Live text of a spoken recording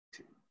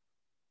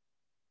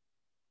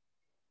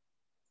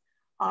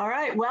All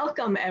right,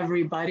 welcome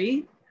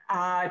everybody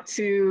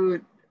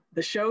to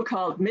the show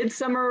called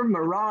Midsummer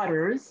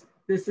Marauders.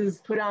 This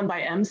is put on by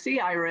MC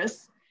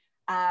Iris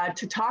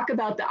to talk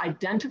about the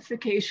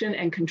identification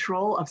and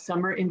control of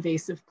summer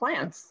invasive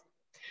plants.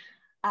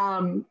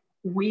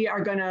 We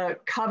are going to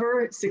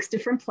cover 6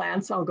 different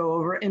plants I'll go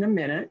over in a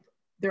minute.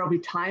 There will be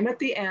time at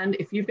the end.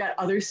 If you've got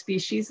other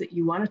species that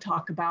you want to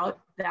talk about,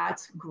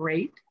 that's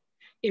great.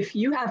 If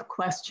you have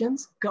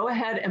questions, go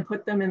ahead and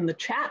put them in the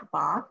chat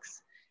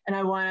box. And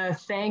I want to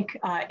thank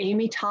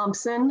Amy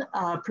Thompson,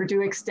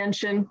 Purdue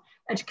Extension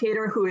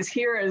educator, who is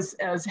here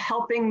as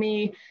helping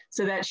me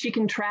so that she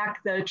can track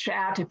the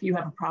chat. If you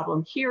have a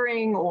problem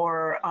hearing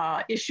or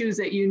issues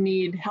that you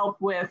need help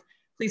with,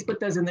 please put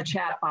those in the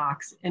chat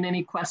box, and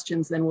any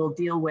questions then we'll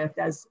deal with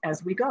as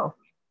we go.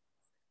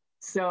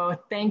 So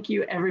thank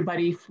you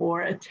everybody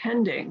for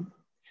attending.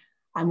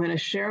 I'm going to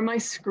share my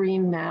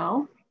screen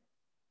now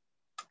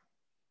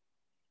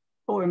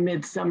for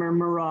Midsummer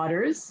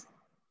Marauders.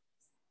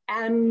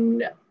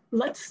 And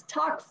let's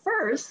talk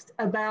first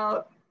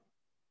about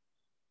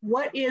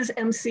what is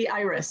MC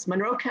Iris,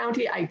 Monroe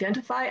County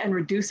Identify and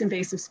Reduce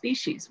Invasive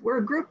Species. We're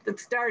a group that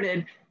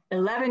started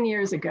 11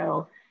 years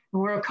ago,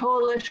 and we're a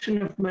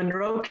coalition of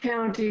Monroe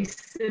County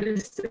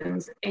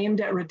citizens aimed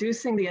at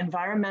reducing the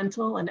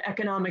environmental and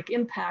economic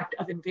impact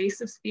of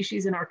invasive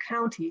species in our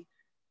county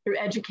through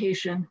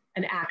education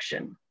and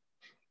action.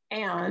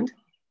 And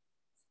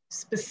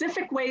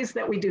specific ways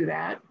that we do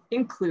that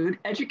include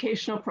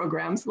educational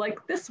programs like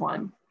this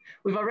one.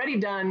 We've already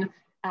done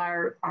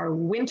our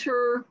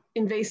winter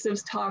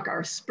invasives talk,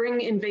 our spring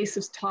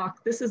invasives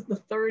talk. This is the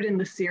 3rd in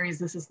the series.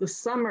 This is the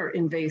summer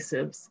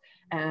invasives,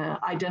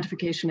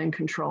 identification and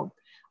control.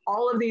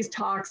 All of these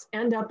talks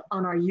end up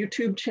on our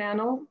YouTube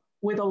channel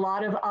with a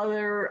lot of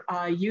other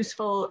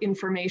useful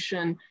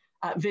information,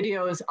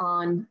 videos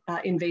on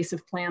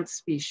invasive plant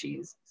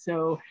species.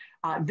 So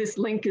this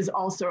link is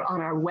also on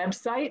our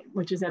website,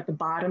 which is at the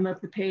bottom of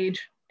the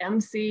page,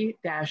 mc-iris.org.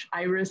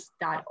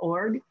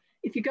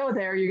 If you go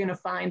there, you're going to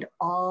find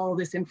all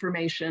this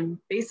information,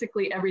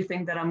 basically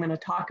everything that I'm going to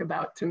talk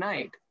about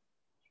tonight.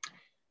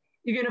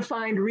 You're going to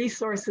find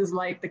resources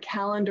like the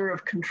calendar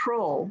of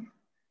control,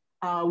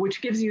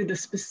 which gives you the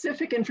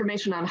specific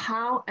information on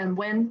how and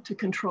when to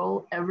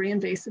control every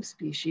invasive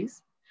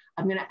species.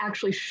 I'm going to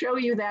actually show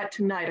you that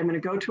tonight. I'm going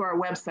to go to our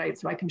website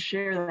so I can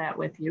share that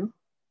with you.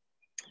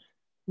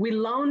 We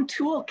loan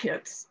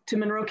toolkits to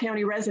Monroe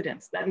County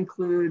residents. That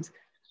includes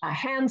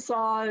hand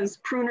saws,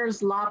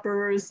 pruners,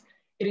 loppers.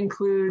 It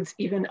includes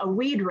even a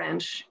weed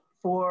wrench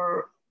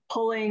for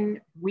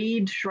pulling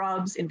weed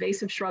shrubs,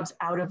 invasive shrubs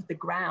out of the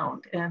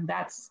ground. And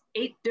that's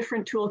 8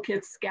 different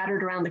toolkits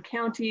scattered around the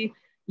county.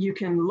 You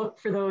can look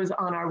for those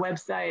on our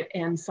website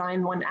and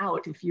sign one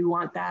out if you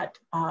want that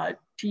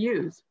to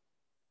use.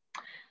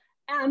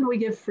 And we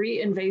give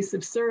free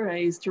invasive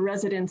surveys to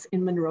residents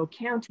in Monroe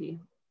County.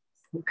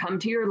 We'll come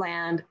to your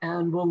land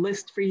and we'll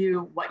list for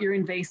you what your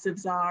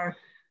invasives are,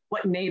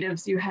 what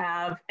natives you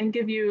have, and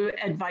give you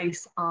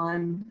advice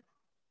on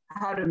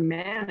how to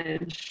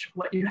manage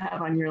what you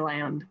have on your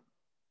land.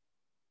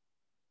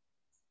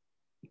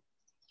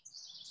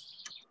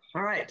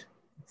 All right,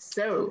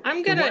 so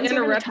I'm going to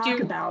interrupt you. Talk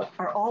about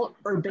are all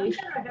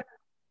herbaceous.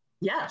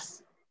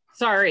 Yes.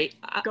 Sorry,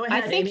 go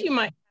ahead. I think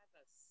Amy.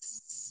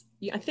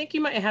 I think you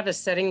might have a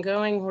setting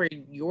going where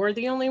you're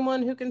the only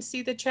one who can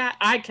see the chat.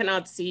 I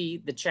cannot see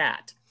the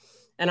chat,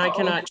 and I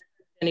cannot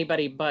see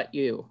anybody but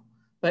you.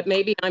 But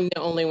maybe I'm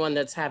the only one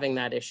that's having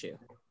that issue.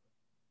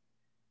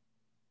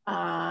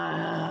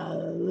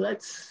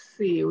 Let's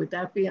see, would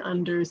that be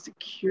under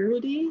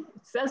security?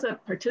 It says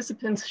that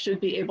participants should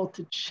be able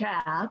to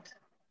chat.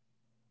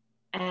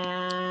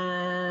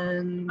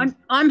 And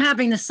I'm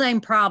having the same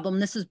problem.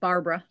 This is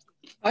Barbara.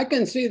 I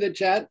can see the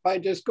chat by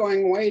just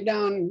going way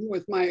down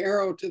with my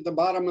arrow to the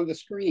bottom of the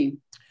screen.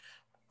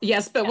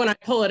 Yes, but when I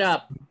pull it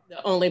up,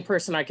 the only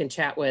person I can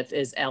chat with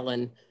is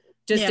Ellen.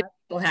 Just if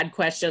people had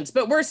questions,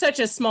 but we're such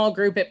a small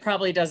group, it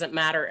probably doesn't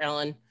matter,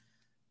 Ellen.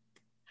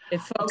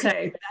 If folks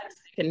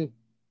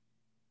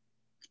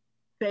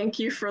Thank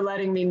you for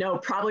letting me know.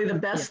 Probably the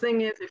best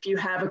thing is if you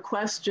have a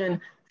question,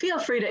 feel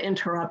free to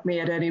interrupt me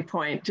at any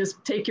point.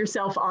 Just take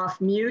yourself off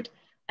mute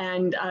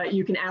and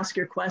you can ask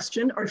your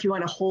question, or if you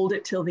want to hold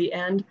it till the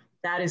end,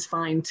 that is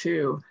fine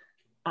too.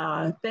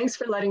 Thanks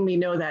for letting me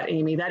know that,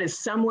 Amy. That is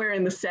somewhere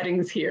in the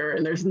settings here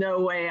and there's no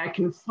way I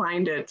can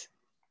find it.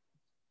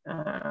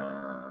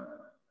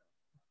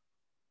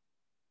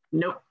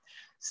 Nope.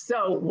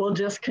 So we'll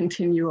just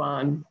continue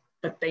on,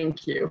 but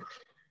thank you.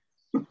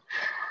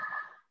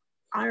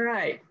 All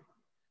right.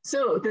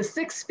 So the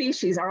 6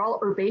 species are all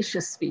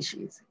herbaceous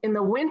species. In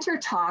the winter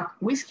talk,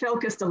 we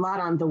focused a lot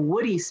on the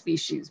woody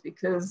species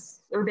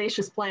because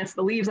herbaceous plants,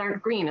 the leaves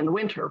aren't green in the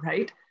winter,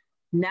 right?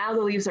 Now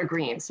the leaves are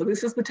green. So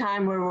this is the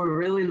time where we're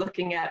really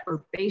looking at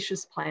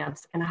herbaceous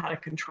plants and how to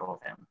control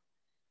them.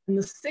 And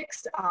the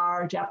 6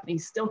 are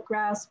Japanese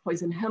stiltgrass,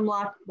 poison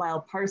hemlock,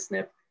 wild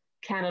parsnip,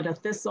 Canada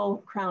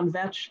thistle, crown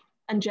vetch,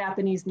 and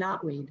Japanese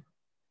knotweed.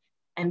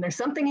 And there's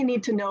something you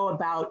need to know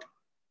about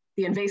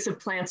the invasive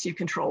plants you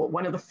control,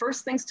 one of the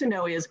first things to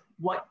know is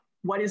what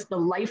is the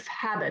life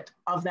habit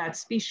of that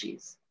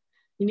species.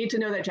 You need to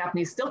know that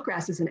Japanese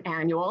stiltgrass is an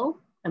annual,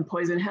 and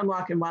poison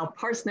hemlock and wild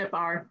parsnip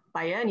are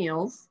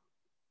biennials,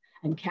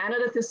 and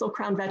Canada thistle,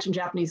 crown vetch, and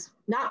Japanese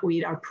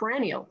knotweed are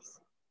perennials.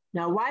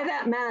 Now, why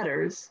that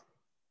matters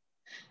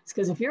is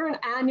because if you're an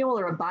annual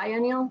or a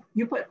biennial,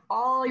 you put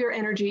all your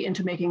energy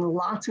into making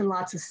lots and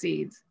lots of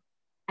seeds,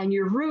 and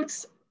your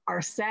roots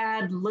are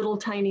sad, little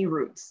tiny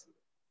roots,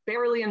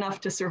 barely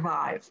enough to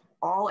survive,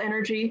 all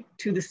energy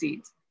to the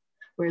seeds.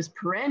 Whereas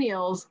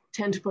perennials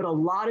tend to put a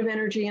lot of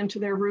energy into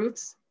their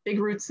roots, big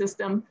root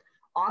system.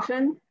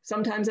 Often,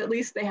 sometimes at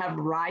least, they have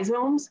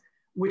rhizomes,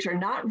 which are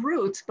not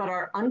roots, but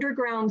are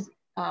underground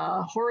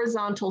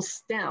horizontal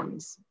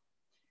stems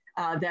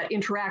that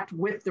interact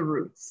with the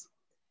roots.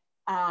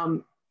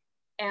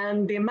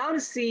 And the amount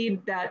of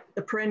seed that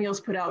the perennials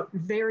put out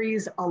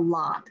varies a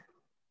lot.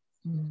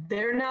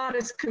 They're not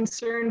as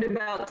concerned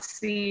about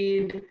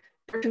seed.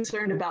 They're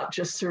concerned about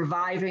just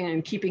surviving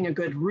and keeping a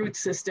good root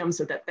system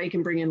so that they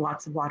can bring in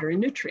lots of water and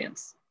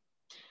nutrients.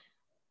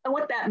 And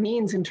what that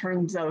means in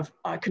terms of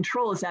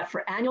control is that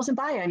for annuals and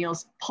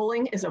biennials,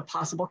 pulling is a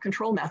possible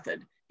control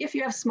method if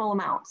you have small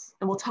amounts.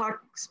 And we'll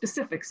talk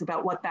specifics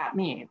about what that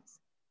means.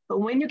 But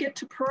when you get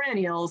to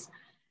perennials,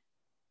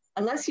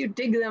 unless you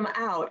dig them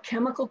out,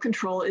 chemical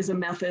control is a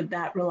method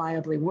that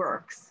reliably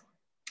works.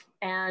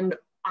 And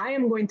I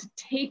am going to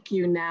take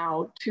you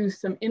now to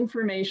some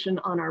information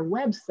on our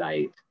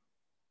website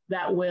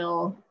that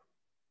will,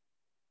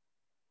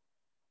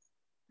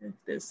 if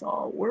this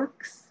all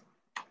works.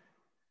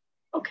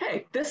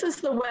 Okay, this is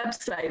the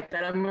website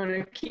that I'm going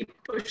to keep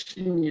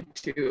pushing you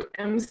to,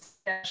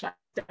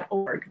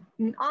 mci.org.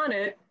 And on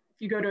it, if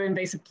you go to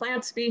invasive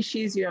plant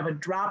species, you have a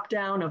drop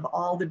down of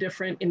all the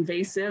different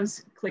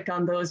invasives. Click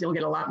on those, you'll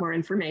get a lot more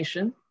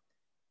information.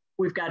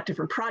 We've got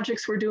different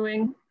projects we're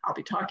doing. I'll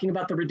be talking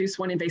about the Reduce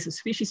One Invasive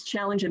Species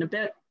Challenge in a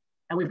bit,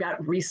 and we've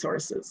got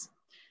resources.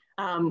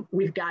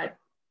 We've got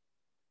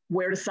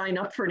where to sign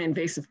up for an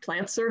invasive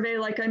plant survey,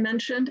 like I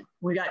mentioned.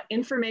 We got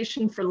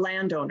information for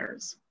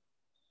landowners.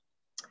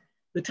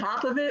 The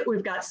top of it,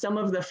 we've got some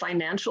of the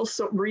financial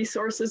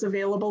resources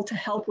available to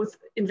help with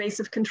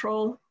invasive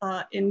control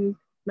in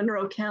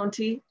Monroe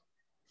County.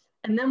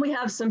 And then we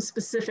have some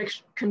specific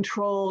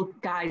control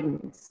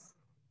guidance.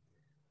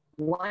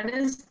 One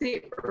is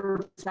the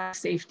herbicide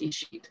safety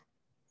sheet.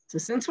 So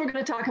since we're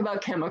going to talk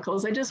about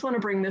chemicals, I just want to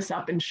bring this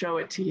up and show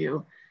it to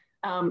you.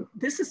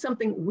 This is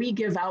something we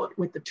give out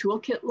with the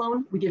toolkit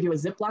loan. We give you a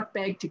Ziploc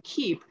bag to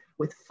keep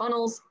with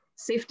funnels,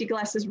 safety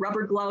glasses,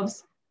 rubber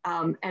gloves,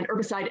 and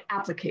herbicide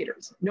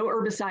applicators. No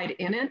herbicide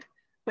in it,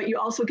 but you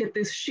also get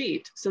this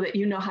sheet so that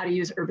you know how to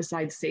use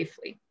herbicides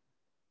safely.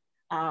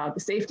 The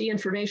safety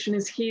information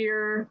is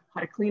here,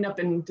 how to clean up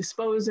and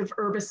dispose of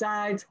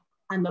herbicides.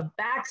 On the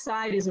back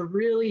side is a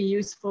really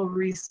useful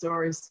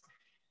resource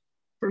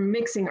for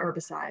mixing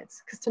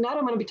herbicides. Because tonight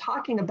I'm going to be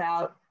talking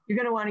about, you're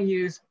going to want to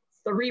use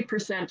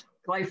 3%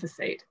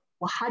 glyphosate.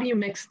 Well, how do you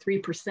mix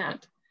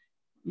 3%?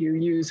 You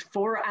use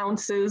 4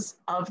 ounces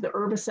of the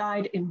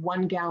herbicide in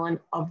 1 gallon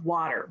of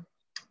water,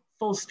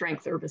 full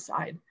strength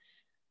herbicide.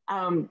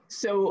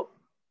 So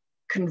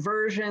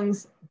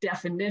conversions,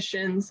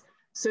 definitions.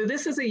 So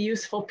this is a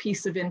useful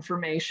piece of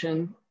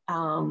information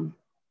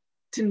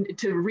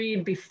to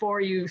read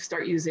before you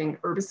start using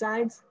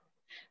herbicides.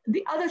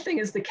 The other thing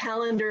is the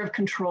calendar of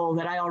control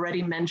that I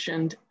already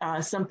mentioned,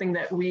 something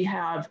that we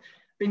have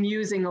been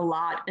using a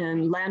lot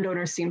and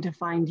landowners seem to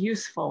find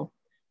useful.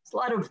 It's a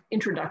lot of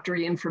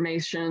introductory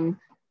information,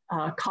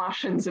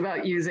 cautions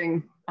about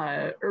using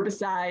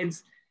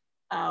herbicides,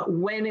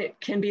 when it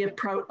can be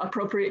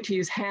appropriate to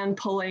use hand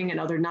pulling and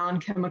other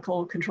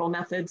non-chemical control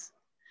methods.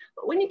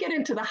 But when you get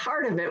into the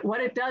heart of it,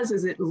 what it does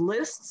is it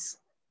lists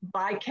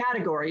by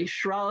category,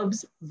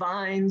 shrubs,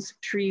 vines,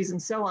 trees,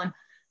 and so on,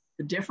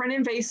 the different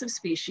invasive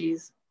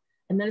species.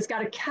 And then it's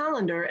got a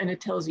calendar and it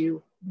tells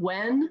you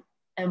when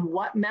and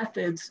what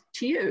methods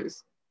to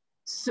use.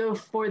 So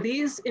for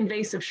these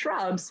invasive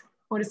shrubs,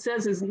 what it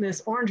says is in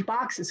this orange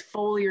box is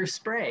foliar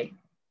spray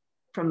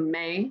from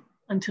May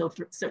until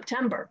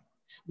September.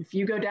 If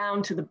you go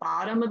down to the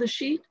bottom of the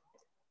sheet,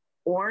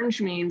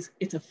 orange means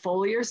it's a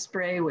foliar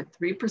spray with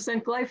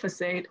 3%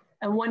 glyphosate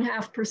and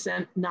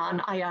 0.5%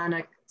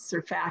 non-ionic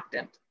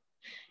surfactant.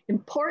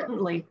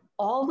 Importantly,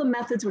 all the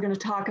methods we're going to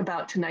talk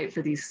about tonight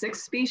for these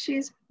 6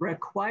 species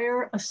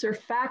require a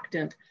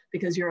surfactant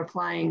because you're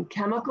applying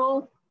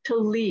chemical to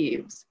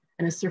leaves.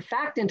 And a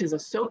surfactant is a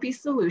soapy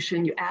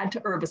solution you add to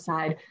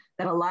herbicide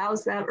that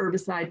allows that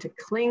herbicide to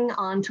cling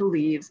onto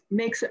leaves,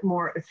 makes it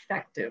more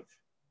effective.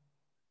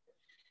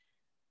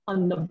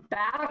 On the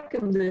back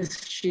of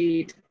this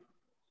sheet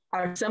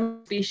are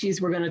some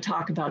species we're going to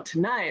talk about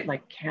tonight,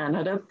 like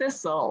Canada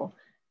thistle,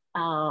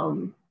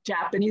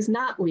 Japanese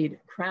knotweed,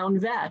 crown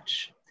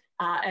vetch.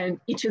 And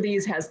each of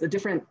these has the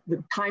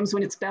times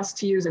when it's best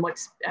to use and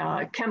what's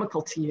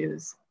chemical to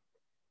use.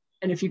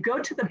 And if you go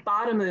to the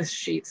bottom of this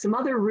sheet, some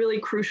other really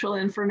crucial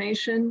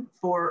information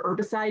for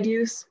herbicide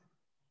use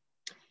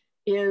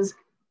is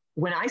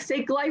When I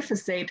say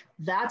glyphosate,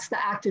 that's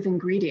the active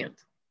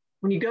ingredient.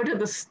 When you go to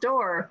the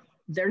store,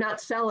 they're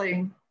not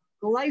selling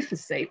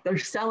glyphosate. They're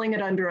selling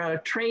it under a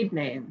trade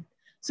name.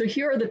 So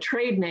here are the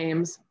trade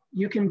names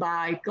you can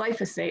buy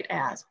glyphosate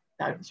as.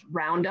 That's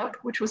Roundup,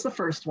 which was the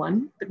first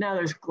one, but now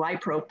there's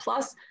Glypro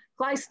Plus,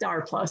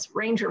 Glystar Plus,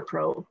 Ranger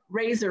Pro,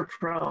 Razor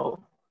Pro.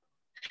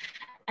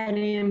 And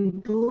in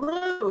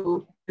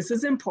blue, this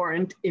is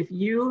important, if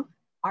you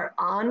are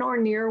on or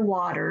near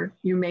water,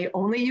 you may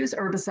only use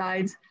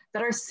herbicides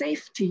that are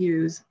safe to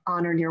use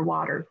on or near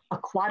water,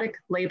 aquatic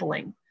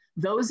labeling.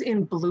 Those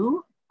in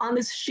blue on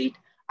this sheet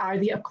are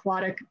the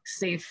aquatic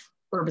safe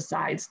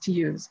herbicides to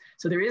use.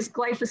 So there is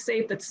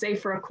glyphosate that's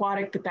safe for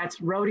aquatic, but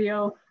that's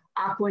Rodeo,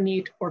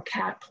 Aquaneat, or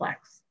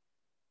Catplex.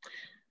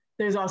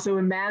 There's also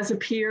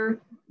Invasive.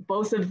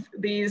 Both of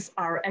these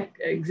are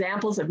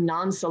examples of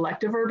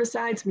non-selective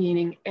herbicides,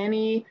 meaning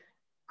any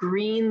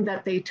green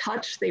that they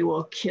touch, they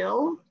will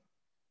kill.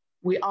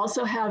 We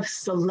also have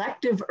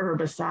selective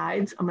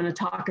herbicides. I'm going to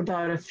talk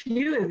about a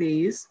few of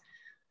these.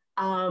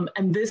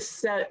 And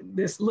this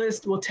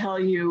list will tell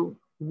you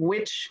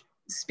which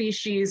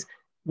species,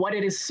 what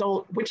it is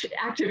sold, which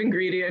active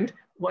ingredient,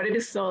 what it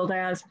is sold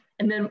as,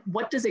 and then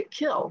what does it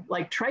kill?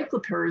 Like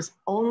triclopyrs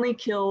only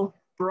kill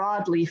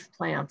broadleaf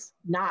plants,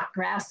 not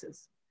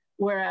grasses.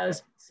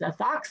 Whereas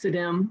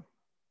sethoxydim,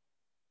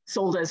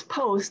 sold as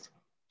Post,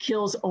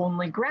 kills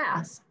only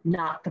grass,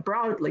 not the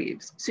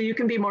broadleaves. So you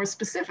can be more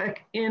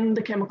specific in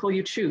the chemical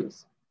you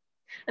choose.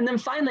 And then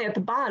finally at the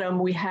bottom,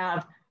 we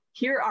have,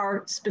 here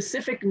are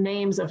specific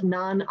names of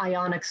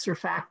non-ionic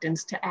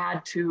surfactants to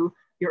add to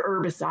your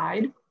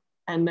herbicide.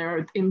 And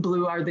they're in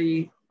blue are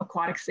the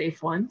aquatic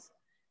safe ones.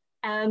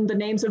 And the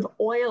names of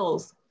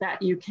oils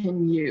that you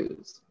can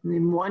use.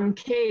 In one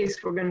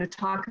case, we're going to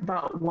talk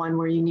about one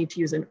where you need to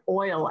use an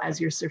oil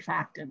as your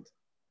surfactant.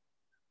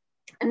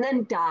 And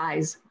then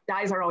dyes.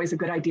 Dyes are always a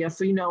good idea,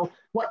 so you know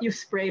what you've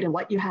sprayed and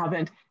what you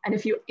haven't, and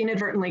if you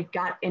inadvertently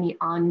got any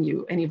on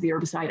you, any of the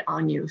herbicide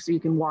on you, so you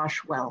can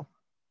wash well.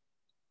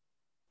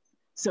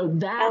 So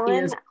that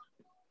Ellen, is,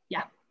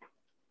 yeah.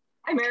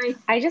 Hi, Mary.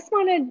 I just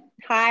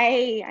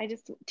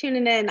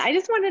tuning in. I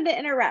just wanted to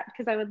interrupt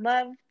because I would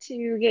love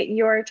to get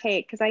your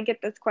take because I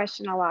get this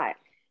question a lot.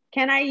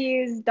 Can I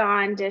use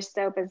Dawn dish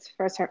soap as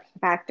for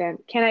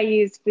surfactant? Can I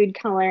use food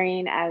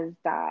coloring as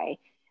dye?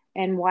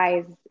 And why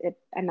is it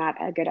not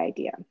a good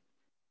idea?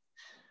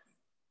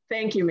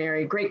 Thank you,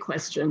 Mary. Great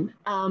question.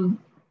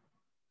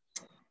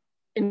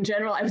 In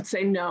general, I would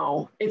say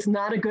no. It's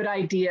not a good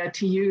idea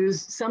to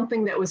use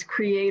something that was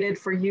created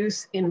for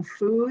use in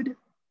food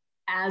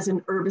as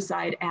an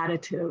herbicide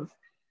additive.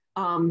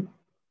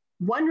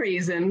 One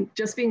reason,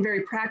 just being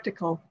very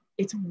practical,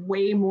 it's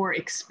way more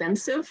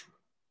expensive.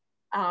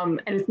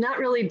 And it's not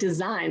really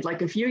designed.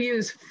 Like if you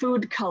use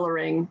food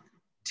coloring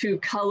to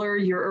color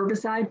your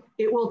herbicide,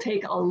 it will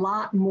take a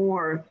lot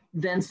more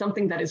than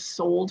something that is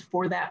sold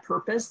for that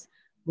purpose.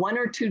 1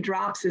 or 2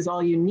 drops is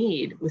all you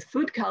need. With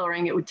food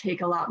coloring, it would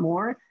take a lot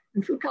more.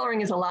 And food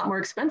coloring is a lot more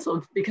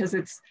expensive because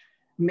it's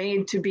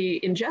made to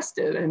be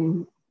ingested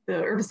and the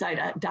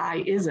herbicide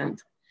dye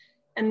isn't.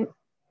 And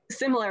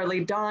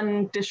similarly,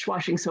 Dawn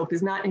dishwashing soap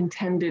is not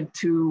intended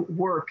to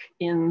work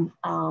in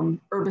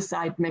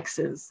herbicide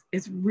mixes.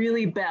 It's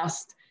really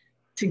best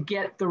to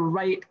get the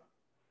right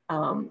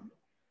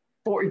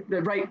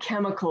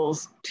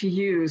chemicals to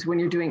use when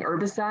you're doing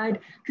herbicide,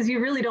 because you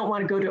really don't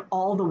want to go to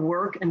all the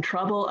work and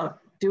trouble of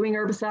doing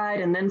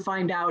herbicide and then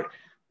find out,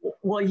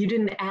 well, you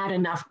didn't add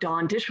enough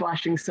Dawn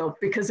dishwashing soap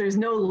because there's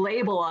no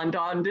label on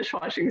Dawn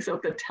dishwashing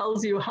soap that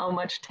tells you how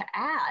much to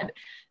add.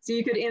 So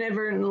you could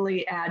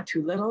inadvertently add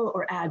too little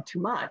or add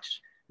too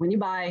much. When you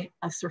buy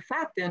a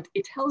surfactant,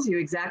 it tells you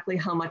exactly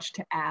how much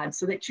to add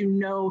so that you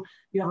know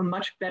you have a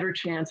much better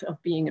chance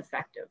of being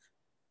effective.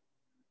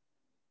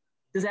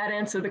 Does that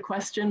answer the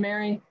question,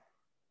 Mary?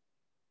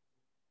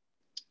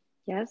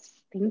 Yes,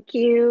 thank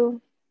you.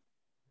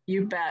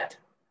 You bet.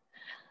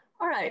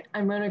 All right,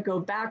 I'm going to go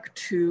back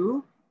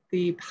to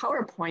the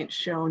PowerPoint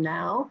show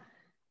now.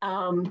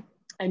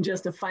 And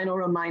just a final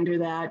reminder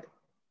that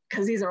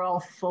because these are all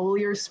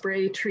foliar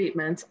spray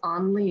treatments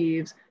on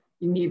leaves,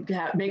 you need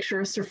to make sure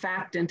a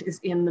surfactant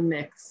is in the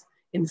mix.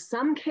 In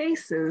some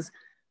cases,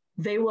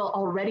 they will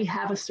already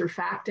have a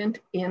surfactant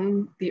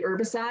in the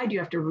herbicide. You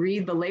have to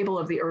read the label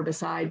of the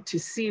herbicide to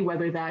see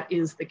whether that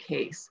is the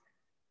case.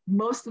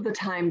 Most of the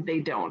time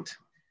they don't,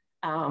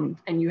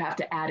 and you have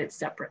to add it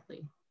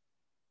separately.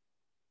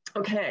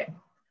 Okay,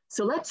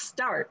 so let's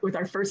start with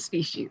our first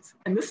species.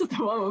 And this is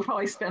the one we'll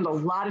probably spend a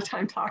lot of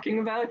time talking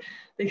about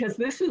because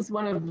this is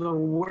one of the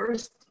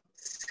worst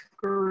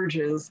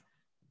scourges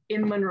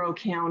in Monroe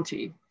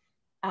County.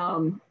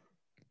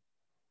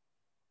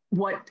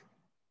 What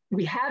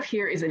we have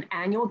here is an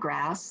annual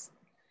grass,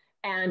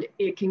 and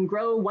it can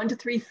grow 1 to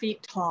 3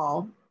 feet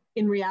tall.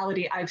 In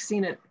reality, I've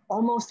seen it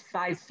almost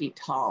 5 feet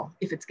tall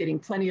if it's getting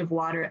plenty of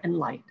water and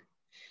light.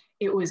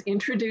 It was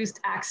introduced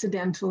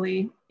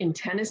accidentally in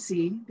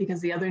Tennessee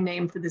because the other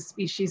name for this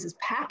species is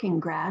packing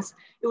grass.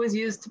 It was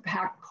used to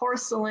pack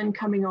porcelain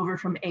coming over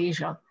from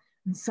Asia.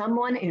 And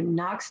someone in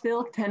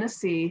Knoxville,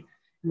 Tennessee,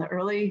 in the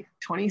early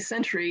 20th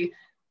century,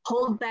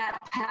 pulled that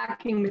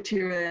packing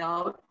material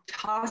out,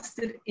 tossed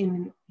it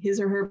in his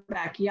or her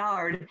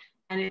backyard,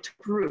 and it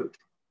took root.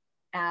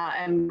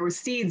 And there were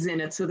seeds in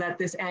it so that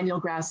this annual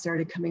grass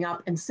started coming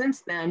up. And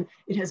since then,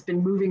 it has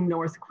been moving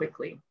north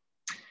quickly.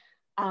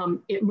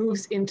 It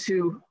moves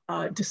into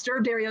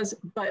disturbed areas,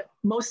 but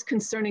most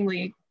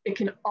concerningly, it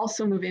can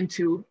also move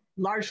into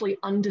largely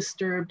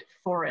undisturbed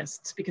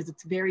forests because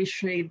it's very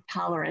shade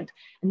tolerant.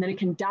 And then it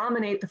can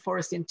dominate the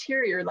forest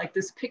interior, like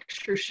this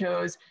picture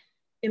shows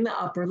in the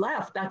upper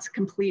left. That's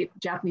complete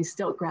Japanese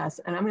stiltgrass.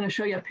 And I'm going to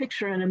show you a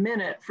picture in a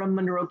minute from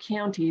Monroe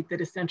County that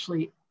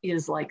essentially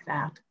is like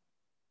that.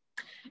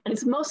 And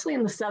it's mostly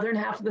in the southern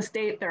half of the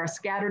state. There are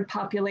scattered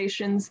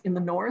populations in the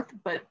north,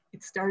 but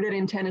it started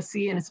in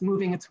Tennessee and it's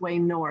moving its way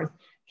north.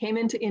 Came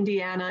into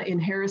Indiana in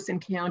Harrison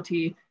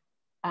County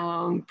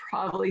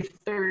probably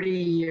 30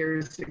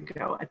 years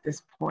ago at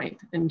this point,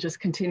 and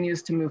just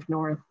continues to move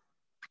north.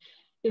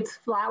 Its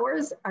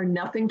flowers are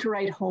nothing to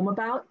write home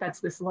about. That's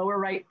this lower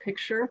right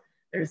picture.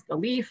 There's the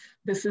leaf.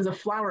 This is a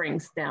flowering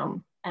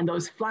stem, and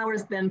those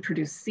flowers then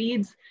produce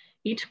seeds.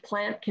 Each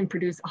plant can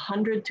produce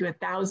 100 to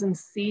 1,000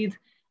 seeds,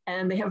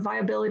 and they have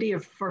viability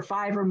for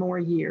 5 or more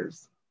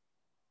years.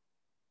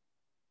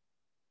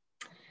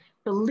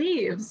 The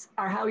leaves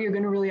are how you're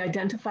going to really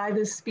identify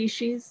this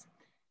species.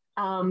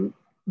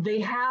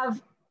 They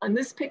have, on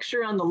this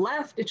picture on the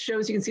left, it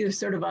shows, you can see there's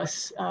sort of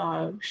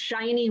a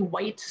shiny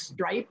white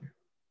stripe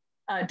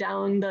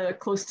down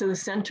close to the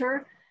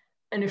center.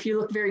 And if you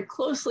look very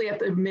closely at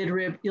the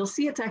midrib, you'll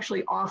see it's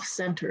actually off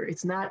center.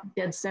 It's not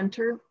dead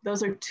center.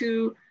 Those are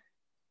 2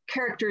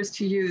 characters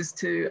to use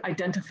to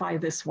identify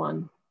this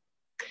one.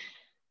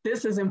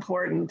 This is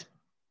important.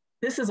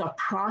 This is a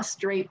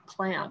prostrate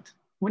plant.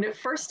 When it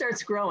first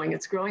starts growing,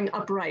 it's growing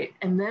upright,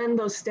 and then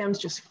those stems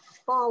just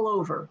fall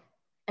over,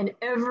 and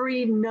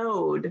every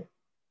node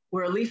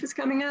where a leaf is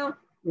coming out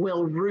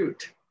will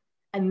root,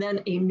 and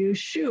then a new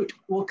shoot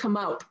will come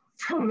out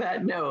from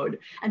that node.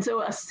 And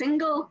so a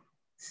single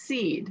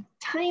seed,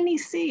 tiny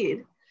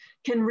seed,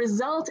 can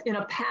result in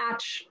a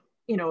patch,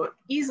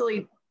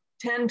 easily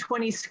 10,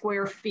 20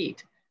 square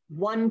feet,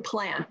 one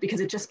plant,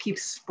 because it just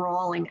keeps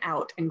sprawling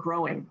out and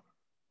growing.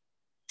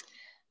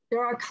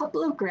 There are a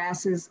couple of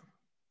grasses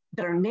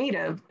that are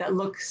native that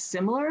look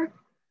similar.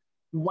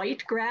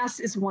 White grass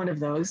is one of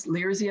those,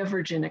 Learsia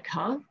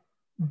virginica,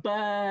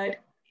 but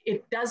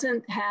it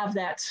doesn't have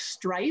that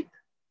stripe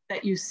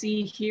that you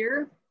see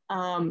here.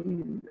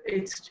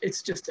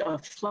 It's just a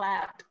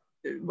flat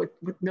with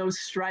no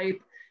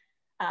stripe.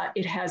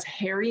 It has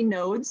hairy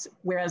nodes,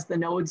 whereas the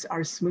nodes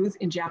are smooth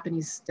in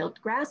Japanese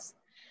stiltgrass.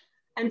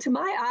 And to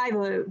my eye,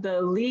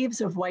 the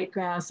leaves of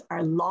whitegrass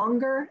are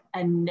longer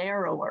and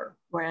narrower,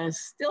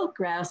 whereas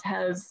stiltgrass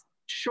has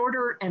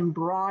shorter and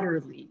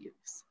broader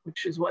leaves,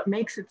 which is what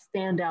makes it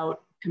stand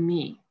out to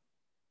me.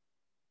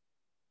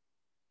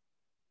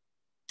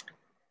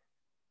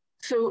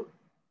 So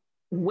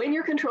when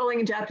you're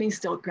controlling Japanese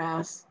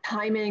stiltgrass,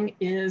 timing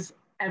is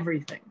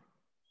everything.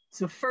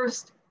 So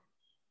first,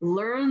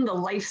 learn the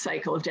life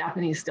cycle of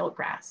Japanese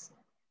stiltgrass.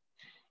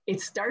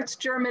 It starts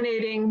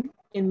germinating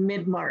in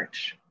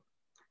mid-March,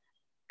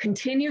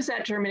 continues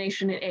that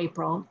germination in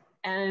April,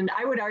 and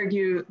I would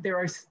argue there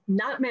are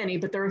not many,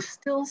 but there are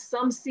still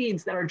some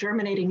seeds that are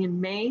germinating in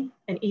May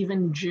and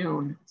even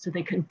June. So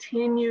they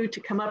continue to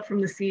come up from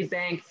the seed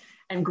bank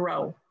and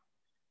grow.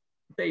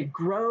 They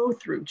grow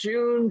through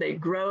June, they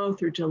grow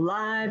through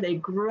July, they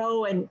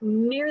grow, and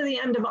near the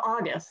end of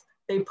August,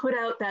 they put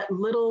out that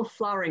little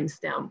flowering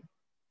stem.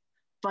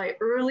 By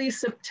early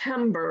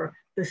September,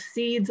 the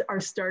seeds are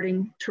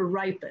starting to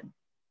ripen.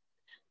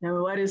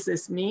 Now, what does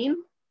this mean?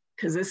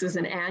 Because this is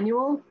an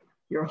annual,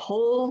 your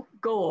whole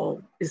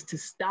goal is to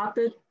stop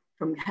it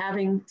from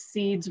having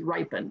seeds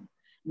ripen.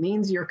 It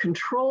means your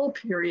control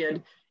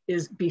period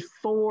is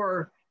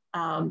before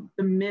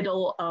the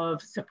middle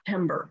of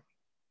September.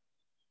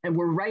 And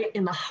we're right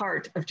in the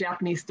heart of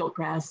Japanese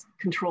stiltgrass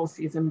control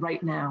season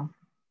right now.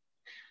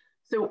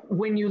 So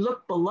when you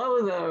look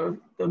below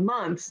the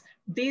months,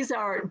 these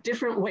are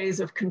different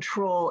ways of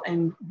control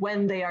and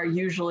when they are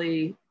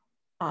usually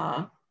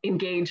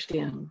engaged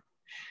in.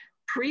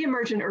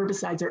 Pre-emergent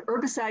herbicides are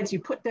herbicides you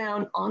put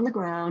down on the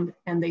ground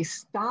and they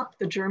stop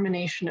the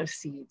germination of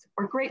seeds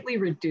or greatly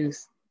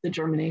reduce the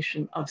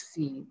germination of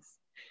seeds.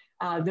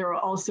 There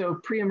are also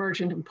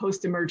pre-emergent and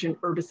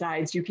post-emergent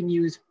herbicides you can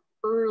use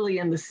early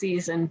in the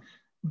season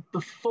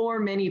before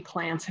many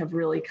plants have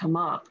really come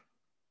up.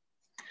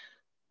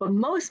 But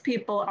most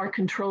people are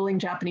controlling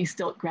Japanese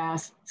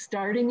stiltgrass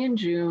starting in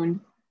June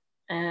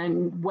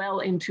and well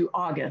into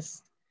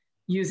August,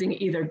 using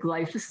either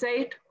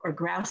glyphosate or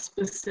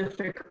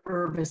grass-specific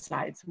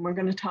herbicides. And we're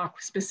going to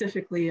talk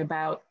specifically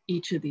about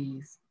each of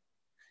these.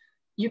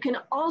 You can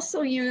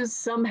also use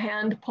some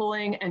hand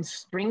pulling and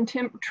string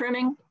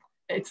trimming.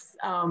 It's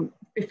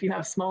if you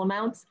have small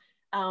amounts,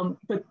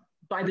 but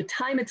by the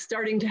time it's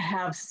starting to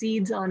have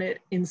seeds on it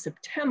in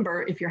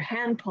September, if you're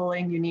hand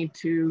pulling, you need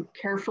to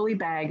carefully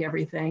bag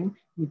everything.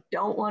 You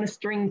don't want to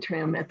string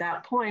trim at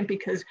that point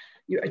because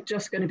you're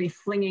just going to be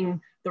flinging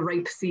the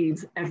ripe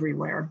seeds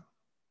everywhere.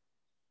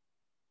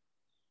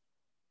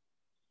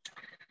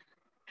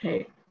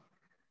 Okay,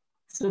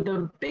 so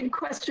the big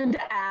question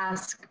to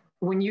ask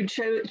when you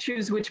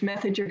choose which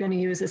method you're going to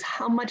use is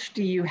how much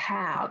do you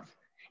have?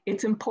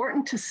 It's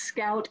important to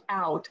scout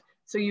out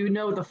so you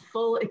know the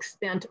full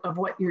extent of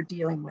what you're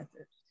dealing with.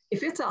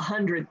 If it's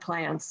 100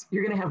 plants,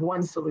 you're going to have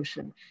one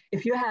solution.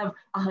 If you have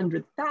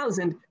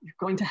 100,000, you're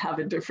going to have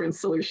a different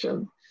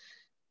solution.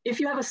 If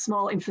you have a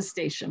small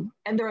infestation,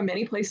 and there are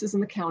many places in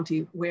the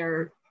county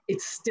where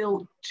it's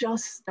still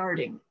just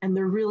starting, and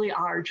there really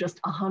are just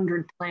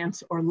 100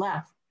 plants or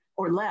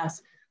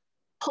less,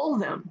 pull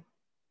them.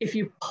 If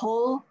you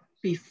pull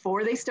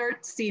before they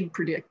start seed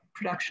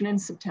production in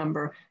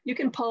September, you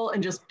can pull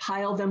and just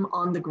pile them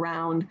on the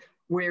ground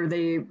where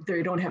they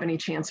don't have any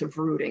chance of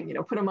rooting. You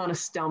know, put them on a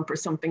stump or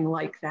something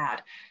like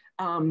that.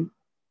 But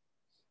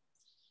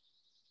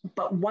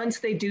once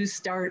they do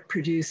start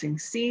producing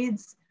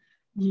seeds,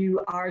 you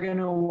are going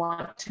to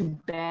want to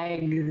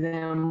bag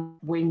them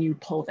when you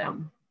pull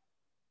them.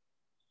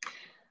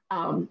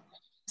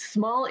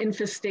 Small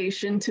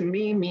infestation to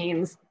me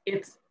means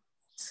it's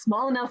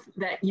small enough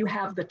that you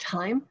have the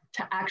time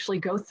to actually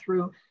go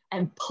through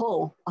and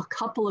pull a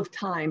couple of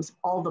times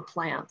all the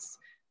plants,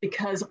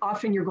 because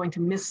often you're going to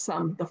miss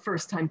some the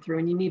first time through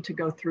and you need to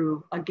go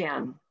through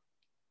again.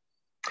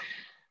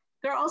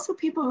 There are also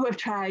people who have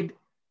tried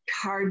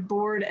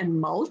cardboard and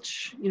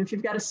mulch. You know, if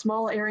you've got a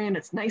small area and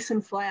it's nice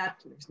and flat,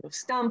 there's no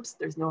stumps,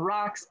 there's no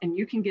rocks, and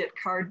you can get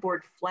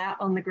cardboard flat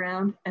on the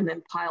ground and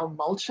then pile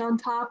mulch on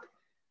top,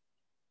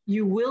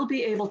 you will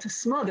be able to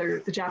smother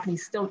the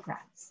Japanese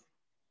stiltgrass.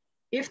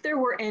 If there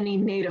were any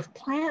native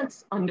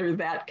plants under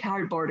that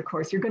cardboard, of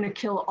course, you're going to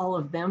kill all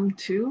of them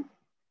too.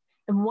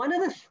 And one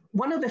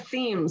of the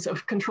themes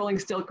of controlling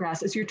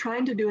stiltgrass is you're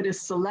trying to do it as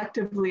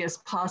selectively as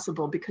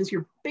possible, because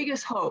your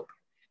biggest hope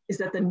is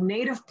that the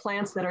native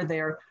plants that are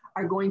there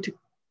are going to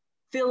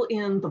fill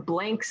in the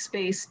blank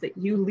space that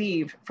you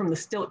leave from the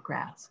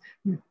stiltgrass.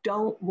 You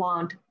don't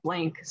want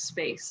blank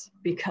space,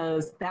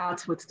 because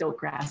that's what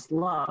stiltgrass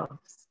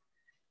loves.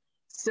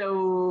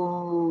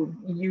 So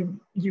you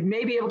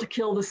may be able to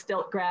kill the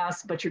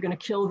stiltgrass, but you're going to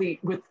kill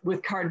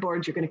with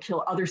cardboard, you're going to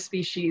kill other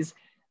species,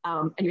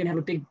 and you're going to have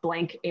a big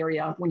blank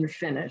area when you're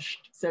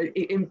finished. So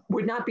it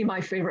would not be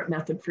my favorite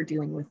method for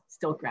dealing with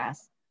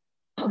stiltgrass.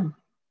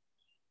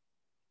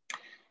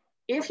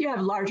 If you have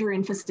larger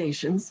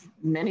infestations,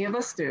 many of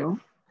us do,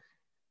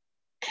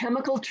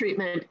 chemical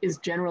treatment is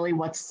generally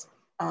what's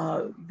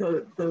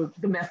the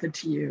method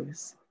to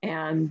use.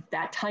 And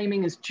that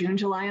timing is June,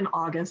 July, and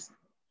August.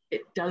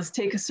 It does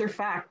take a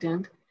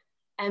surfactant,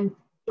 and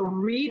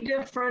 3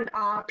 different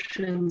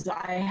options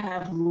I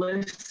have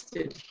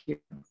listed here.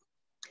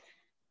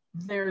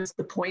 There's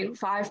the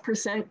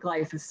 0.5%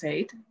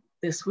 glyphosate.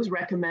 This was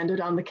recommended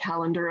on the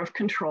calendar of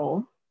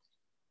control.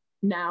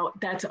 Now,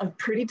 that's a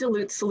pretty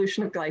dilute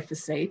solution of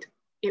glyphosate.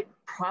 It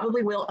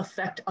probably will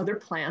affect other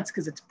plants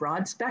because it's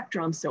broad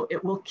spectrum, so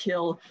it will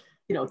kill,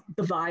 you know,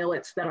 the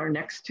violets that are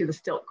next to the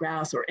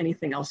stiltgrass or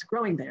anything else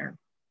growing there.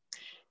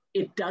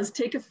 It does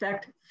take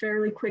effect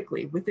fairly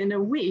quickly. Within a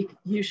week,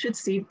 you should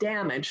see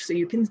damage, so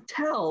you can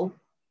tell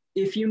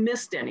if you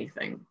missed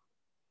anything.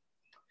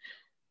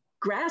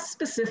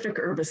 Grass-specific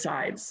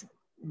herbicides.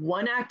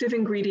 One active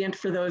ingredient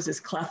for those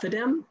is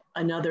clethodim,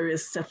 another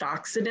is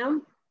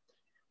sethoxydim,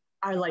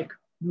 are like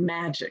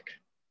magic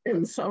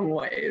in some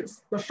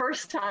ways. The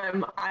first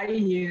time I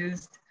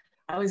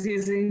was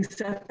using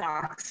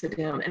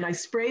sethoxydim, and I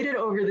sprayed it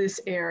over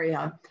this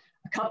area,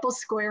 a couple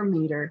square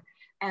meter,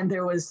 and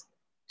there was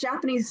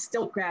Japanese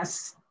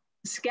stiltgrass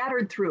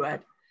scattered through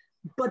it,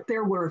 but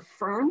there were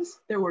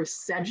ferns, there were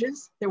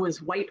sedges, there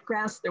was white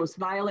grass, there was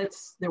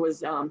violets, there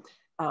was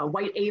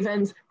white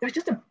avens. There's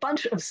just a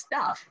bunch of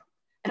stuff.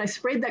 And I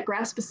sprayed that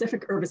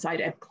grass-specific herbicide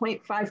at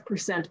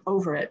 0.5%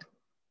 over it.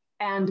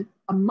 And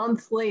a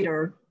month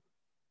later,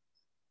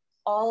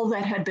 all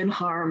that had been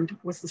harmed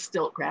was the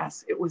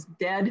stiltgrass. It was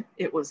dead,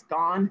 it was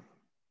gone.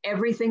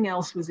 Everything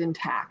else was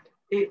intact.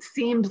 It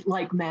seemed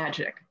like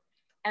magic.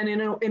 And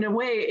in a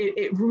way,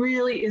 it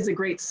really is a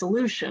great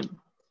solution.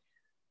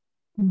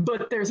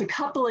 But there's a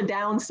couple of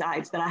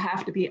downsides that I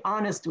have to be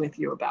honest with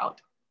you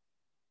about.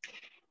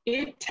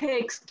 It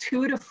takes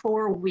 2 to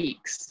 4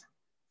 weeks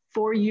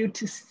for you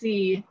to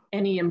see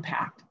any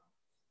impact.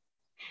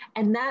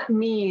 And that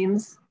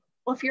means,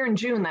 well, if you're in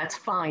June, that's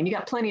fine. You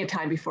got plenty of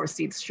time before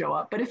seeds show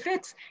up. But if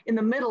it's in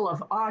the middle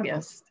of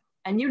August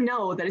and you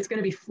know that it's going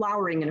to be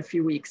flowering in a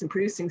few weeks and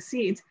producing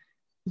seeds,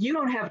 you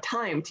don't have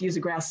time to use a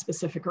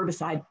grass-specific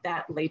herbicide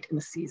that late in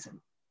the season.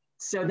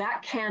 So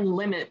that can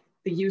limit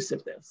the use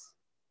of this.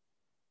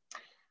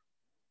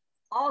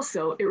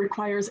 Also, it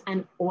requires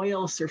an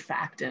oil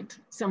surfactant,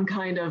 some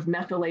kind of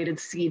methylated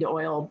seed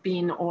oil,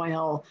 bean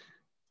oil,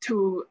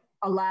 to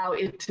allow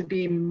it to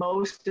be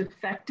most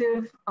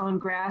effective on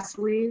grass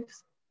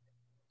leaves.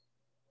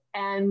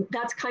 And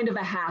that's kind of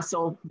a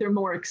hassle. They're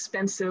more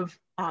expensive.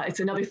 It's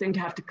another thing to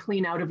have to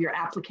clean out of your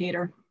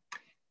applicator.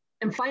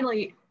 And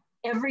finally,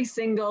 every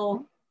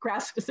single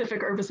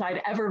grass-specific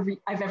herbicide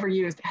I've ever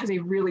used has a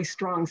really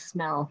strong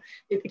smell.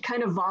 It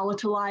kind of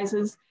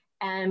volatilizes,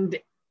 and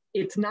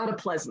it's not a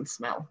pleasant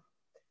smell.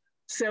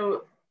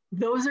 So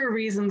those are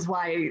reasons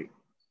why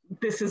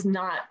this is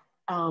not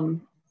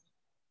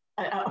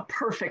a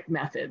perfect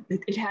method.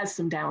 It has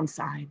some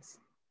downsides.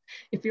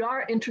 If you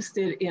are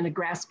interested in a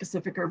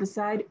grass-specific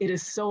herbicide, it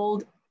is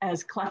sold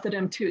as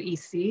clethodim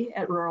 2EC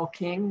at Rural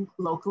King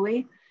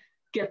locally.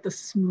 Get the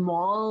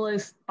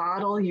smallest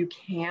bottle you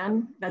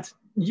can. That's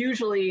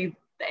usually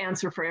the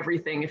answer for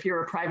everything. If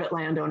you're a private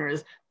landowner,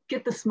 is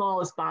get the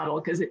smallest bottle,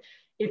 because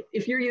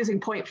if you're using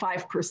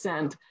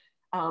 0.5%,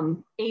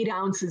 8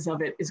 ounces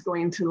of it is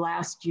going to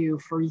last you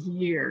for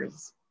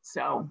years.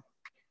 So,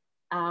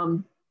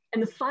 and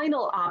the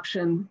final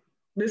option,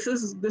 this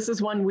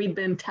is one we've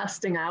been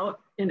testing out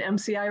in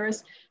MC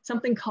Iris,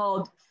 something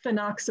called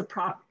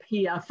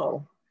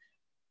phenoxypropiethyl.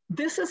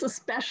 This is a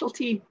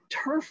specialty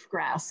turf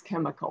grass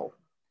chemical,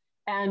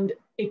 and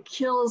it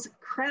kills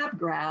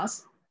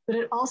crabgrass, but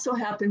it also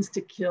happens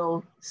to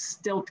kill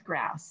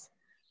stiltgrass.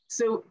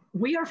 So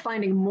we are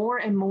finding more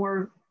and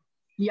more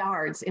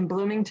yards in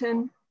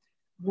Bloomington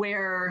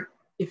where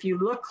if you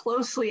look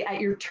closely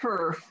at your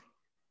turf,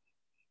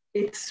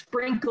 it's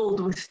sprinkled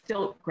with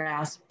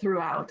stiltgrass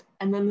throughout.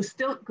 And then the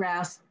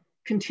stiltgrass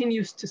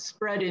continues to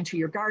spread into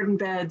your garden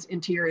beds,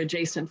 into your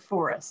adjacent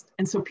forest.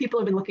 And so people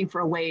have been looking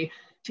for a way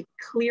to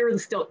clear the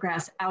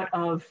stiltgrass out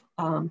of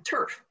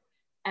turf.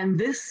 And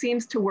this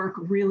seems to work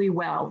really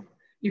well.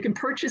 You can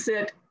purchase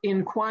it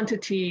in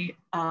quantity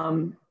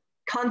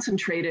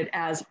concentrated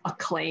as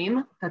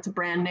Acclaim, that's a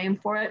brand name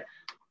for it,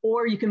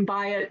 or you can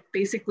buy it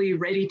basically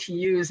ready to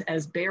use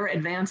as Bayer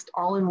Advanced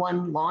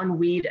All-in-One Lawn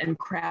Weed and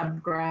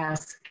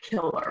Crabgrass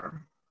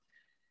Killer.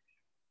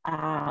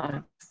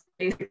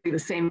 Basically the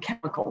same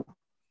chemical.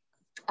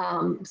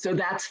 So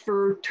that's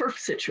for turf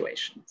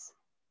situations.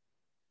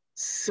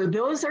 So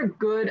those are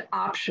good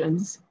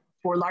options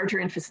for larger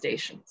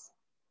infestations.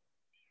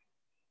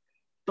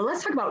 But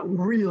let's talk about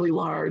really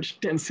large,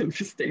 dense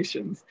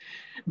infestations.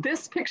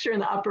 This picture in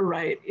the upper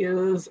right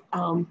is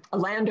a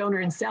landowner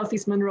in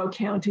Southeast Monroe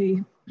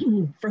County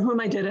for whom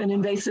I did an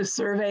invasive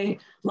survey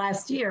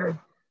last year.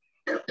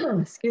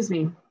 Excuse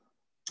me.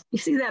 You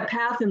see that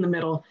path in the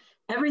middle?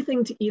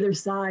 Everything to either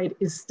side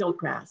is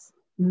stiltgrass,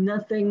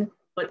 nothing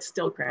but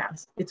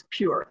stiltgrass. It's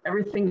pure,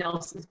 everything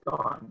else is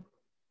gone.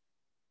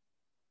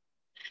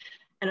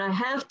 And I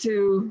have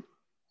to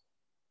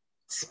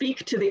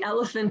speak to the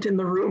elephant in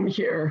the room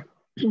here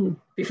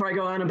before I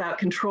go on about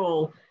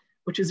control,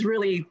 which is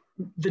really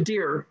the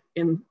deer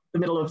in the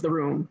middle of the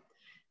room.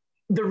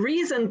 The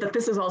reason that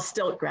this is all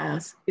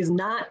stiltgrass is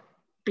not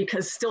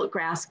because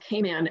stiltgrass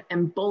came in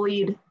and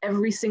bullied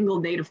every single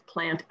native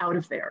plant out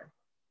of there.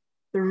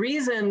 The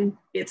reason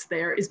it's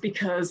there is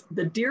because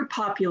the deer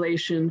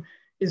population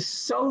is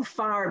so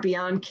far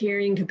beyond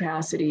carrying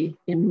capacity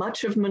in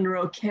much of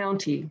Monroe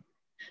County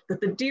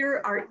that the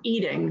deer are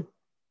eating.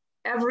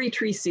 Every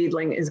tree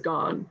seedling is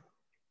gone.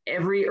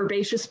 Every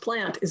herbaceous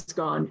plant is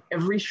gone.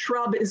 Every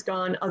shrub is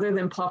gone other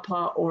than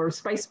pawpaw or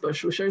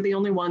spicebush, which are the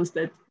only ones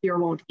that deer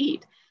won't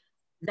eat.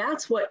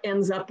 That's what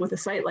ends up with a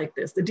site like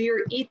this. The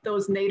deer eat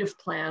those native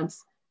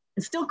plants,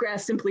 and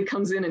stiltgrass simply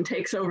comes in and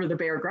takes over the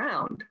bare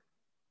ground.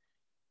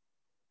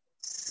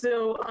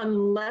 So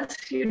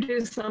unless you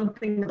do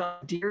something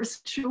about the deer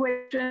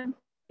situation,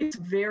 it's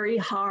very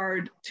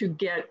hard to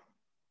get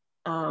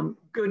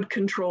good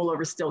control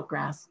over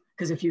stiltgrass.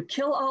 Because if you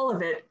kill all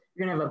of it,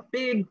 you're gonna have a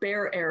big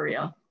bare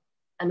area,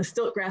 and the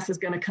stiltgrass is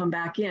gonna come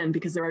back in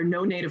because there are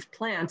no native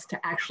plants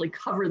to actually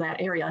cover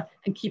that area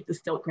and keep the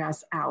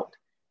stiltgrass out.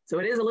 So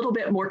it is a little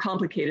bit more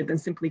complicated than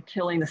simply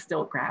killing the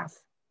stiltgrass.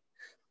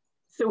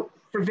 So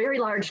for very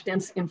large,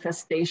 dense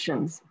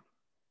infestations,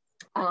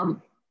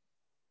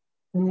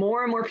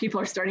 more and more people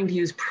are starting to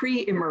use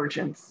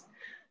pre-emergence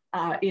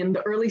in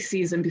the early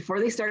season before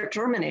they start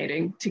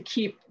germinating to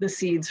keep the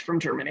seeds from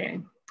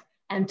germinating.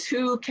 And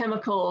 2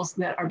 chemicals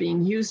that are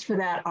being used for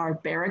that are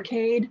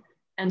Barricade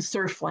and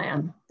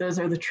Surflan. Those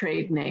are the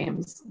trade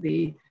names.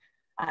 The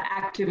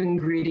active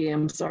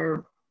ingredients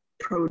are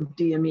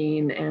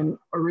prodiamine and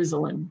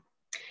oryzolin.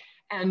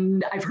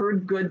 And I've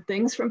heard good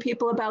things from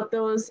people about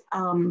those.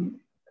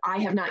 I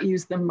have not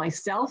used them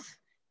myself.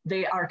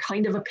 They are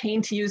kind of a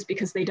pain to use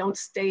because they don't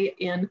stay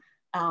in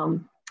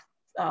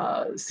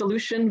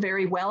solution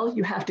very well.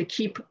 You have to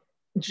keep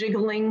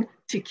jiggling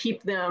to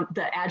keep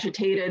the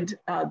agitated,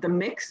 the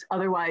mix.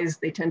 Otherwise,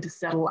 they tend to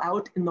settle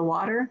out in the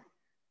water.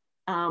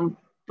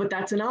 But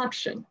that's an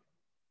option.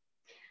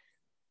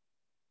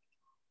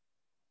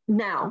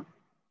 Now,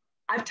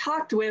 I've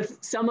talked with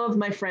some of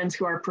my friends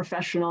who are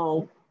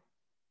professional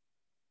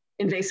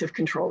invasive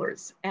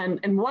controllers,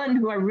 and one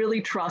who I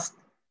really trust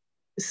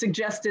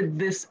suggested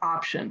this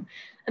option.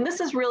 And this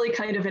is really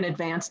kind of an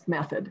advanced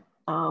method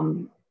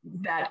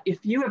that if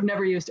you have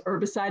never used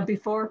herbicide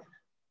before,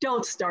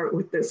 don't start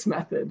with this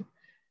method.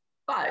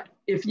 But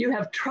if you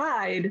have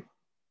tried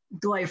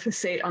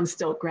glyphosate on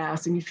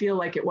stiltgrass and you feel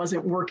like it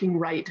wasn't working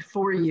right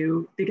for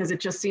you because it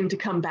just seemed to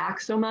come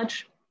back so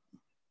much,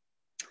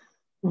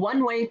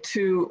 one way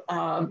to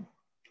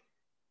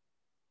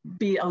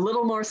be a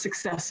little more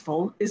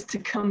successful is to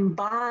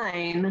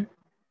combine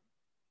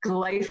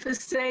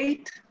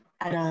glyphosate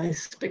at a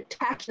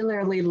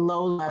spectacularly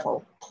low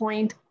level,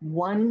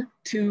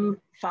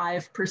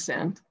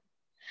 0.125%,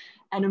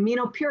 and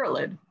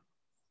aminopyrrolid,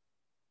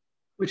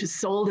 which is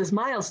sold as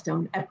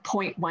Milestone, at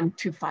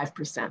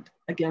 0.125%,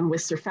 again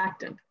with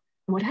surfactant.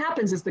 And what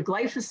happens is the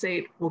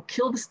glyphosate will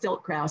kill the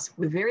stiltgrass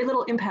with very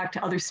little impact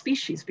to other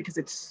species because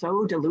it's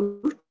so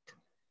dilute.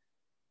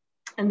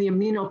 And the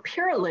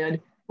aminopyrrolid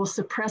will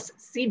suppress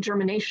seed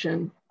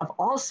germination of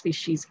all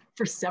species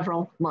for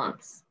several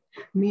months,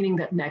 meaning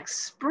that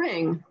next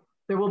spring,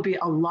 there will be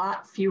a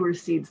lot fewer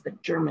seeds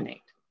that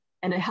germinate.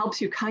 And it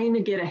helps you kind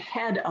of get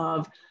ahead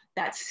of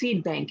that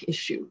seed bank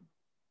issue.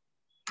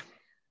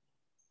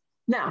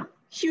 Now,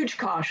 huge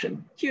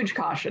caution.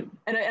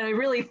 And I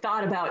really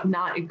thought about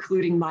not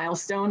including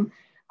Milestone.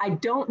 I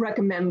don't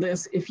recommend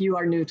this if you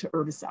are new to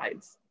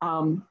herbicides.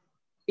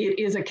 It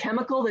is a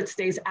chemical that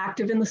stays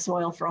active in the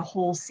soil for a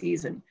whole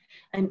season.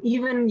 And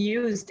even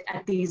used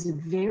at these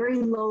very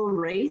low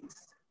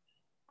rates,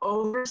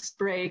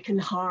 overspray can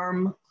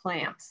harm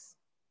plants,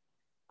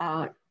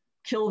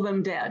 kill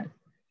them dead.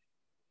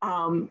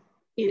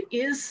 It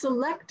is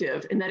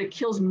selective in that it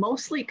kills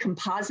mostly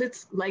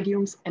composites,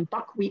 legumes, and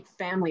buckwheat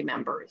family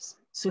members.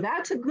 So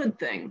that's a good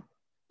thing.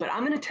 But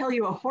I'm going to tell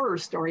you a horror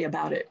story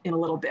about it in a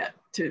little bit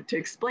to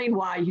explain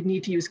why you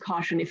need to use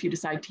caution if you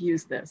decide to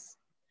use this.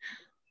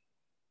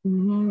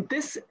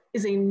 This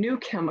is a new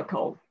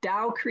chemical.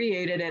 Dow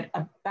created it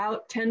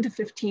about 10 to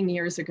 15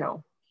 years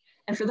ago.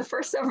 And for the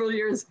first several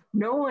years,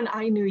 no one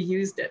I knew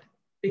used it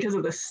because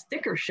of the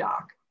sticker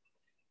shock.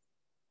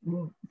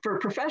 For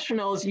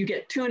professionals, you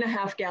get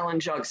 2.5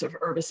 gallon jugs of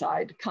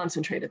herbicide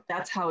concentrated.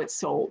 That's how it's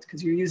sold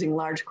because you're using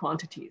large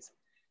quantities.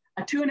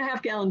 A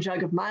 2.5 gallon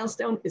jug of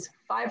Milestone is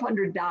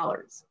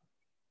 $500.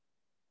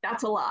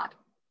 That's a lot.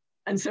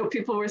 And so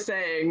people were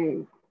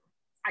saying,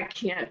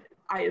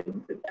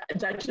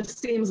 that just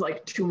seems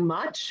like too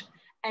much.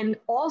 And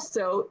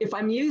also, if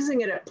I'm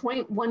using it at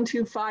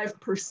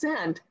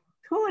 0.125%,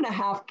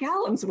 2.5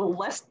 gallons will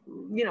last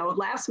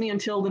me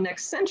until the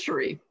next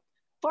century.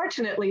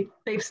 Fortunately,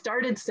 they've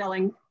started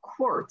selling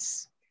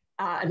quarts,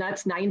 and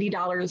that's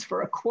 $90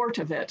 for a quart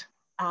of it.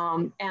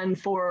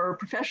 And for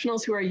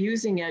professionals who are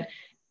using it,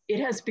 it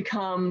has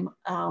become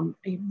a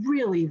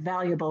really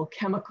valuable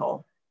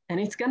chemical. And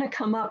it's going to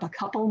come up a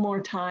couple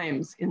more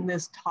times in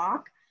this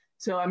talk.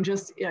 So I'm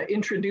just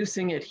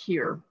introducing it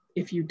here.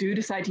 If you do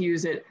decide to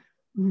use it,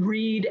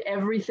 read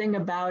everything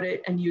about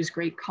it and use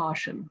great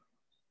caution.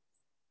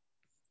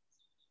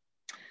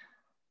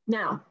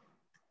 Now,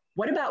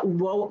 what about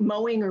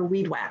mowing or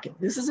weed whacking?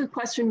 This is a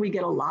question we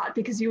get a lot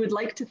because you would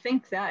like to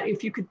think that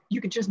if you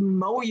could just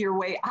mow your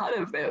way out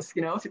of this.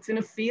 If it's in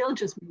a field,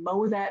 just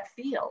mow that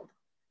field.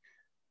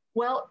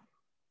 Well,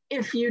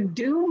 if you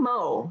do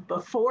mow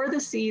before the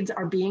seeds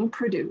are being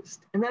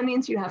produced, and that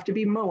means you have to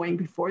be mowing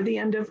before the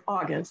end of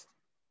August,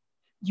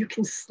 you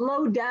can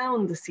slow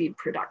down the seed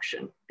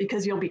production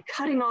because you'll be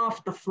cutting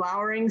off the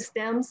flowering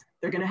stems.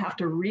 They're going to have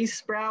to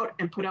resprout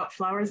and put out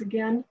flowers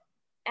again,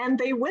 and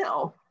they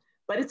will.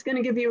 But it's going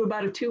to give you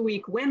about a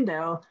 2-week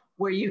window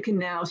where you can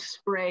now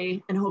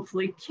spray and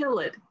hopefully kill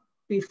it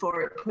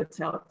before it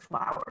puts out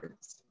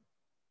flowers.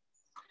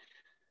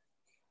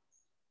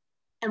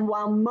 And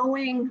while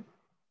mowing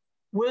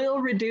will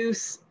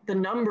reduce the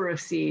number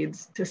of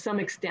seeds to some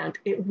extent,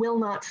 it will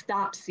not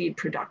stop seed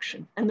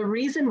production. And the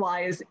reason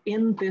why is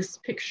in this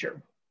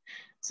picture.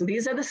 So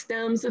these are the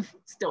stems of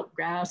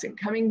stiltgrass, and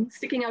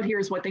sticking out here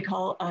is what they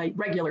call a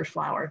regular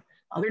flower.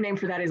 Other name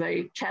for that is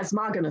a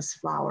chasmogonous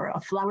flower,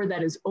 a flower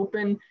that is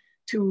open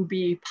to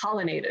be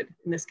pollinated,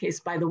 in this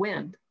case by the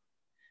wind.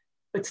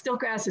 But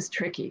stiltgrass is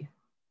tricky.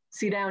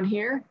 See down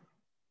here,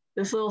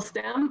 this little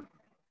stem?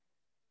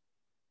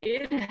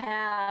 It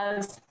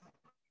has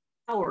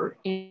flower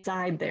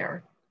inside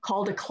there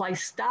called a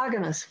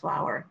cleistogonous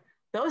flower.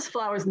 Those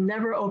flowers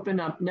never open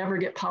up, never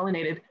get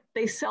pollinated.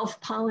 They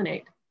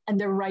self-pollinate, and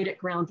they're right at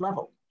ground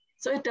level.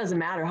 So it doesn't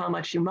matter how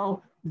much you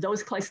mow,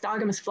 those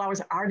cleistogonous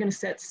flowers are going to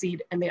set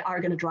seed and they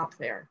are going to drop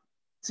there.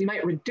 So you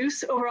might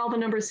reduce overall the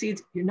number of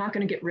seeds, you're not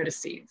going to get rid of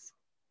seeds.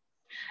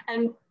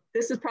 And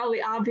this is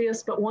probably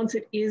obvious, but once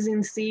it is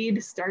in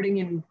seed, starting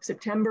in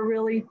September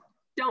really,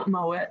 don't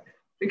mow it.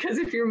 Because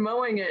if you're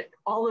mowing it,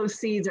 all those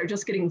seeds are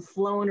just getting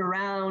flown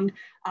around.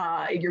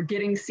 You're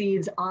getting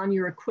seeds on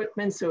your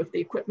equipment. So if the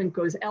equipment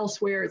goes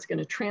elsewhere, it's going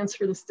to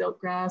transfer the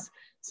stiltgrass.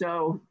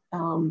 So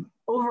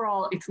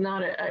overall, it's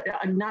not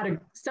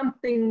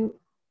something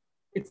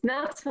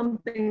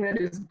that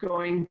is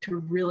going to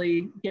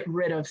really get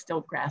rid of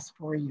stiltgrass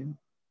for you.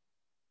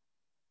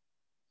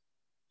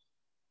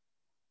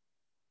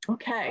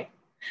 Okay,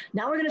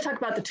 now we're going to talk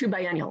about the 2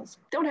 biennials.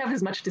 Don't have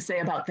as much to say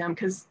about them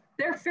because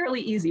they're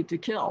fairly easy to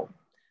kill.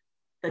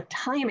 The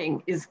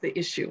timing is the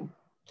issue.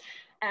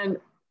 And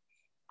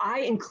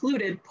I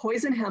included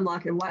poison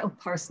hemlock and wild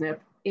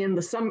parsnip in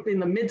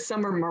the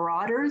Midsummer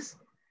Marauders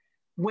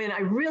when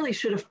I really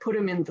should have put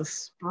them in the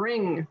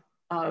spring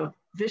of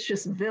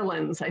Vicious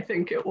Villains, I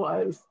think it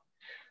was.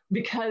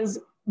 Because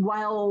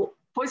while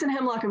Poison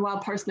hemlock and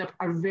wild parsnip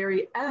are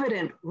very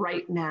evident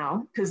right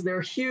now because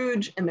they're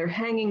huge and they're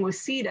hanging with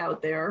seed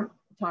out there.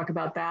 We'll talk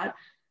about that.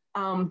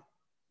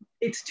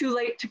 It's too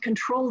late to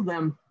control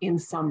them in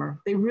summer.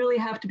 They really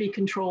have to be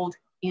controlled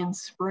in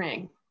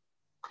spring.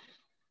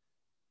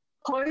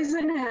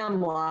 Poison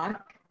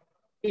hemlock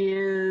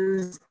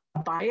is a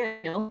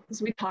biennial,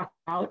 as we talked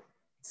about,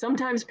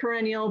 sometimes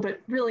perennial, but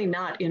really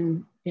not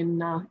in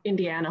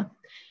Indiana.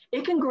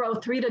 It can grow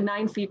 3 to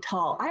 9 feet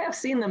tall. I have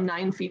seen them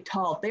 9 feet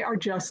tall. They are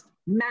just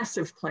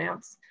massive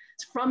plants.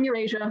 It's from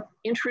Eurasia,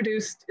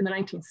 introduced in the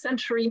 19th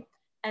century,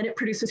 and it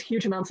produces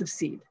huge amounts of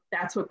seed.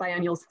 That's what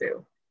biennials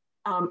do.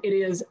 It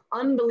is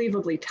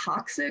unbelievably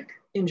toxic.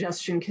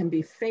 Ingestion can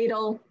be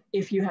fatal.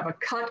 If you have a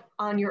cut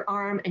on your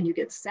arm and you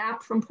get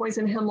sap from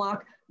poison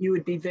hemlock, you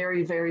would be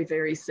very, very,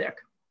 very sick.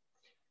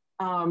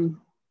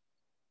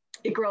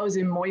 It grows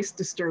in moist,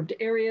 disturbed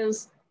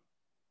areas.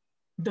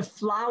 The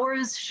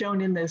flowers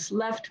shown in this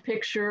left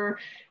picture,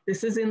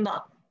 this is in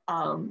the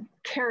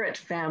carrot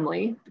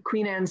family, the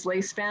Queen Anne's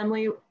lace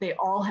family. They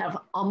all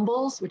have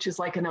umbels, which is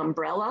like an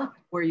umbrella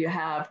where you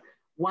have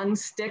one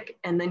stick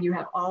and then you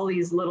have all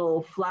these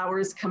little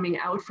flowers coming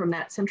out from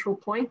that central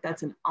point.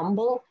 That's an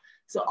umbel.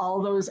 So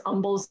all those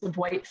umbels of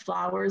white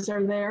flowers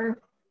are there.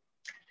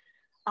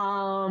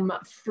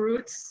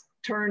 Fruits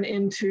turn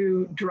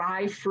into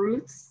dry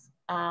fruits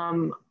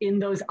in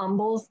those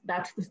umbels.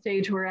 That's the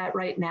stage we're at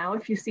right now.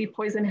 If you see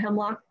poison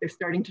hemlock, they're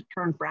starting to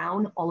turn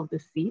brown, all of the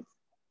seeds.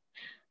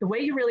 The way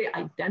you really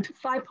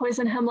identify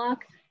poison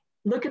hemlock,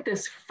 look at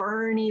this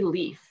ferny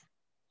leaf.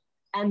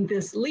 And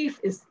this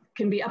leaf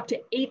can be up to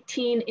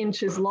 18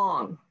 inches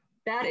long.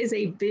 That is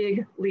a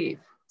big leaf.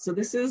 So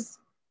this is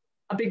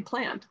a big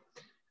plant.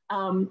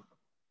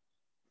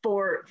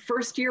 For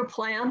first year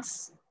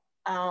plants,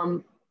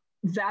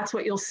 that's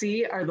what you'll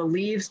see are the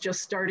leaves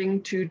just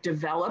starting to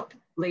develop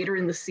later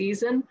in the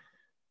season.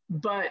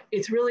 But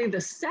it's really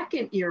the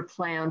second year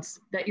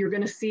plants that you're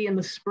going to see in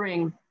the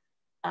spring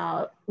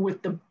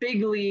with the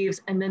big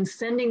leaves and then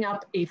sending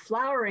up a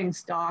flowering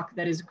stalk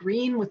that is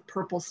green with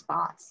purple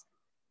spots.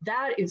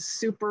 That is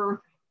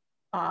super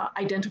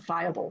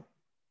identifiable.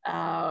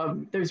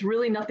 There's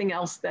really nothing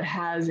else that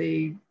has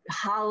a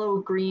hollow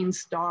green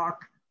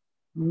stalk,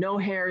 no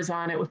hairs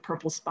on it with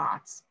purple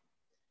spots.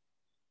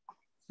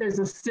 There's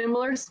a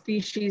similar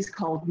species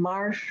called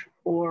marsh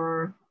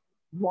or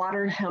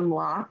water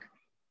hemlock,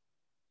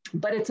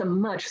 but it's a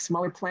much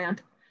smaller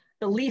plant.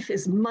 The leaf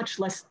is much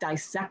less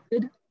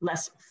dissected,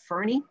 less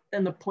ferny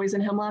than the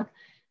poison hemlock,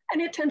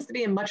 and it tends to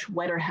be in much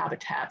wetter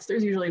habitats.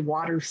 There's usually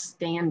water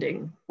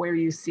standing where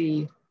you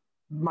see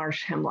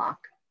marsh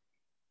hemlock.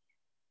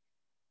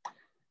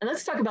 And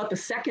let's talk about the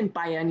second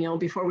biennial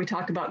before we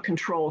talk about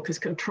control, because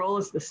control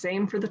is the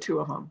same for the two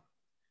of them.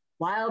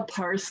 Wild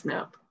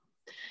parsnip.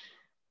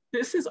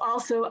 This is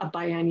also a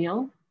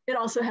biennial. It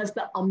also has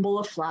the umbel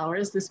of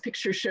flowers. This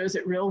picture shows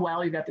it real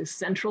well. You've got this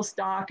central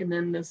stalk and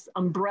then this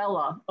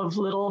umbrella of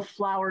little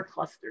flower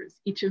clusters.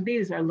 Each of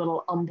these are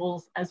little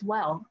umbels as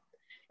well.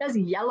 It has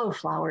yellow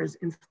flowers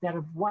instead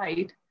of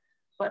white,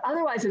 but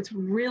otherwise it's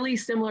really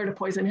similar to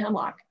poison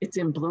hemlock. It's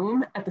in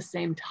bloom at the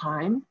same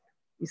time.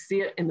 You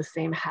see it in the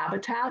same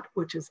habitat,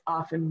 which is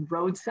often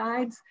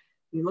roadsides.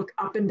 You look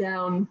up and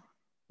down,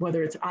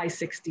 whether it's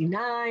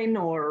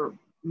I-69 or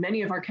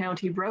many of our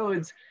county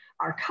roads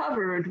are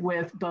covered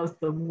with both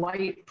the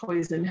white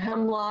poison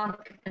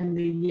hemlock and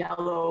the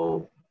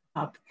yellow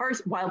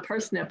wild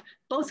parsnip,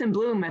 both in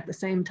bloom at the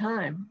same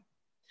time.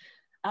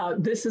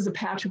 This is a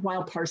patch of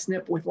wild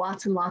parsnip with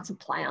lots and lots of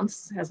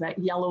plants, has that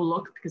yellow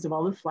look because of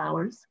all the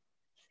flowers.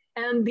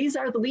 And these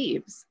are the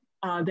leaves.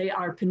 They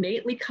are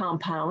pinnately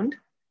compound.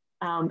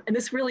 And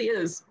this really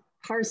is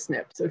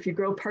parsnip. So if you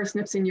grow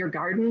parsnips in your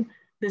garden,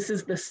 this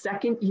is the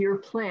second year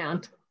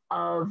plant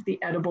of the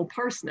edible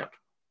parsnip.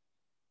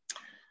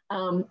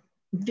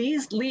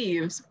 These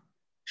leaves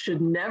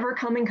should never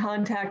come in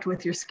contact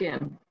with your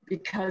skin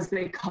because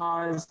they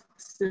cause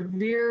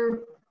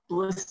severe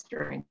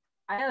blistering.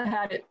 I have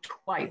had it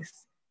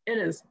twice. It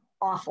is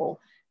awful.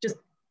 Just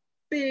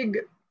big,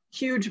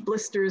 huge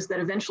blisters that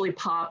eventually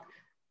pop.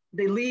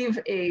 They leave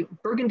a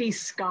burgundy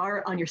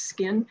scar on your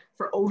skin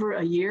for over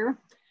a year.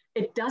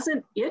 It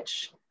doesn't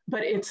itch,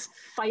 but it's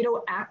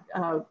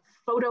photoactive.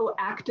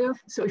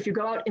 So if you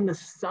go out in the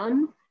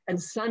sun and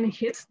sun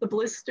hits the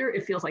blister,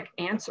 it feels like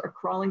ants are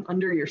crawling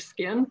under your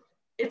skin.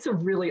 It's a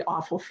really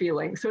awful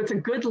feeling. So it's a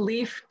good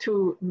leaf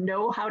to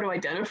know how to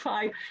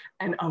identify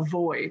and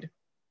avoid.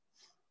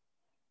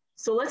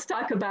 So let's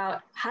talk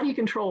about how do you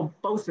control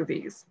both of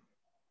these?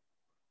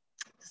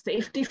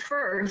 Safety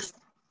first.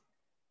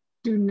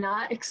 Do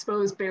not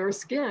expose bare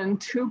skin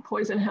to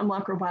poison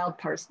hemlock or wild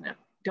parsnip.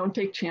 Don't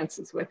take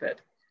chances with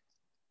it.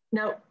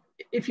 Now,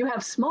 if you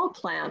have small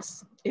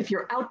plants, if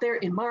you're out there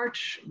in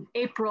March,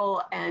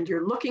 April, and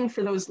you're looking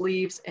for those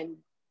leaves and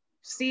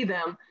see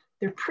them,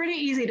 they're pretty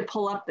easy to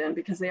pull up then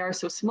because they are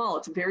so small.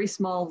 It's a very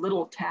small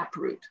little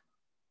taproot.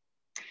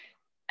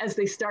 As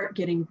they start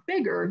getting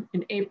bigger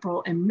in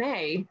April and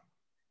May,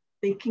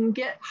 they can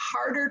get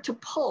harder to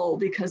pull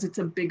because it's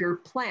a bigger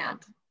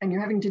plant. and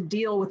you're having to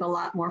deal with a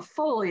lot more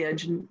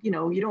foliage, and you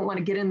don't want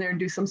to get in there and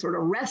do some sort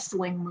of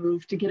wrestling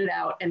move to get it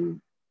out and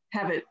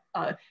have it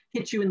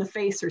hit you in the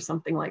face or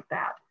something like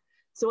that.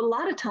 So a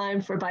lot of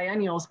time for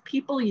biennials,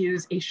 people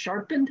use a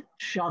sharpened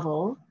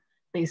shovel.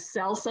 They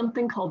sell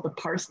something called the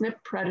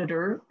parsnip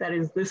predator. That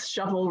is this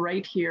shovel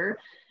right here.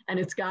 And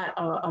it's got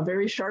a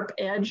very sharp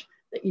edge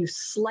that you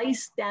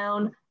slice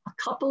down a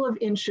couple of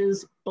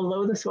inches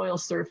below the soil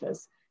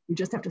surface. You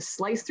just have to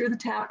slice through the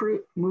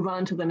taproot, move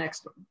on to the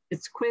next one.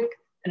 It's quick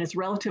and it's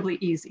relatively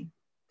easy.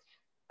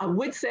 I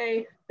would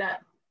say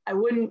that I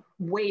wouldn't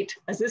wait,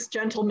 as this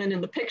gentleman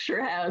in the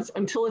picture has,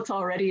 until it's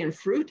already in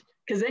fruit,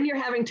 because then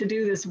you're having to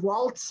do this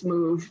waltz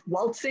move,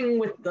 waltzing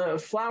with the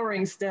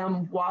flowering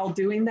stem while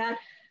doing that.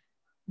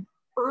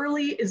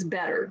 Early is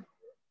better.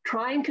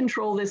 Try and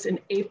control this in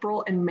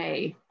April and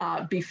May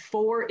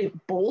before it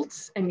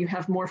bolts and you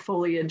have more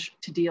foliage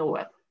to deal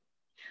with.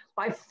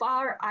 By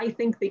far, I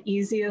think the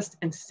easiest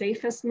and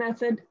safest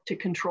method to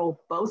control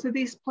both of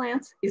these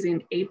plants is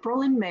in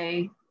April and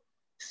May.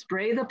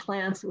 Spray the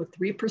plants with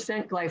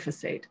 3%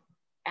 glyphosate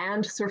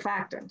and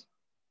surfactant.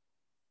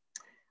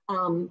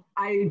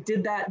 I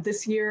did that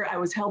this year. I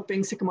was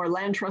helping Sycamore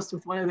Land Trust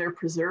with one of their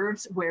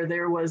preserves where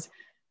there was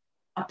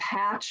a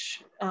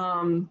patch,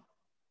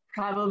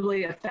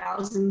 probably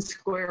 1,000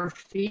 square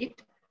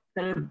feet,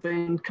 that had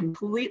been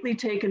completely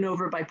taken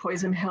over by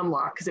poison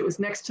hemlock because it was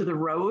next to the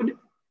road.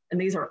 And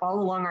these are all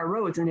along our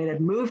roads, and it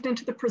had moved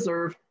into the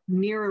preserve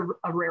near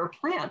a rare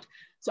plant.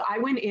 So I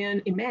went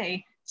in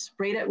May,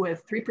 sprayed it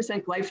with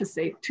 3%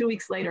 glyphosate. 2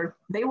 weeks later,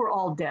 they were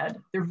all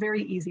dead. They're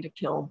very easy to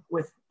kill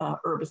with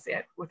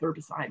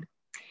herbicide.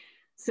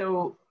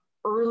 So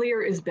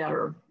earlier is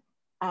better.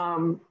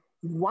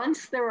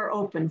 Once there are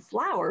open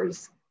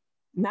flowers,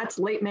 and that's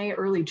late May,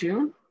 early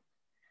June,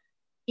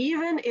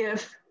 even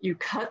if you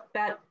cut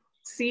that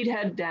seed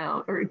head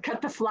down or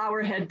cut the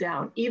flower head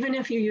down, even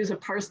if you use a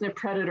parsnip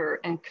predator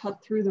and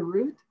cut through the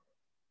root,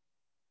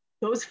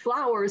 those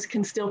flowers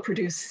can still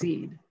produce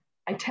seed.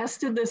 I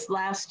tested this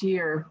last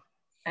year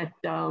at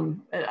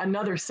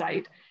another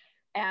site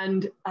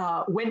and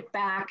went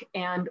back,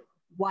 and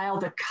while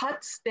the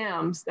cut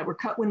stems that were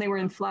cut when they were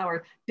in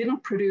flower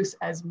didn't produce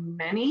as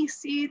many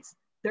seeds,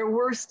 there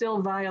were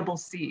still viable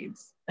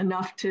seeds,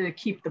 enough to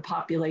keep the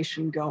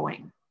population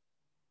going.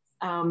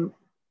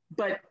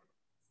 But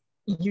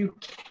you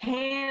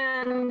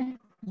can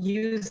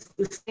use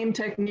the same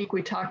technique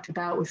we talked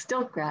about with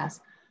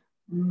stiltgrass.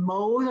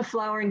 Mow the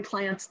flowering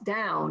plants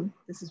down.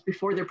 This is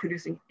before they're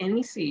producing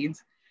any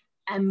seeds.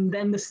 And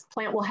then this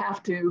plant will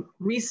have to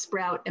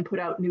resprout and put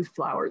out new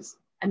flowers.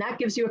 And that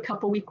gives you a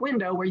couple-week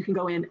window where you can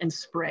go in and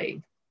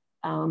spray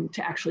to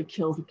actually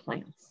kill the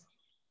plants.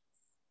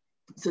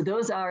 So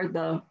those are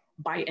the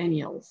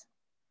biennials.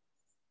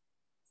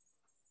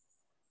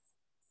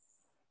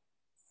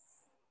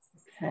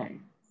 Okay,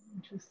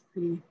 just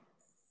see.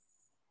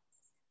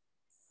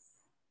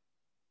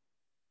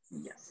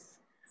 Yes,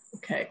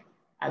 okay.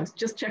 I was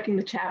just checking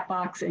the chat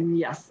box, and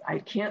yes, I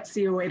can't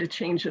see a way to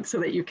change it so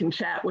that you can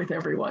chat with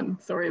everyone.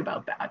 Sorry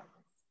about that.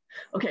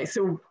 Okay,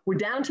 so we're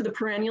down to the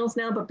perennials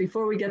now, but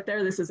before we get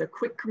there, this is a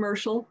quick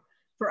commercial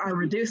for our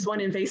Reduce One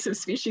Invasive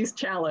Species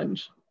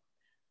Challenge.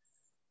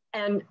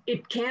 And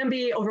it can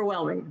be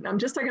overwhelming. I'm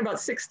just talking about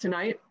 6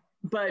 tonight,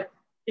 but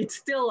it's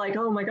still like,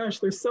 oh my gosh,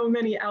 there's so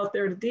many out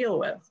there to deal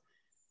with.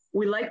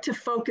 We like to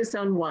focus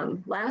on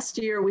one. Last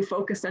year, we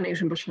focused on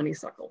Asian bush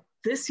honeysuckle.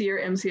 This year,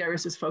 MC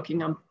Iris is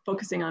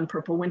focusing on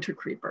purple winter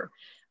creeper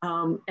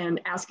and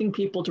asking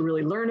people to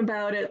really learn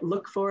about it,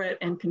 look for it,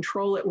 and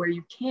control it where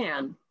you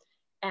can.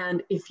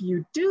 And if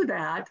you do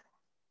that,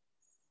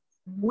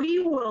 we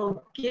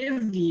will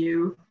give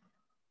you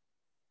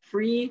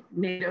free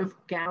native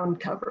gown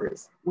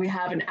covers. We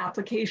have an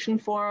application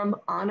form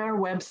on our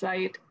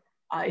website.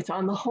 It's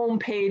on the home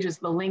page is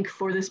the link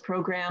for this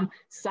program.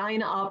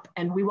 Sign up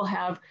and we will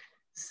have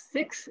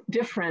 6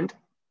 different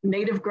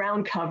native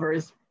ground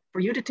covers for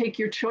you to take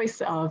your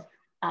choice of.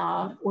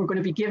 We're going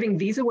to be giving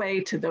these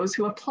away to those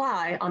who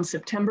apply on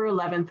September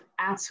 11th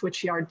at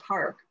Switchyard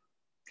Park.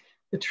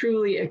 The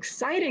truly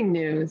exciting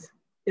news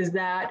is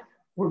that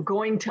we're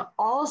going to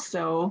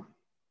also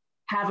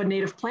have a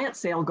native plant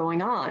sale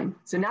going on.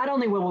 So not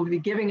only will we be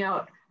giving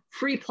out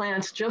free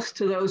plants just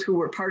to those who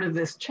were part of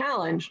this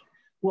challenge,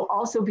 we'll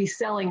also be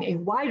selling a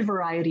wide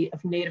variety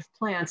of native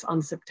plants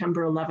on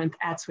September 11th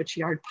at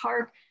Switchyard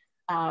Park.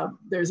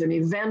 There's an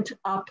event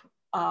up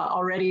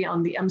already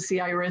on the MC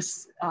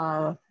Iris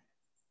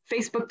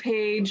Facebook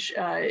page.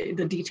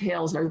 The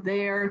details are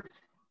there.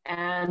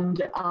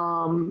 And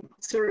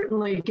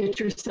certainly get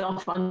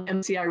yourself on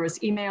MC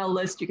Iris email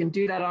list. You can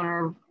do that on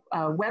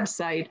our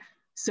website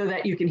so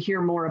that you can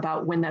hear more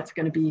about when that's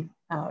going to be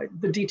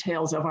the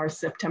details of our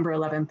September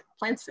 11th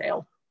plant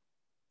sale.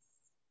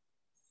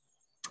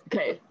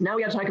 Okay, now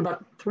we got to talk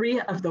about 3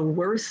 of the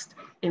worst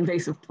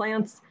invasive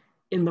plants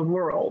in the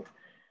world.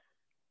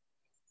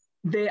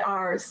 They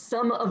are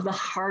some of the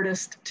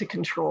hardest to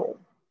control.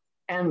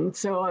 And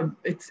so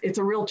it's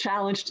a real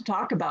challenge to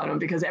talk about them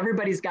because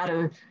everybody's got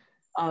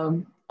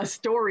a a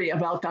story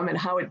about them and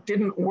how it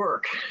didn't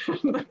work,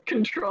 the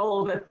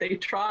control that they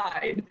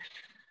tried.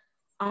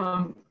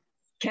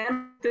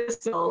 Canada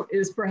thistle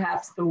is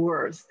perhaps the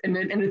worst. And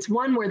it's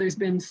one where there's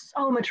been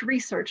so much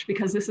research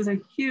because this is a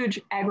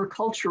huge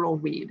agricultural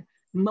weed.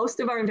 Most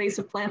of our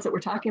invasive plants that we're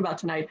talking about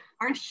tonight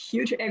aren't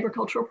huge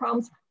agricultural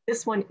problems.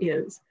 This one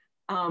is.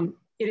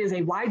 It is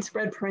a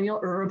widespread perennial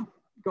herb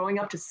growing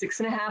up to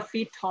 6.5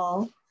 feet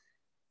tall.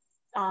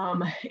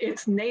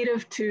 It's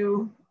native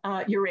to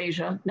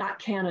Eurasia, not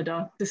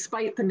Canada,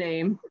 despite the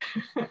name.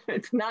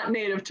 It's not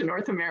native to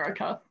North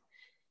America.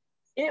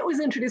 It was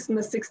introduced in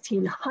the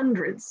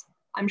 1600s,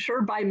 I'm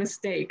sure by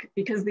mistake,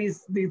 because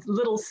these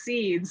little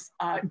seeds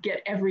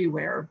get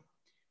everywhere.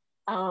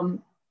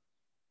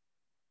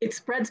 It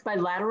spreads by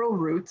lateral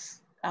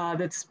roots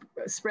that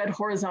spread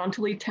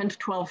horizontally 10 to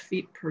 12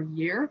 feet per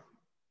year.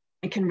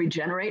 It can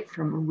regenerate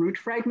from root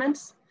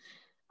fragments.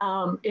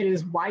 It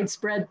is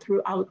widespread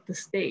throughout the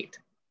state.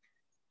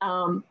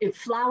 It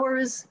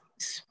flowers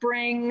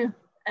spring,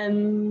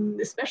 and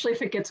especially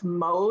if it gets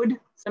mowed,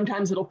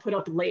 sometimes it'll put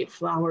up late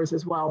flowers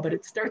as well, but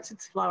it starts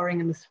its flowering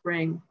in the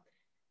spring.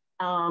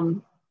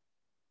 The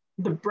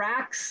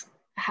bracts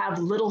have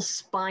little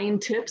spine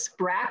tips.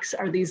 Bracts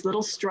are these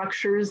little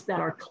structures that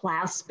are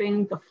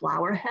clasping the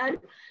flower head,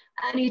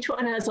 and each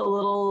one has a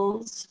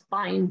little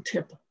spine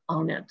tip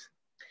on it.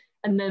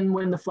 And then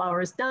when the flower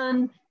is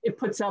done, it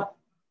puts up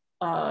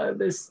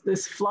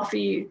this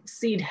fluffy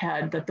seed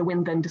head that the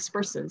wind then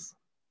disperses.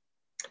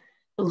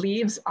 The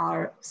leaves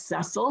are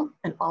sessile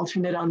and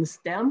alternate on the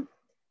stem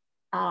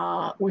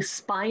with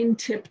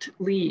spine-tipped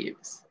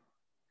leaves.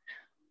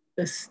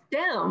 The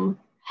stem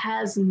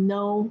has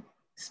no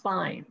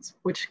spines,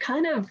 which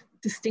kind of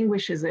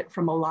distinguishes it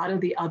from a lot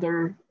of the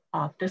other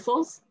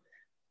thistles.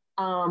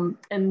 And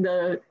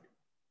the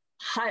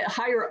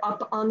higher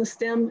up on the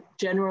stem,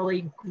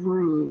 generally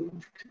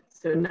grooved.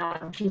 So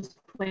not just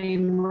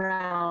plain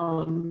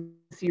round,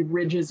 see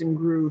ridges and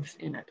grooves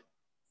in it.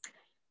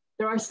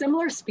 There are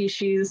similar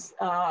species.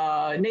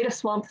 Native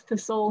swamp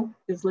thistle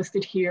is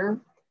listed here.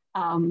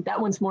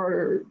 That one's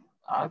more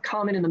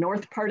common in the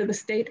north part of the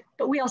state,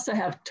 but we also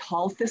have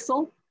tall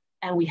thistle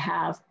and we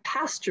have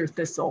pasture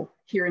thistle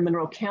here in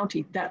Monroe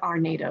County that are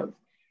native.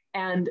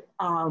 And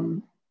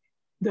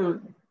the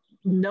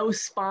no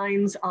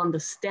spines on the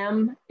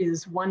stem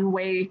is one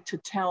way to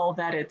tell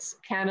that it's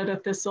Canada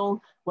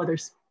thistle.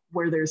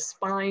 Where there's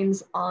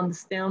spines on the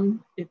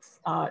stem, it's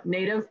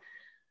native.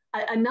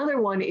 Another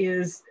one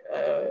is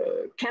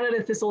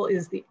Canada thistle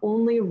is the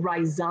only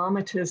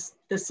rhizomatous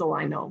thistle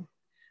I know.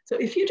 So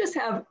if you just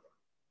have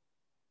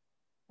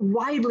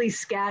widely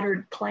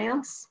scattered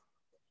plants,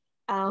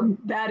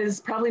 that is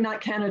probably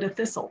not Canada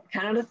thistle.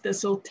 Canada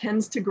thistle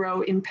tends to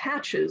grow in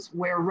patches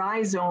where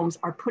rhizomes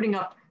are putting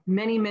up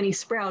many, many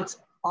sprouts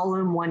all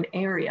in one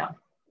area.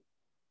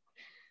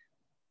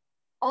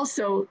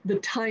 Also, the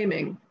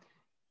timing.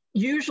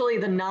 Usually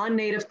the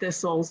non-native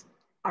thistles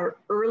are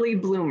early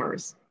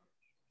bloomers.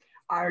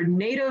 Our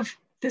native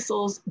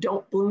thistles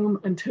don't bloom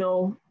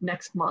until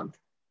next month.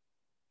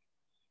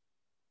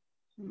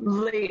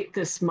 Late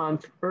this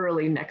month,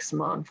 early next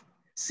month.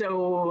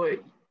 So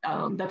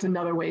that's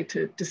another way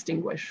to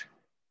distinguish.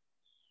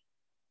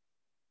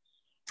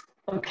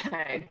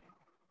 Okay,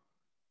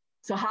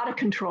 so how to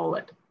control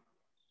it?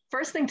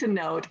 First thing to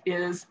note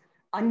is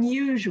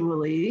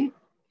unusually,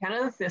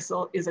 Canada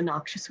thistle is a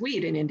noxious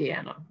weed in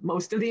Indiana.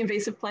 Most of the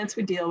invasive plants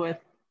we deal with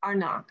are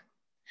not.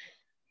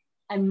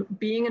 And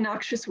being a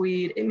noxious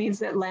weed, it means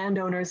that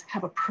landowners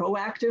have a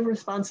proactive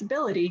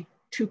responsibility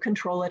to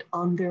control it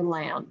on their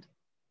land.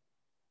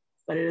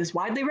 But it is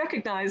widely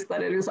recognized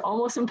that it is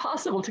almost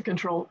impossible to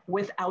control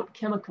without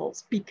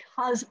chemicals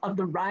because of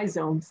the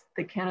rhizomes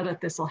that Canada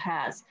thistle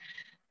has.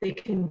 They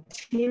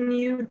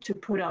continue to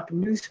put up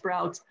new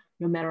sprouts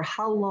no matter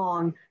how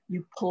long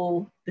you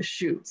pull the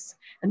shoots.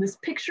 And this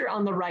picture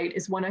on the right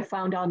is one I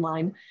found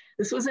online.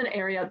 This was an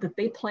area that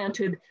they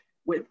planted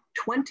with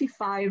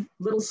 25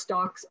 little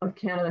stalks of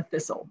Canada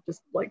thistle,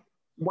 just like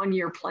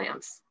 1-year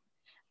plants.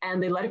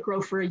 And they let it grow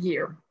for a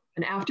year.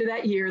 And after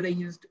that year, they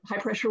used high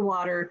pressure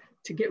water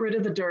to get rid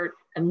of the dirt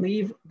and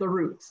leave the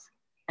roots.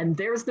 And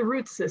there's the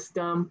root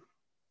system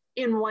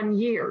in 1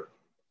 year.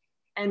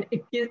 And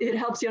it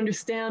helps you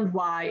understand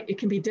why it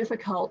can be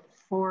difficult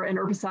for an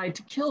herbicide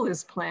to kill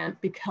this plant,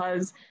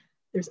 because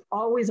there's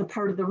always a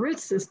part of the root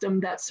system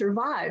that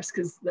survives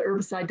because the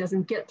herbicide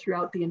doesn't get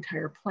throughout the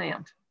entire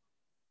plant.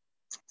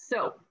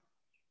 So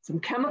some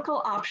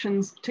chemical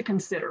options to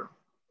consider.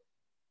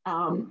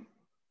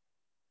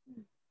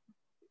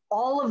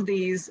 All of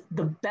these,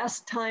 the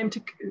best time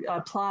to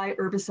apply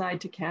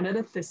herbicide to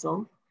Canada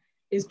thistle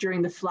is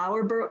during the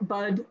flower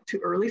bud to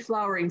early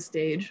flowering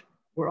stage.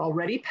 We're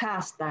already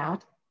past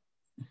that.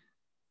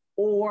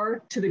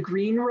 Or to the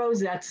green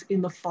rosettes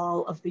in the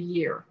fall of the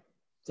year.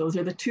 Those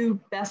are the two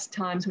best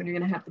times when you're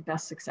going to have the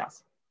best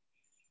success.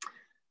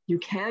 You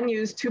can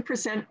use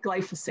 2%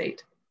 glyphosate,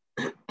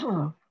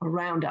 or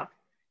Roundup.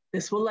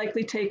 This will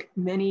likely take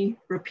many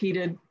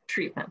repeated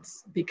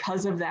treatments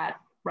because of that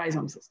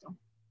rhizome system.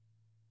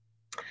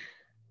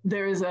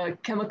 There is a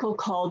chemical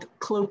called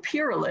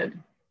clopyrrolid,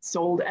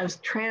 sold as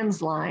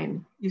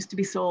transline, used to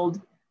be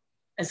sold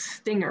as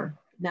stinger.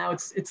 Now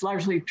it's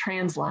largely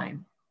transline.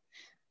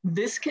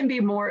 This can be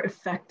more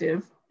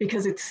effective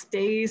because it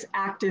stays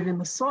active in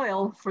the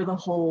soil for the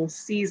whole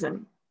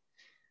season.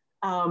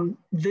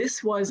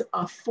 This was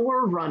a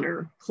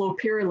forerunner,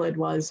 clopyrrolid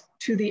was,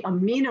 to the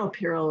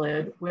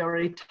aminopyrrolid we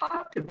already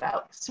talked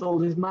about,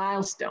 sold as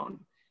milestone.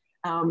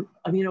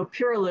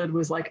 Aminopyrrolid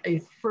was like a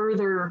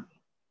further,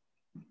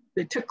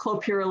 they took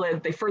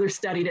clopyrrolid, they further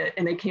studied it,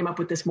 and they came up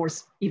with this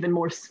even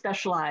more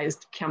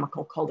specialized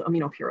chemical called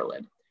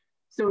aminopyrrolid.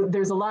 So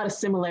there's a lot of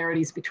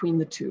similarities between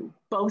the two.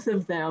 Both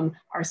of them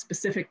are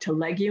specific to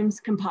legumes,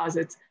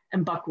 composites,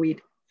 and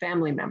buckwheat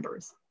family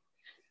members.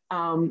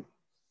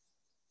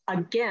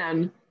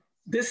 Again,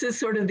 this is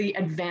sort of the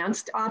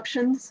advanced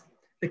options.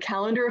 The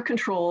calendar of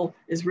control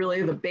is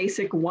really the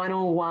basic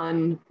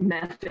 101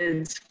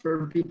 methods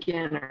for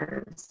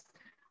beginners.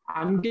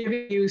 I'm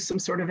giving you some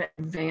sort of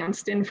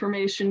advanced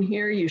information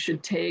here. You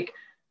should take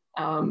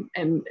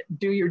and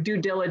do your due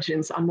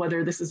diligence on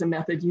whether this is a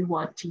method you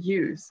want to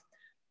use.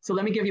 So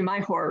let me give you my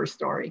horror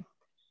story.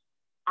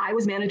 I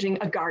was managing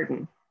a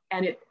garden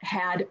and it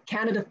had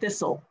Canada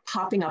thistle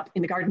popping up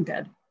in the garden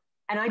bed.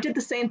 And I did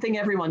the same thing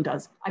everyone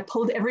does. I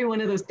pulled every one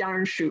of those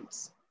darn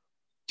shoots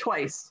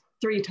twice,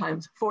 3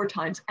 times, 4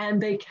 times,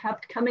 and they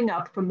kept coming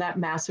up from that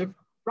massive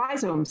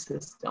rhizome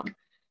system.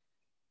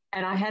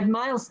 And I had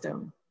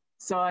milestone.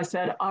 So I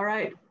said, all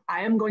right,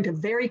 I am going to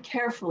very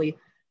carefully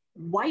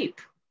wipe.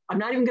 I'm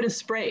not even going to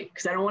spray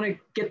because I don't want to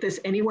get this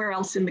anywhere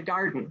else in the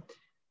garden.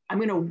 I'm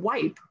going to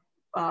wipe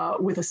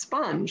with a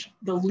sponge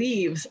the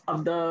leaves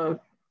of the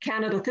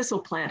Canada thistle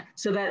plant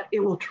so that it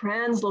will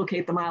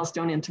translocate the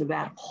milestone into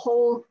that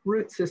whole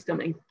root system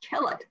and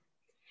kill it.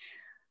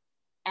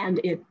 And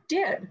it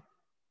did.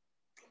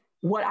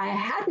 What I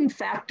hadn't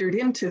factored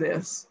into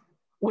this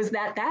was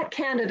that that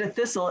Canada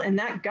thistle in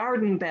that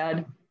garden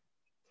bed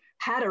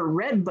had a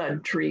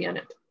redbud tree in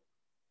it.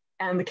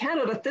 And the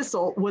Canada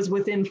thistle was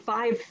within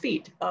 5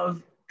 feet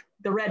of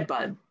the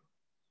redbud.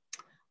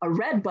 A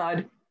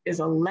redbud is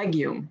a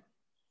legume.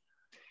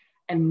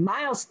 And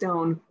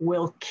milestone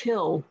will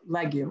kill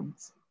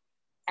legumes.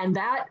 And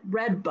that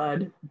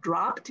redbud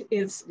dropped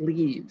its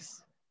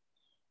leaves.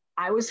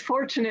 I was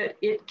fortunate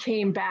it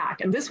came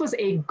back. And this was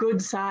a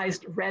good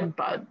sized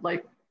redbud,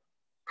 like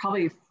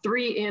probably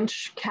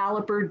 3-inch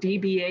caliper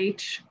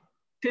DBH,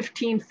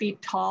 15 feet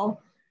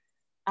tall.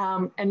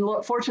 And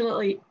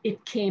fortunately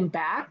it came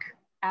back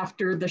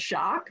after the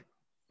shock,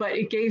 but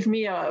it gave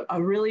me a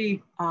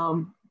really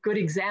good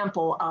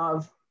example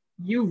of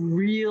you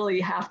really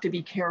have to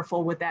be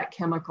careful with that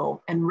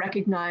chemical and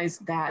recognize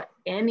that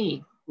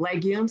any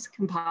legumes,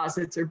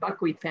 composites, or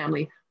buckwheat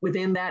family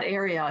within that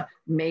area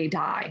may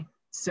die.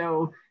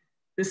 So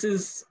this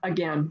is,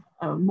 again,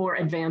 a more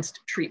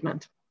advanced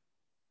treatment.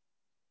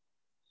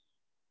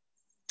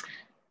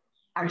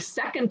 Our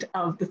second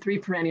of the 3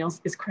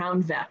 perennials is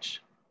crown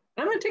vetch.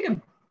 I'm going to take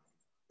a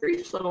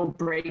brief little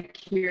break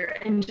here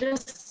and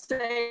just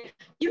say,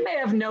 you may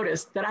have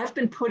noticed that I've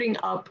been putting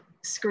up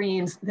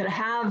screens that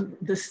have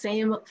the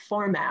same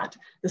format,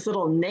 this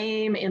little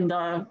name in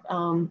the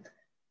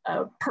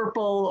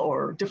purple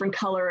or different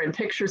color and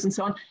pictures and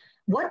so on.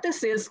 What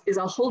this is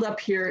I'll hold up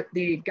here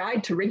the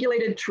Guide to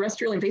Regulated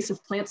Terrestrial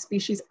Invasive Plant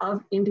Species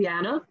of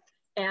Indiana.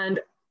 And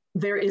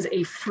there is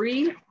a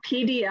free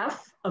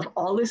PDF of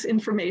all this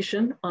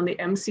information on the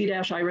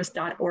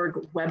mc-iris.org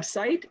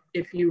website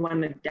if you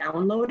want to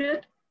download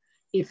it.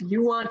 If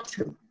you want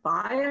to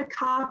buy a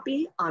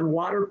copy on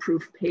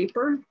waterproof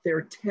paper,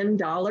 they're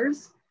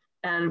 $10.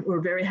 And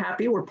we're very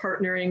happy. We're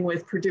partnering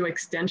with Purdue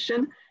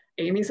Extension.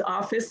 Amy's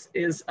office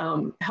is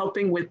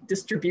helping with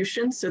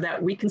distribution so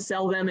that we can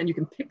sell them and you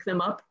can pick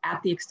them up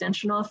at the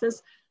Extension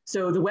office.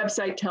 So the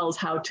website tells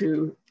how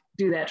to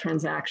do that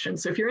transaction.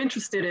 So if you're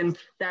interested in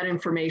that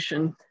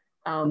information,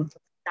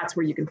 that's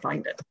where you can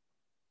find it.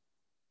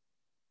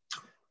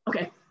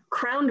 Okay,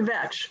 crown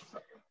vetch.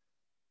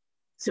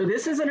 So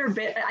this is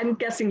I'm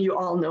guessing you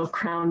all know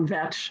crown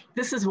vetch.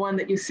 This is one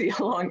that you see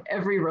along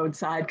every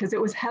roadside because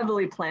it was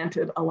heavily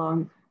planted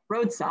along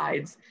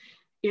roadsides.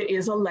 It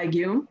is a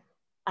legume.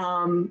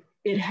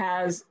 It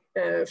has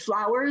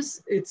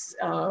flowers. It's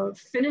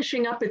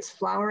finishing up its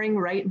flowering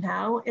right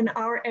now in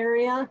our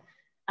area.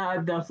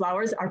 The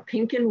flowers are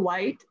pink and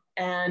white,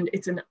 and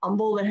it's an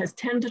umbel that has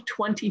 10 to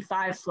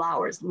 25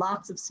 flowers,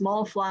 lots of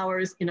small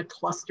flowers in a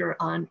cluster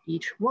on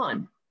each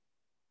one.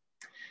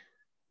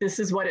 This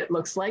is what it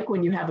looks like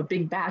when you have a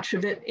big batch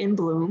of it in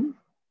bloom.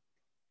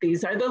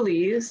 These are the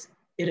leaves.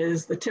 It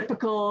is the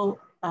typical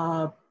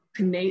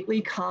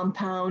pinnately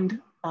compound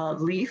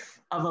leaf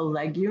of a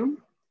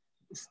legume.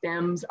 The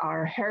stems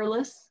are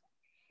hairless.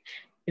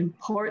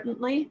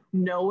 Importantly,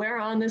 nowhere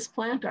on this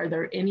plant are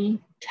there any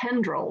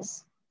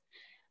tendrils.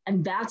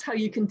 And that's how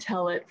you can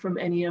tell it from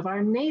any of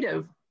our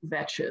native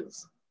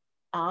vetches,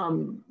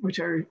 which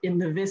are in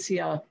the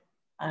Vicia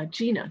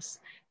genus.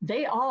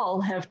 They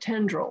all have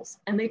tendrils,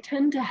 and they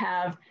tend to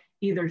have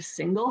either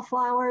single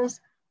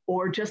flowers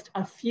or just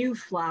a few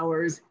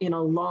flowers in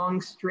a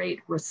long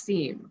straight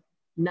raceme,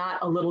 not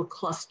a little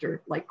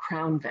cluster like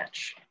crown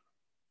vetch.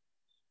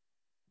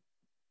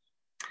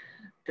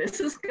 This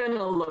is going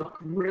to look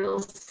real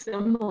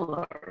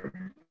similar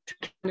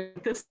to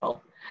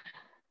thistle.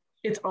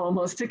 It's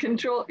almost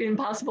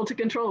impossible to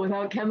control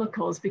without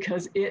chemicals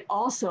because it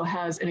also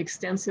has an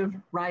extensive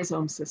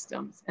rhizome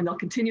system, and they'll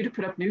continue to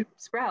put up new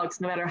sprouts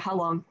no matter how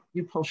long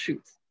you pull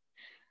shoots.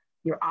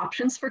 Your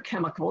options for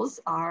chemicals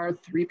are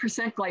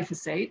 3%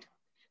 glyphosate.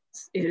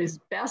 It is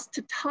best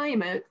to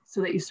time it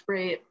so that you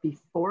spray it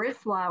before it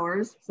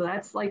flowers. So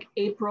that's like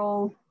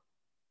April,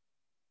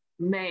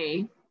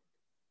 May,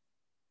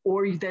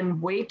 or you then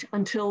wait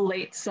until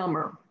late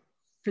summer.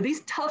 For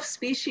these tough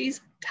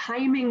species,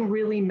 timing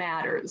really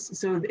matters.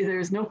 So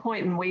there's no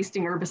point in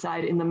wasting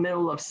herbicide in the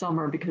middle of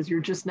summer because you're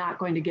just not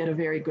going to get a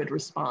very good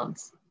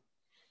response.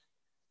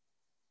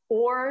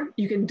 Or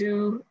you can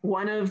do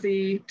one of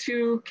the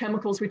two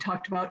chemicals we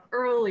talked about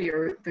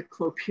earlier, the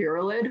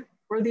clopyrrolid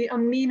or the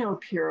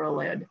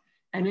aminopyrrolid.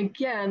 And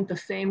again, the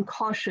same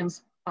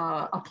cautions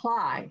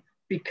apply.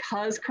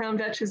 Because crown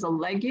vetch is a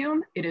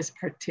legume, it is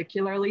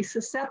particularly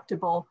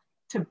susceptible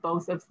to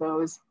both of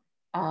those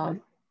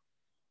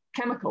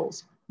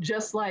chemicals,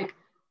 just like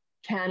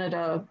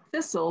Canada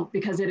thistle,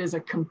 because it is a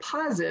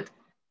composite,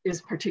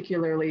 is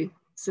particularly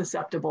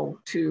susceptible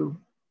to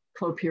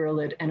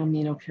clopyrrolid and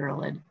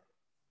aminopyrrolid.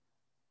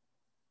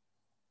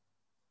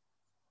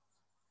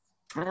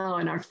 Oh,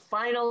 and our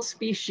final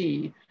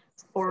species,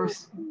 or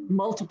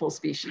multiple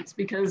species,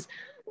 because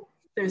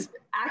there's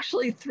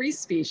actually 3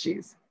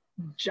 species: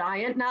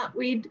 giant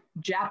knotweed,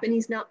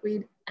 Japanese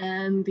knotweed,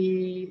 and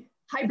the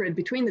hybrid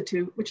between the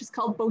two, which is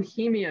called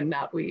Bohemian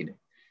knotweed.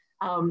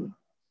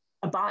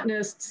 A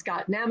botanist,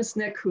 Scott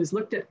Namasnik, who has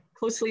looked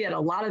closely at a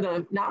lot of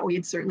the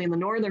knotweeds, certainly in the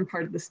northern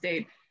part of the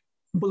state,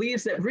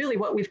 believes that really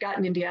what we've got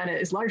in Indiana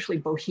is largely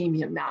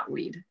Bohemian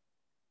knotweed.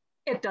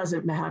 It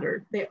doesn't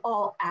matter. They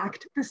all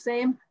act the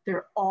same.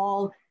 They're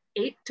all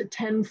 8 to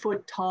 10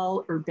 foot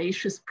tall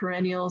herbaceous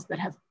perennials that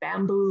have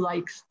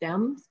bamboo-like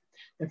stems.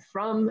 They're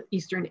from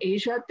Eastern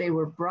Asia. They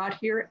were brought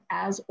here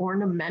as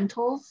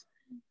ornamentals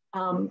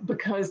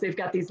because they've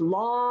got these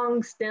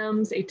long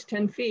stems, 8 to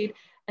 10 feet,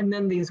 and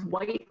then these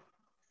white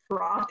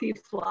frothy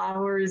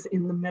flowers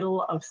in the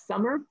middle of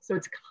summer. So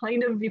it's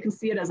kind of, you can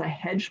see it as a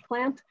hedge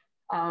plant.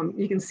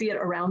 You can see it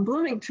around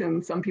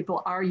Bloomington. Some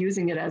people are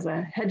using it as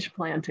a hedge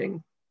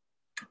planting.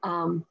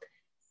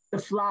 The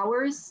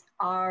flowers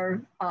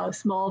are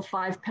small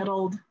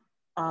 5-petaled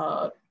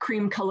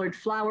cream-colored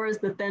flowers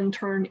that then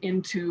turn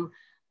into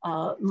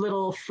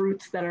little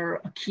fruits that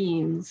are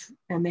achenes,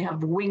 and they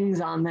have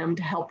wings on them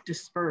to help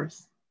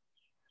disperse.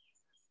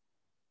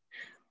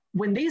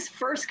 When these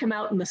first come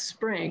out in the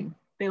spring,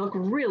 they look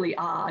really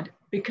odd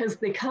because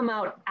they come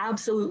out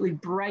absolutely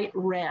bright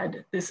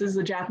red. This is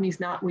the Japanese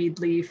knotweed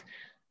leaf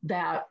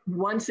that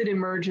once it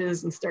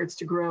emerges and starts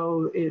to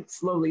grow, it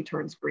slowly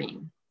turns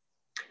green.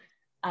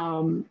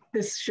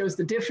 This shows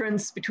the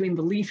difference between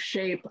the leaf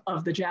shape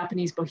of the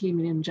Japanese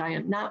Bohemian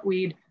giant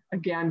knotweed.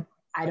 Again,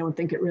 I don't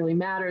think it really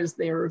matters.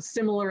 They're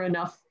similar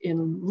enough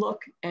in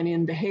look and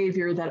in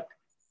behavior that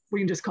we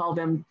can just call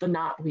them the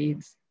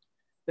knotweeds,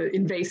 the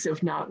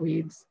invasive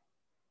knotweeds.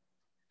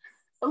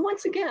 But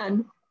once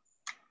again,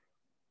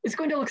 it's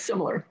going to look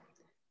similar.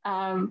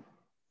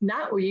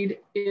 Knotweed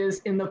is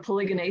in the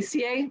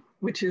Polygonaceae,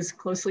 which is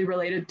closely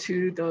related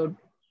to the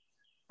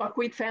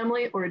buckwheat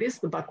family, or it is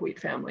the buckwheat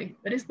family.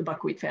 It is the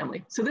buckwheat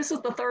family. So this is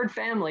the 3rd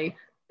family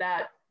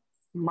that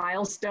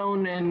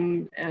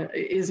milestone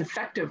is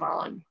effective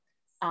on.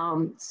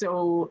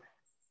 So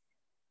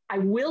I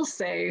will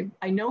say,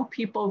 I know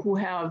people who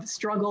have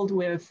struggled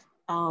with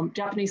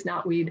Japanese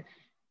knotweed.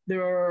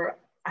 I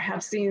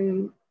have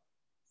seen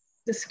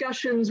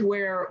discussions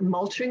where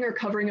mulching or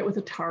covering it with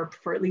a tarp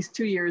for at least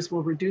 2 years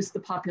will reduce the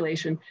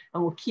population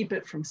and will keep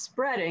it from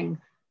spreading.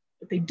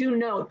 But they do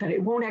note that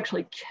it won't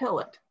actually kill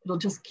it. It'll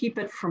just keep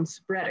it from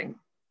spreading.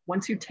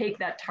 Once you take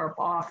that tarp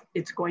off,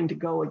 it's going to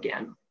go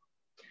again.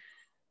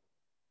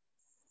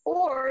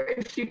 Or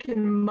if you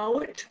can mow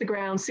it to the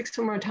ground 6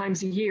 or more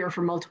times a year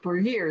for multiple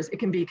years, it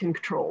can be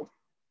controlled.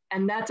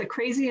 And that's a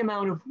crazy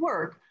amount of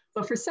work.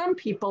 But for some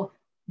people,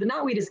 the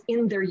knotweed is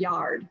in their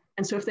yard.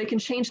 And so if they can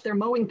change their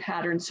mowing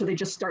pattern so they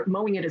just start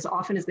mowing it as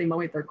often as they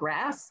mow their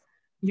grass,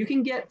 you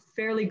can get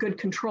fairly good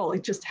control.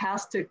 It just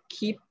has to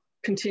keep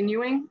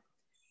continuing.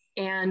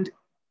 And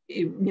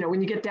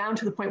when you get down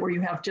to the point where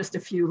you have just a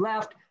few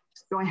left,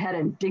 just go ahead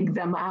and dig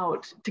them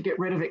out to get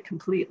rid of it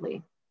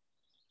completely.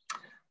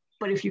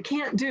 But if you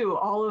can't do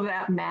all of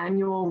that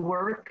manual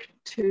work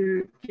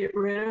to get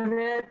rid of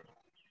it,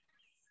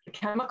 the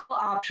chemical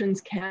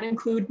options can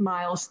include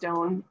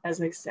milestone,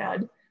 as I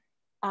said,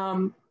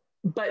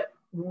 but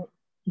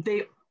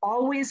they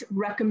always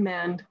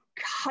recommend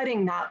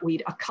cutting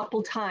knotweed a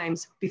couple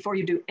times before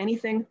you do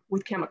anything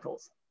with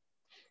chemicals.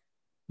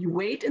 You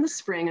wait in the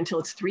spring until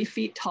it's 3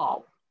 feet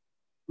tall.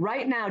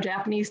 Right now,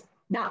 Japanese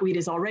knotweed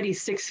is already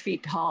 6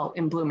 feet tall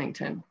in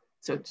Bloomington,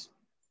 so it's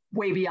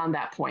way beyond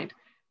that point.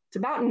 It's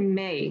about in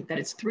May that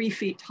it's 3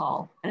 feet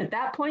tall. And at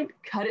that point,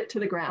 cut it to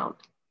the ground.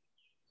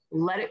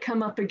 Let it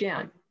come up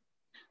again.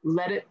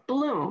 Let it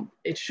bloom.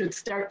 It should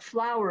start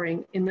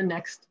flowering in the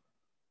next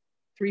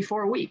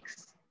 3-4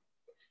 weeks.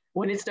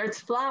 When it starts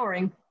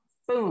flowering,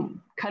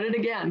 boom, cut it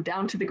again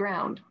down to the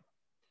ground.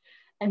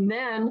 And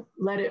then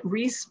let it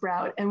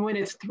resprout. And when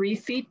it's 3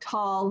 feet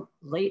tall,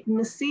 late in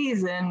the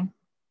season,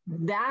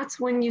 that's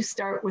when you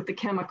start with the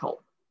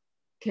chemical.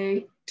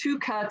 Okay, 2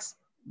 cuts,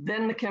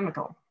 then the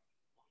chemical.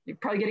 You're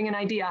probably getting an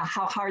idea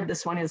how hard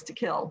this one is to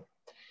kill.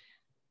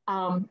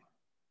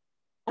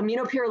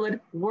 Aminopyrrolid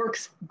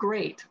works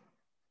great.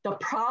 The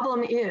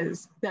problem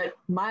is that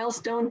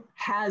Milestone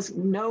has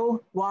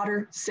no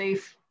water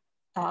safe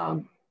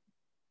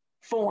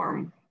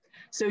form.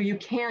 So you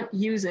can't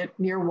use it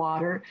near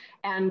water.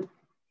 And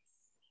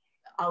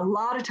a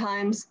lot of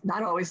times,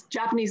 not always,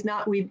 Japanese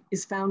knotweed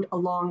is found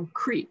along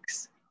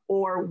creeks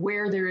or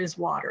where there is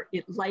water.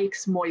 It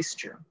likes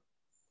moisture.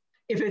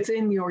 If it's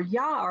in your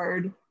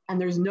yard and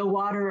there's no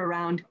water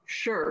around,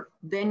 sure,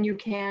 then you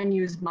can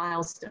use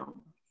Milestone.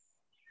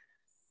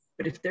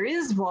 But if there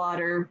is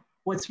water,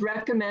 what's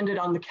recommended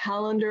on the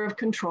calendar of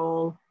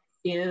control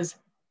is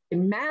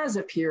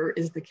Invasive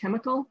is the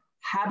chemical,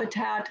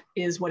 Habitat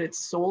is what it's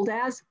sold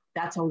as.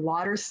 That's a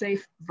water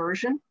safe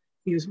version.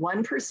 Use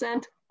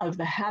 1% of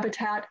the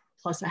Habitat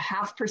plus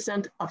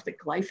 0.5% of the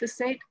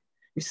glyphosate.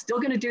 You're still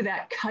gonna do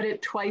that, cut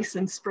it twice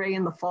and spray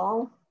in the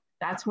fall.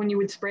 That's when you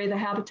would spray the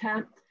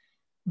Habitat.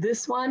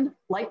 This one,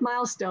 like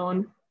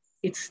Milestone,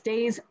 it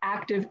stays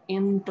active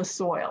in the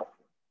soil.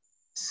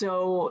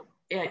 So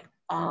it,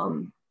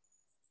 and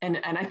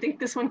I think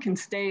this one can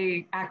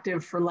stay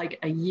active for like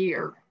a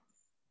year.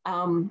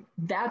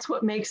 That's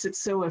what makes it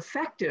so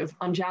effective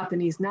on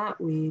Japanese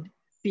knotweed,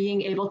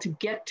 being able to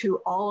get to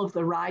all of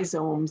the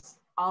rhizomes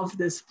of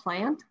this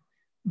plant.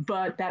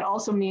 But that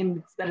also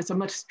means that it's a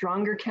much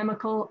stronger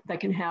chemical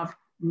that can have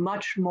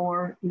much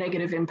more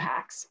negative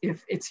impacts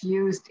if it's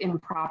used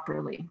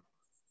improperly.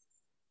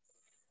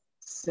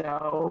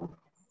 So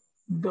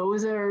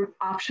those are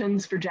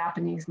options for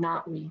Japanese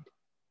knotweed.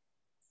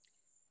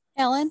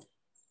 Ellen?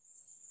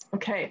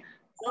 Okay,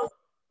 well,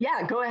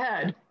 yeah, go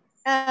ahead.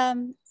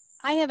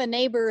 I have a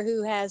neighbor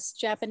who has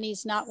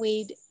Japanese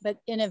knotweed, but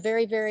in a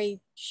very,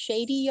 very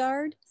shady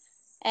yard.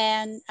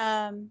 And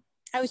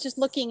I was just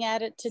looking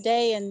at it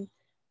today, and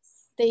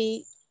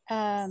the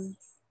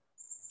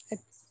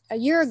a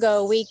year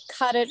ago, we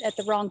cut it at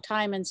the wrong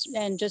time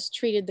and just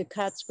treated the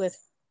cuts with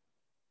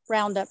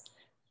Roundup.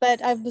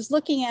 But I was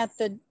looking at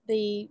the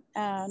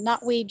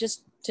knotweed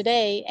just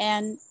today,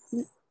 and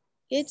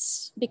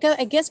it's because,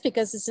 I guess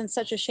because it's in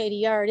such a shady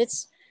yard,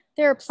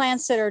 there are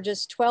plants that are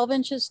just 12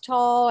 inches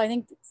tall. I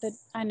think that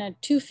I know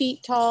 2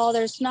 feet tall.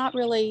 They're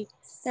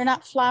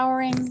not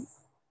flowering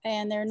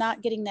and they're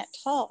not getting that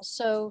tall.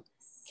 So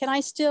can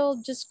I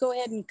still just go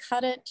ahead and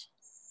cut it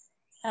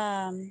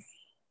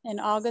in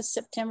August,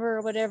 September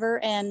or whatever,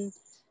 and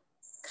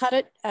cut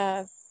it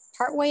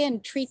partway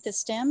and treat the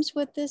stems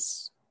with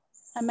this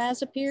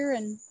imazapyr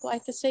and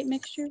glyphosate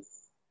mixture?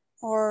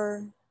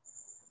 Or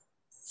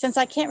since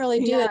I can't really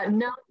do it.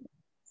 No.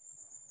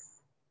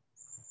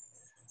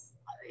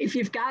 If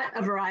you've got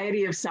a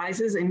variety of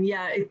sizes, and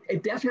yeah,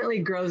 it definitely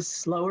grows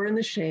slower in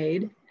the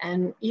shade.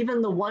 And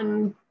even the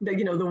one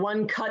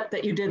cut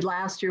that you did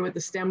last year with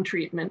the stem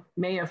treatment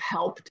may have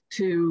helped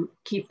to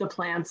keep the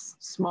plants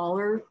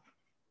smaller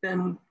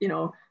than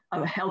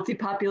a healthy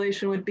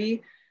population would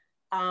be.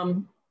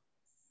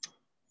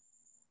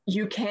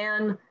 You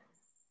can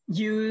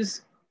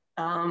use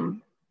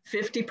 50%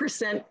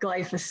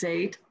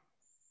 glyphosate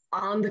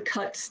on the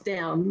cut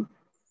stem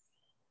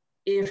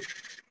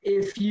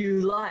if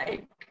you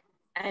like.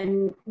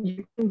 And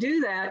you can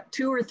do that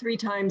 2 or 3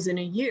 times in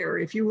a year.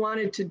 If you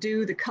wanted to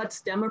do the cut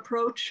stem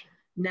approach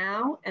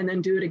now and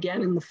then do it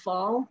again in the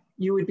fall,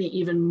 you would be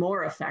even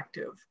more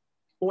effective.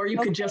 Or you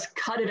could just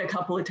cut it a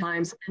couple of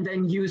times and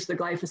then use the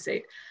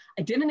glyphosate.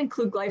 I didn't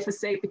include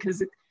glyphosate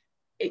because it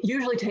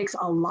usually takes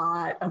a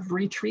lot of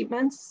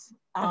retreatments.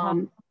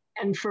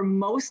 And for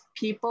most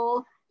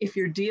people, if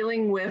you're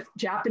dealing with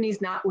Japanese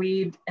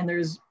knotweed and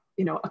there's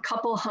a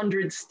couple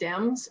hundred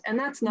stems, and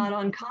that's not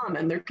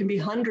uncommon. There can be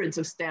hundreds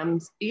of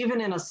stems, even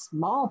in a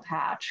small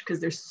patch, because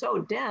they're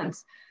so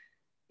dense.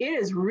 It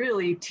is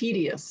really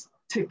tedious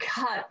to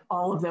cut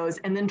all of those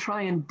and then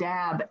try and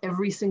dab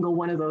every single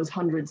one of those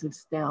hundreds of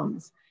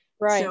stems.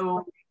 Right.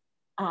 So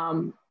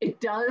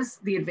it does,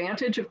 the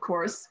advantage, of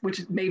course,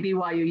 which may be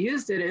why you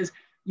used it, is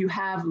you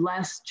have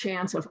less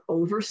chance of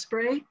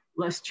overspray,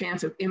 less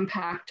chance of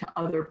impact to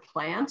other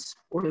plants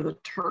or the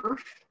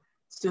turf.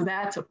 So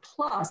that's a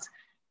plus.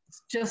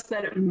 It's just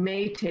that it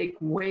may take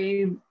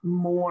way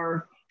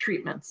more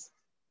treatments.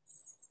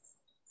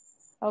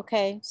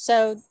 Okay,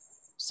 so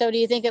do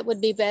you think it would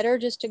be better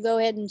just to go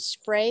ahead and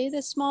spray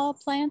the small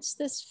plants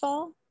this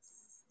fall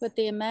with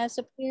the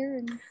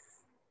imazapyr?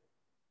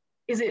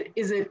 Is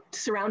it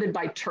surrounded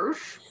by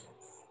turf?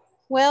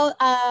 Well,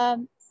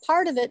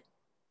 part of it,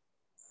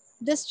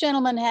 this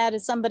gentleman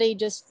had somebody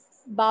just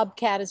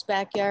bobcat his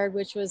backyard,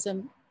 which was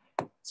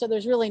so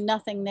there's really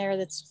nothing there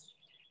that's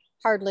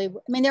hardly,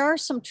 I mean, there are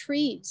some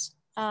trees,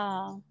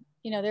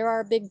 you know, there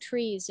are big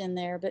trees in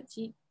there, but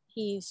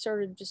he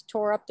sort of just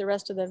tore up the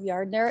rest of the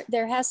yard.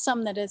 There has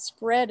some that has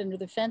spread under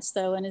the fence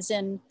though, and is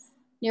in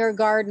near a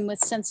garden with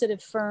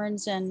sensitive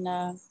ferns and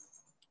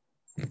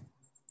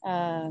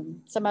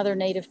some other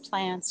native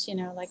plants, you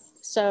know, like,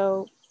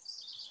 so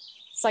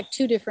it's like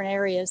 2 different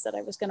areas that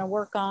I was going to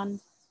work on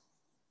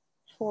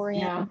for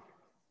him. Yeah.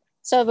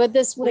 So would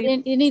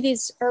any of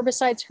these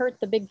herbicides hurt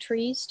the big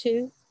trees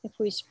too, if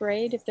we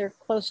sprayed, if they're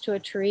close to a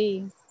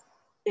tree?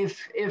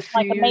 If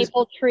Like you a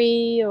maple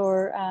tree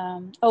or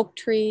oak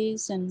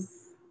trees and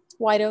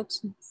white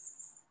oaks?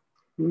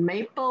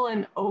 maple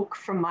and oak,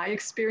 from my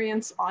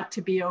experience, ought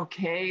to be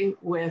okay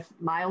with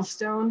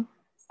milestone.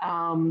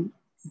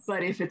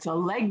 But if it's a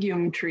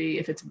legume tree,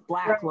 if it's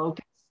black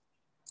locust,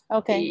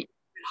 Okay. it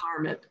could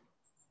harm it.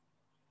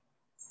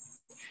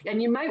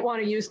 And you might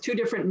want to use 2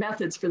 different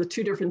methods for the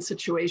 2 different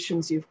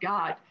situations you've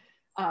got.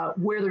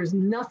 Where there's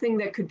nothing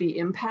that could be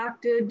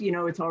impacted, you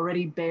know, it's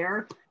already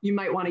bare, you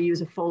might want to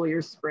use a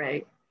foliar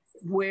spray.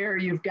 Where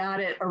you've got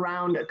it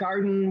around a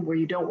garden where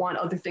you don't want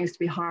other things to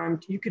be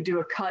harmed, you could do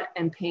a cut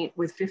and paint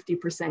with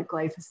 50%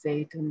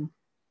 glyphosate. And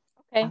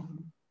okay.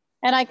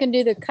 And I can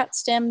do the cut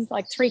stem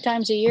like 3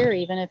 times a year,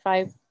 even if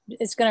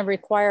it's going to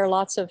require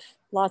lots of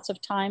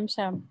time.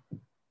 So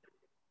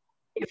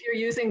if you're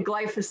using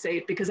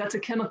glyphosate, because that's a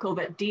chemical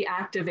that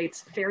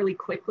deactivates fairly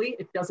quickly,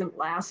 it doesn't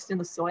last in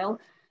the soil.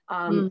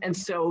 And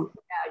so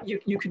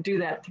you could do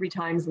that 3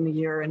 times in the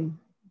year and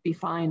be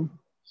fine.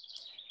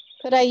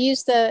 Could I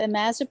use the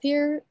Invasive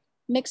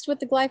mixed with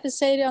the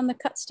glyphosate on the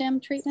cut stem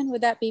treatment? Would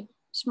that be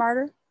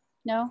smarter?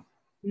 No?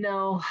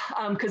 No,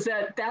 because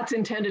that's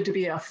intended to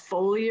be a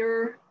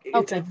foliar.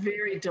 It's a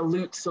very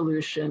dilute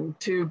solution.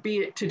 To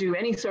do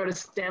any sort of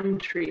stem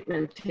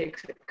treatment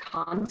takes a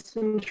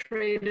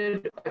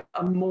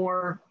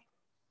more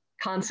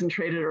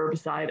concentrated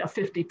herbicide, a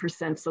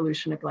 50%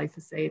 solution of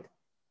glyphosate.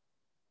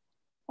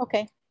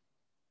 Okay.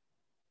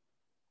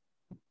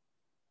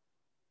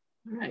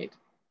 All right.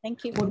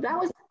 Thank you.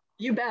 Well,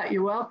 you bet,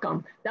 you're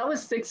welcome. That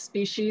was 6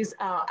 species.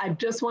 I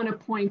just want to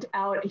point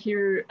out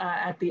here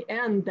at the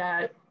end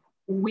that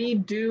we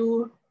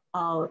do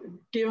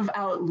give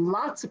out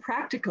lots of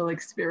practical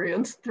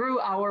experience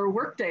through our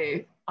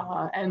workday.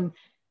 And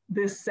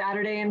this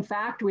Saturday, in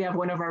fact, we have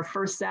one of our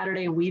first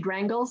Saturday weed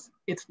wrangles.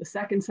 It's the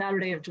 2nd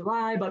Saturday of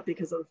July, but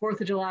because of the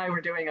 4th of July, we're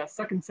doing a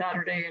 2nd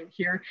Saturday in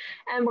here.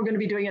 And we're going to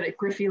be doing it at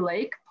Griffey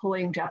Lake,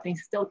 pulling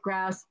Japanese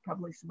stiltgrass,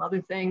 probably some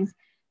other things.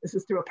 This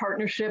is through a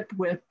partnership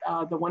with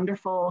the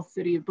wonderful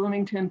City of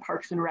Bloomington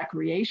Parks and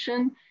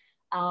Recreation.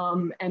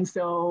 And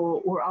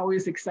so we're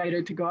always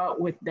excited to go out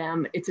with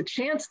them. It's a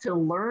chance to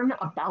learn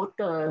about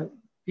the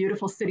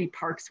beautiful city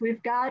parks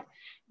we've got.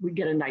 We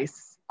get a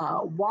nice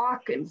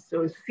walk and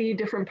so see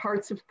different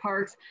parts of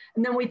parks.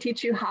 And then we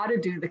teach you how to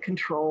do the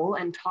control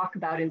and talk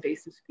about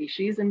invasive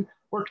species and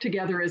work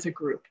together as a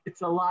group.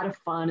 It's a lot of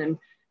fun. And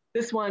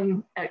this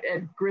one at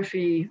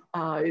Griffey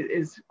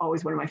is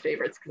always one of my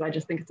favorites because I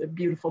just think it's a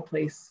beautiful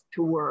place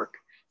to work.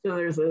 So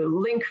there's a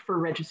link for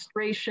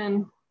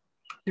registration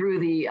through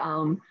the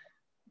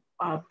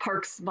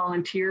Parks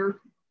volunteer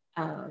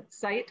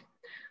site.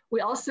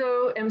 We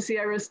also, MC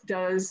Iris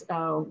does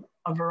a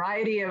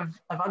variety of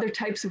other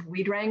types of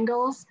weed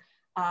wrangles.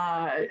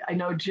 I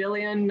know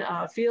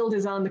Jillian Field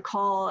is on the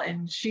call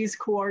and she's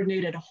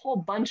coordinated a whole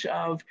bunch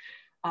of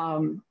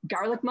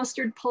garlic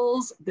mustard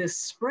pulls this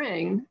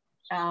spring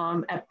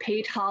at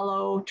Pate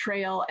Hollow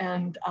Trail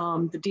and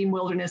the Dean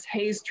Wilderness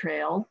Hayes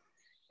Trail.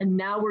 And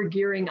now we're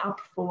gearing up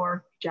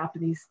for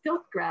Japanese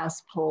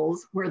stiltgrass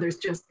pulls where there's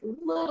just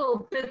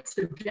little bits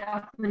of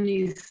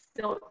Japanese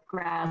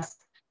stiltgrass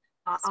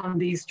on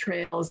these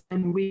trails.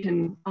 And we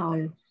can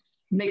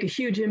make a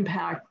huge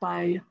impact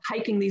by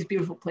hiking these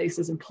beautiful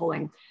places and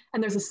pulling.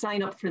 And there's a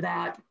sign up for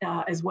that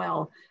as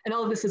well. And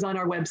all of this is on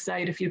our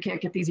website. If you can't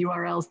get these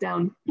URLs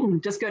down,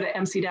 just go to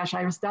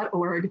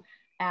mc-iris.org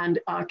and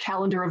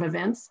calendar of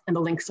events, and the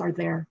links are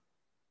there.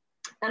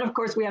 And of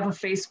course, we have a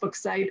Facebook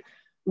site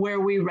where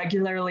we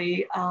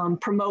regularly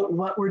promote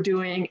what we're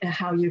doing and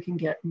how you can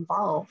get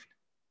involved.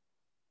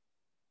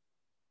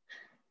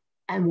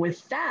 And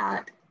with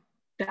that,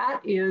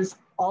 that is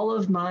all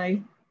of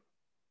my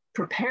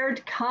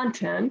prepared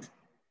content.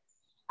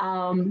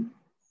 And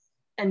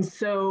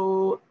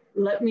so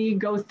let me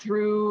go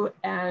through,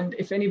 and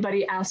if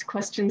anybody asks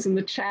questions in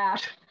the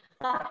chat,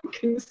 I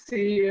can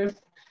see if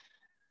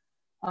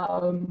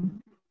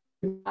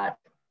not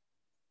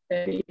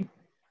any.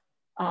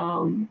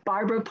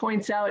 Barbara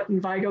points out in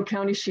Vigo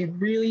County, she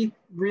really,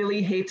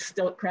 really hates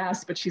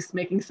stiltgrass, but she's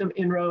making some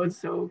inroads.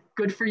 So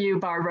good for you,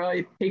 Barbara.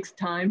 It takes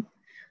time.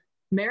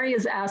 Mary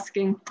is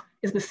asking,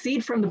 is the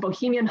seed from the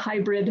Bohemian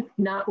hybrid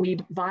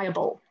knotweed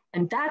viable?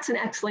 And that's an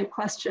excellent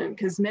question,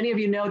 because many of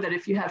you know that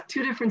if you have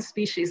 2 different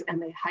species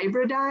and they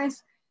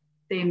hybridize,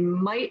 they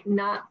might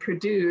not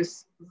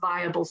produce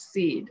viable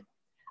seed.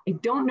 I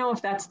don't know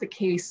if that's the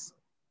case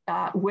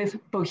with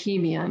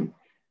Bohemian.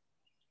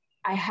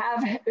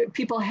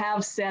 People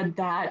have said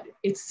that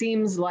it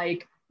seems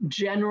like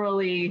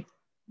generally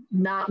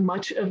not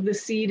much of the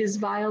seed is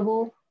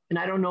viable. And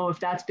I don't know if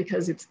that's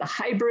because it's the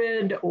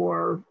hybrid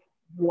or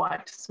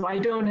what. So I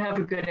don't have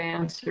a good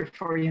answer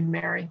for you,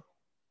 Mary.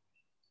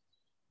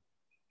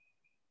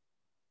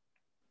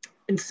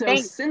 And so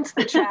Thanks. Since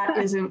the chat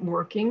isn't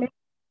working,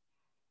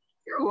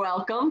 you're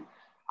welcome.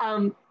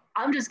 I'm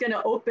just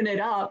gonna open it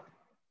up,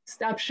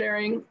 stop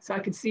sharing so I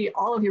can see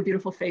all of your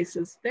beautiful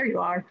faces. There you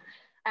are.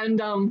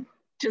 And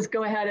just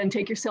go ahead and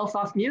take yourself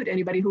off mute,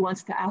 anybody who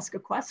wants to ask a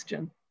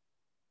question.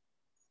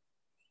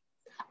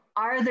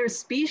 Are there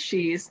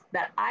species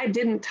that I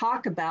didn't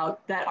talk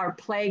about that are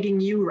plaguing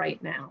you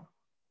right now?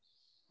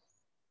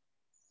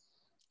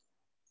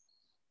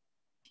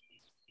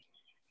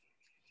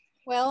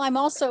 Well, I'm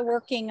also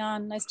working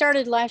on, I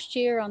started last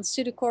year on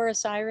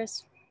Pseudochorus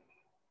iris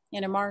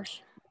in a marsh.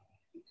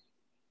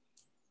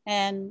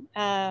 And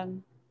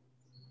I'm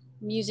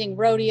using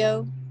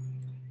rodeo,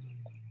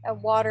 a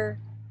water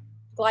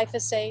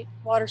glyphosate,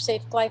 water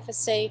safe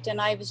glyphosate. And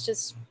I was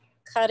just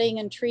cutting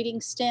and treating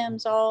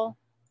stems all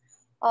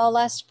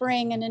last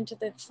spring and into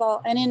the fall,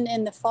 and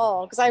in the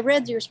fall, because I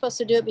read you're supposed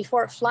to do it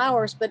before it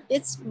flowers, but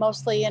it's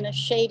mostly in a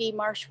shady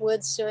marsh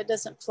woods, so it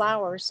doesn't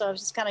flower. So I was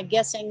just kind of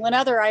guessing when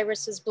other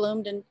irises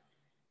bloomed. And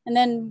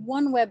then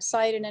one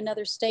website in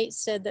another state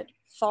said that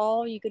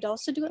fall, you could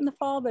also do it in the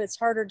fall, but it's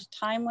harder to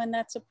time when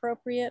that's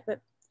appropriate.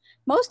 But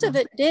most of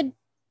it did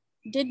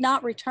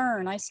not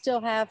return. I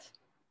still have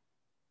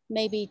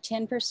maybe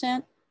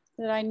 10%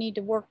 that I need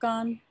to work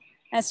on.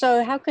 And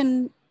so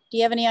do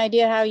you have any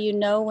idea how you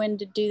know when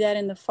to do that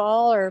in the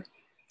fall?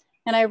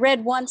 And I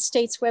read one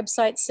state's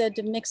website said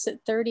to mix it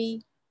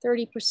 30%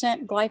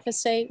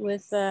 glyphosate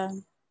with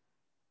 70%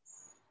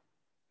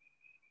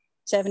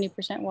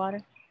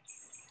 water.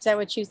 Is that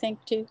what you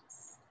think too?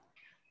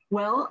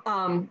 Well,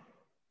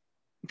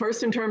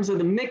 first in terms of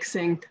the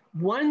mixing,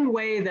 one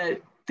way that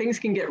things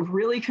can get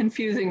really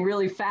confusing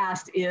really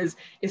fast is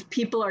if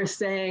people are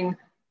saying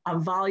a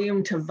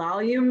volume to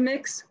volume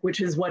mix,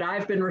 which is what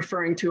I've been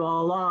referring to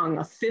all along,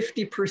 a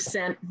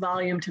 50%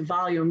 volume to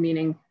volume,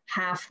 meaning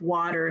half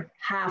water,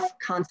 half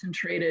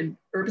concentrated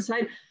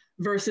herbicide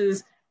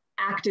versus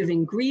active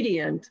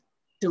ingredient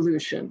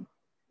dilution.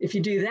 If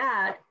you do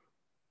that,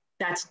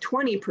 that's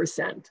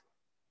 20%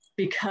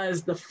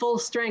 because the full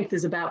strength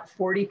is about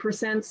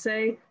 40%,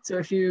 say. So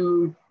if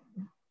you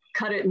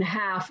cut it in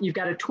half, you've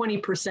got a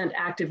 20%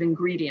 active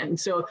ingredient.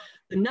 So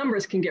the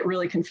numbers can get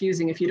really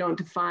confusing if you don't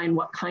define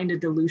what kind of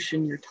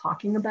dilution you're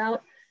talking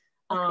about.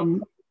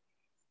 Okay.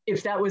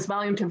 If that was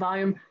volume to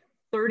volume,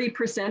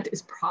 30%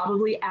 is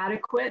probably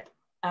adequate.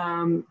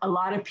 A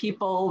lot of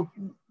people,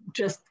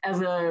 just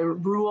as a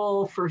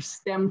rule for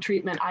stem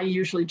treatment, I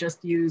usually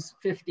just use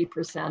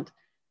 50%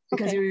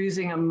 because okay. You're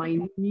using a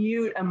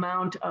minute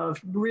amount of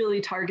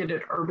really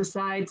targeted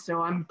herbicide.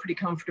 So I'm pretty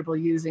comfortable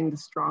using the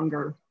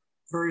stronger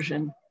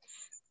version.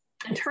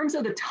 In terms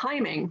of the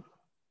timing,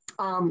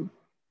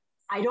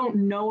 I don't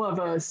know of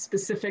a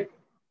specific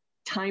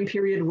time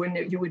period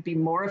when you would be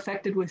more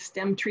affected with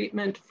stem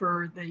treatment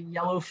for the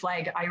yellow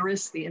flag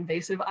iris, the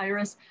invasive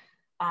iris.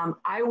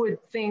 I would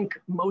think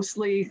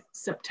mostly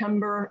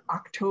September,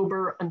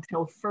 October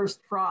until first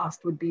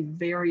frost would be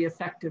very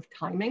effective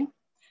timing.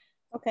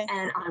 Okay.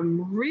 And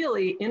I'm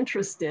really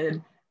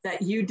interested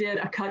that you did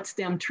a cut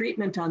stem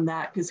treatment on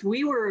that because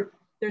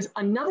there's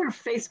another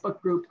Facebook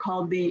group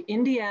called the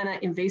Indiana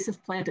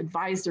Invasive Plant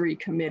Advisory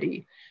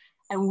Committee.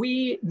 And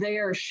we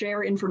there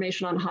share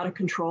information on how to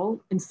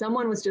control. And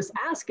someone was just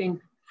asking,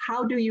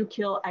 how do you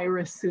kill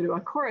Iris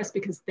pseudochorus?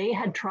 Because they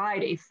had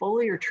tried a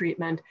foliar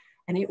treatment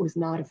and it was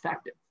not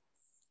effective.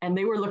 And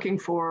they were looking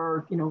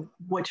for,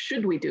 what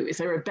should we do? Is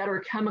there a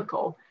better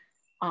chemical?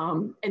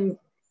 And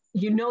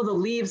the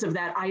leaves of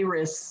that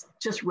iris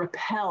just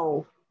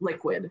repel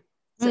liquid.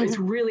 So It's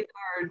really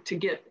hard to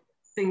get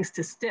things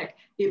to stick.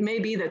 It may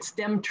be that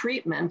stem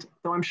treatment,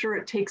 though I'm sure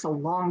it takes a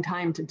long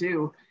time to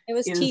do,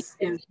 is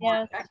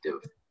more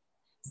effective.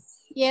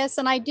 Yes,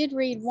 and I did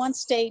read one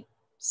state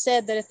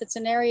said that if it's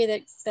an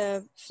area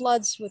that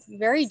floods with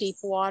very deep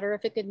water,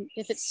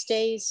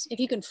 if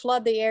you can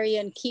flood the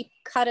area and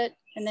cut it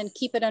and then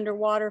keep it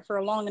underwater for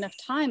a long enough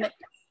time,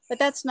 but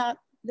that's not,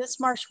 this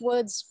marsh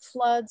woods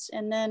floods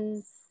and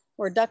then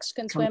where ducks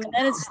can swim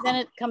and then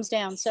it comes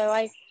down. So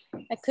I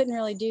couldn't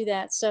really do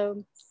that.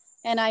 So.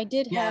 And I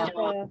did have,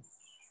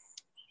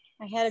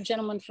 I had a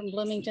gentleman from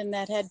Bloomington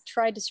that had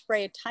tried to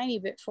spray a tiny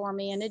bit for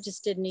me and it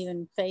just didn't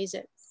even phase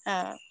it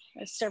about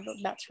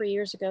 3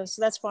 years ago.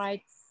 So that's why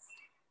I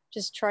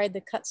just tried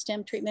the cut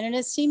stem treatment and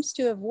it seems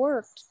to have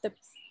worked.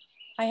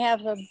 I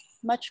have a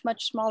much,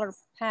 much smaller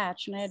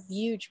patch and I had a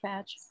huge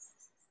patch.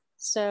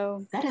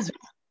 So. That is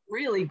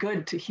really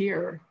good to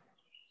hear.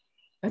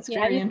 That's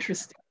very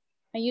interesting.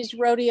 I used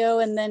rodeo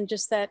and then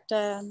just that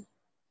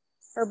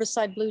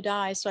herbicide blue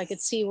dye so I could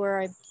see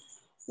where I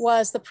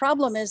was. The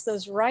problem is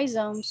those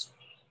rhizomes,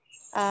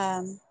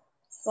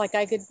 like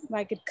I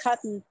could cut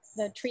and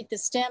treat the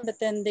stem, but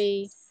then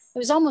it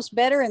was almost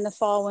better in the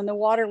fall when the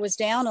water was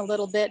down a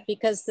little bit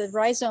because the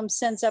rhizome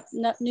sends up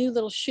new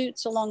little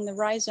shoots along the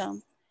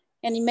rhizome.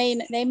 And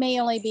they may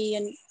only be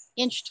an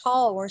inch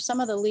tall where some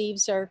of the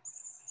leaves are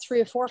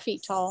 3 or 4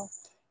 feet tall.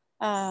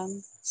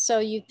 So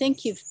you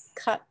think you've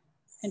cut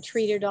and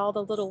treated all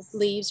the little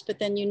leaves, but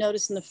then you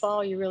notice in the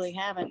fall you really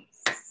haven't.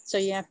 So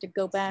you have to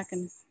go back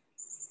and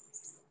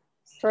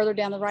further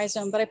down the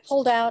rhizome. But I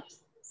pulled out,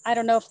 I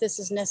don't know if this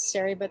is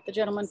necessary, but the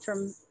gentleman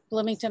from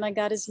Bloomington, I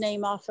got his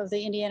name off of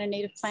the Indiana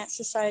Native Plant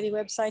Society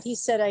website. He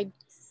said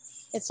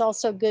it's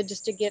also good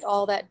just to get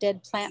all that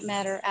dead plant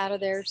matter out of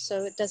there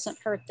so it doesn't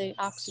hurt the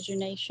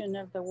oxygenation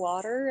of the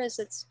water as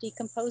it's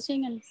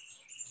decomposing. And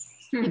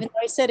even though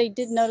I said he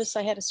did notice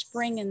I had a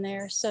spring in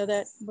there, so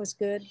that was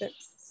good. But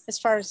as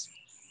far as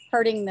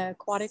hurting the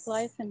aquatic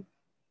life, and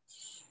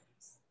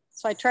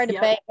so I tried to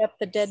bag up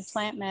the dead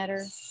plant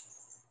matter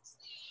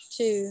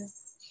too.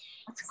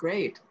 That's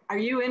great. Are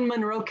you in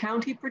Monroe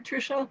County,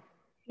 Patricia?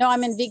 No,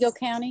 I'm in Vigo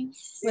County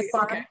with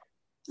Barb.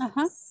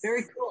 Okay.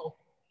 Very cool.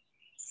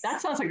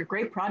 That sounds like a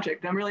great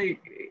project. I'm really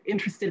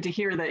interested to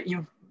hear that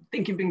you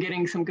think you've been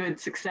getting some good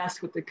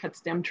success with the cut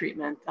stem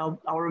treatment. I'll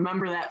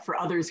remember that for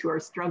others who are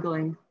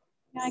struggling.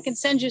 Yeah, I can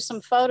send you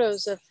some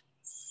photos of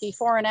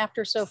before and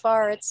after so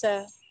far.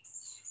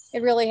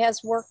 It really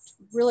has worked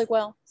really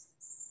well.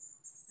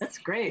 That's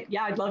great.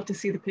 Yeah, I'd love to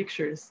see the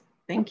pictures.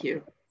 Thank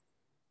you.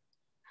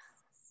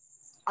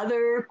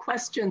 Other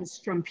questions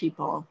from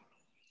people?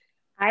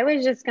 I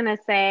was just gonna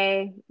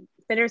say,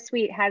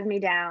 bittersweet has me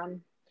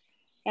down.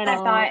 And I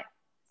thought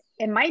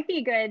it might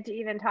be good to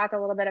even talk a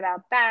little bit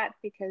about that,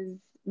 because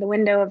the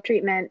window of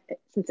treatment,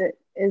 since it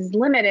is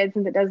limited,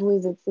 since it does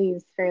lose its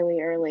leaves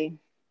fairly early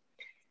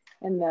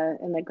in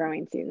the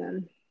growing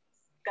season.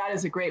 That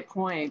is a great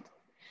point.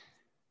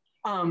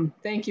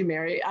 Thank you,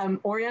 Mary.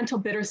 Oriental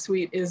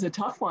bittersweet is a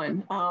tough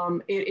one.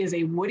 It is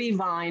a woody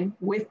vine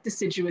with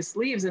deciduous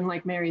leaves. And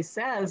like Mary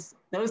says,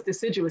 those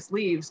deciduous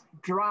leaves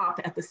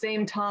drop at the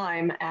same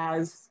time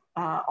as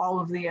all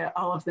of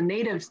the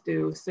natives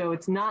do. So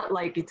it's not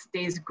like it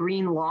stays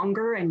green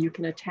longer and you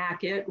can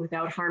attack it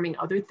without harming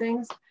other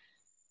things.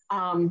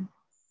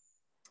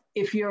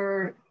 If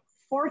you're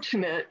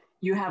fortunate,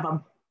 you have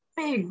a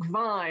big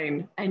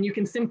vine and you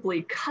can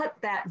simply cut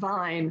that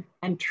vine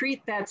and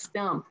treat that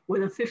stump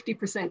with a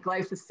 50%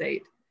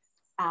 glyphosate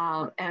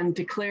and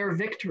declare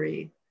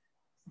victory.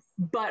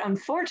 But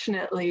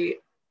unfortunately,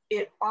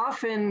 it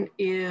often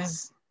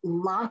is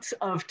lots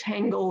of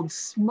tangled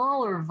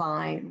smaller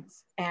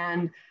vines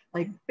and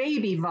like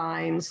baby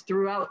vines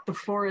throughout the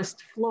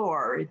forest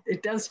floor.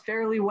 It does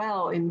fairly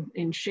well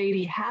in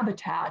shady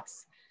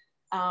habitats.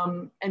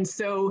 And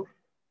so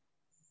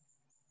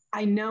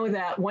I know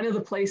that one of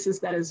the places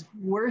that is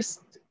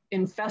worst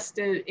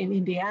infested in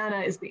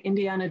Indiana is the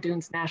Indiana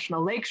Dunes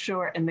National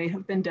Lakeshore, and they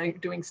have been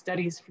doing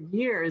studies for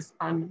years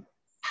on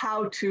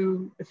how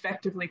to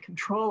effectively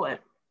control it.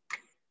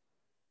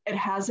 It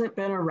hasn't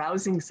been a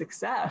rousing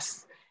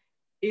success.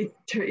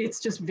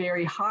 It's just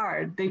very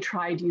hard. They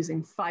tried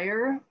using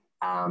fire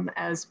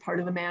as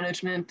part of the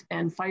management,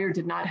 and fire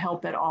did not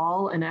help at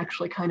all and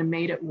actually kind of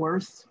made it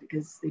worse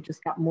because they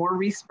just got more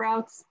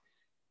resprouts.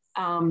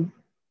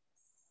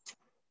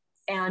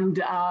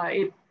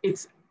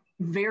 It's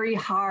very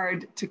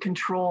hard to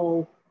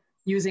control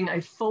using a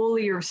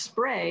foliar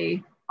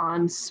spray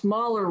on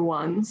smaller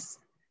ones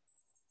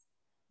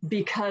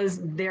because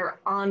they're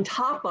on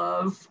top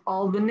of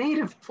all the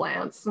native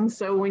plants. And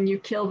so when you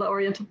kill the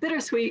Oriental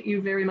bittersweet,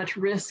 you very much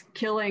risk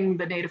killing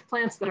the native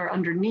plants that are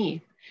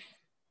underneath.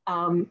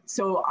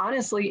 So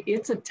honestly,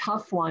 it's a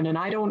tough one. And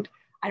I don't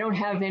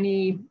have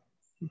any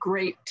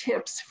great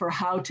tips for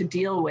how to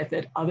deal with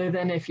it other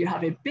than if you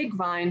have a big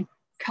vine,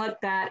 cut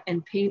that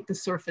and paint the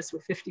surface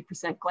with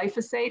 50%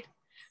 glyphosate.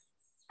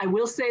 I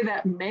will say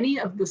that many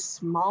of the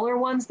smaller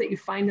ones that you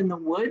find in the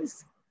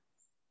woods,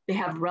 they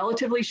have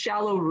relatively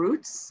shallow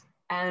roots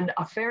and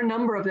a fair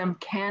number of them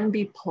can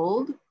be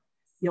pulled.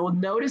 You'll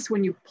notice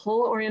when you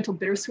pull Oriental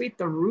bittersweet,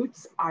 the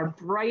roots are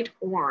bright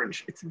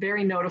orange. It's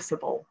very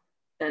noticeable.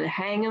 Then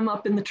hang them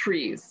up in the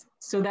trees.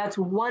 So that's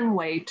one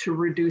way to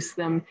reduce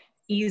them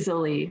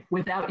easily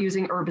without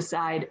using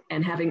herbicide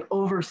and having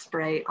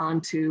overspray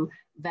onto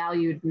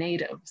valued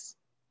natives.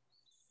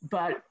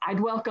 But I'd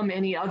welcome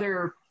any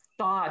other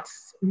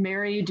thoughts.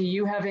 Mary, do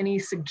you have any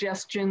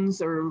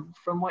suggestions or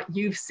from what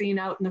you've seen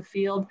out in the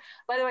field?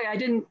 By the way, I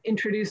didn't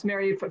introduce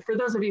Mary, but for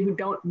those of you who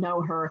don't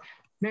know her,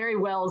 Mary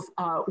Wells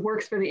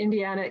works for the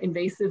Indiana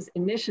Invasives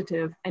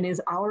Initiative and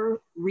is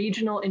our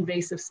regional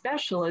invasive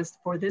specialist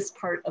for this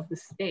part of the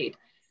state.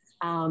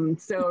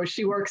 So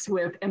she works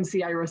with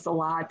MC Iris a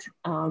lot,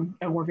 and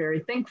we're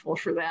very thankful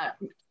for that,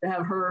 to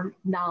have her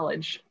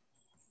knowledge.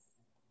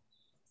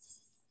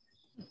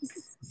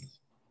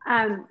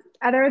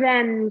 Other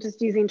than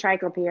just using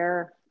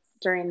triclopyr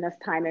during this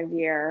time of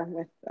year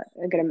with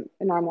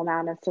a normal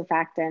amount of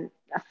surfactant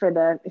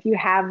if you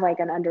have like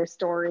an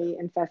understory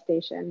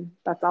infestation,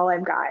 that's all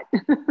I've got.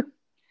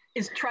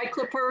 Is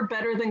triclopyr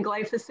better than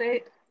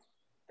glyphosate?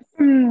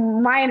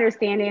 My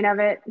understanding of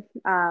it,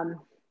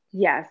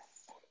 yes.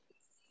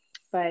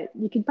 But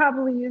you could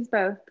probably use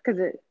both because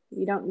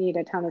you don't need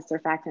a ton of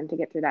surfactant to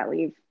get through that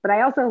leaf. But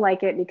I also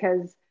like it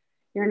because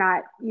you're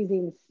not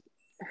using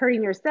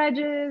hurting your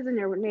sedges and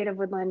your native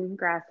woodland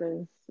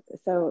grasses.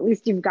 So at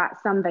least you've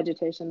got some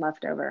vegetation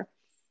left over.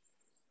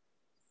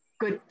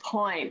 Good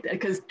point,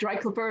 because dry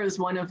clipper is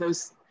one of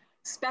those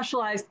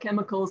specialized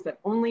chemicals that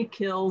only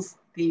kills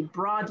the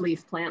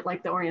broadleaf plant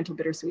like the oriental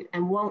bittersweet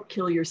and won't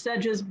kill your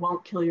sedges,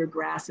 won't kill your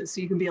grasses. So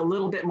you can be a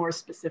little bit more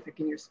specific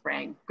in your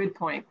spraying. Good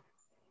point.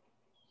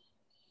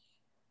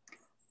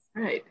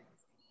 All right.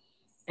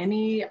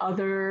 Any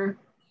other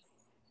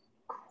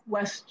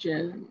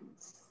questions?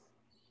 Let's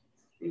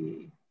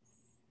see.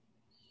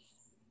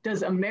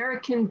 Does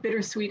American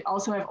bittersweet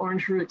also have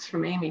orange roots,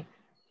 from Amy?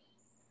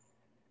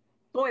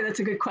 Boy, that's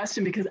a good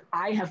question, because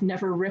I have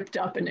never ripped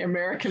up an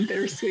American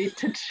bittersweet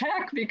to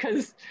check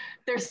because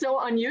they're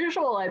so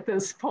unusual at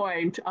this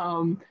point.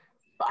 I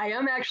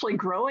am actually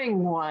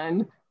growing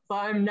one, but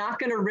I'm not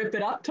going to rip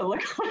it up to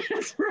look what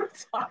its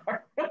roots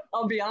are.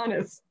 I'll be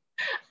honest.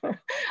 I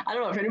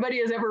don't know if anybody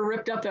has ever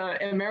ripped up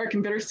an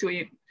American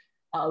bittersweet.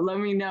 Let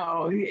me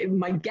know.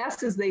 My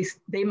guess is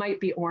they might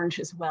be orange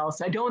as well.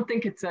 So I don't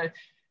think it's a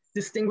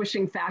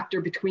distinguishing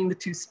factor between the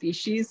two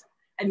species.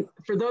 And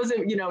for those of,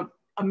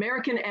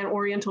 American and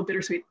Oriental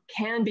bittersweet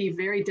can be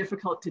very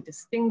difficult to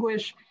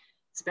distinguish,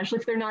 especially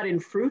if they're not in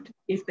fruit.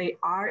 If they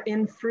are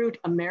in fruit,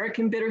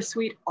 American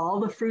bittersweet, all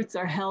the fruits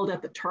are held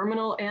at the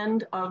terminal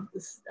end of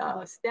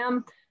the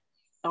stem.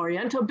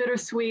 Oriental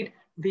bittersweet,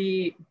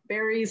 the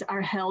berries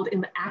are held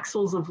in the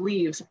axils of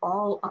leaves,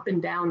 all up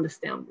and down the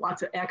stem,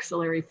 lots of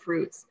axillary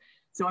fruits.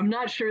 So I'm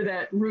not sure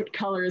that root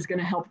color is going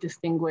to help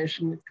distinguish,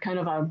 and it's kind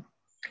of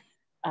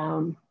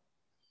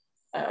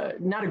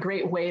not a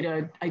great way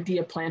to ID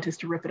a plant is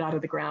to rip it out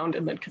of the ground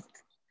and then, because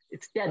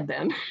it's dead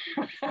then.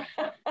 All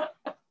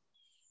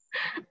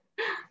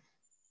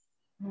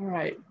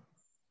right.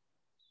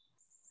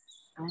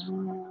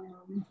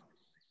 Mine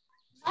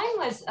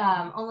was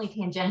only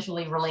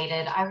tangentially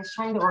related. I was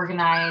trying to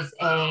organize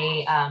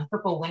a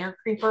purple winter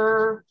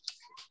creeper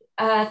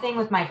thing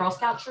with my Girl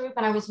Scout troop,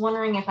 and I was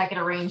wondering if I could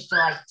arrange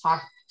to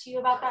talk to you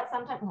about that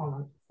sometime. Hold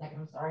on a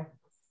second, I'm sorry.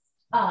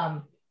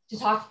 To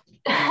talk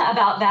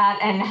about that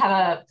and have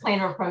a plan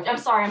of approach. I'm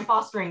sorry, I'm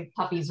fostering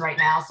puppies right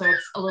now, so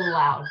it's a little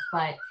loud,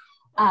 but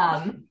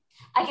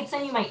I could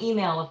send you my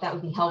email if that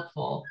would be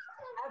helpful.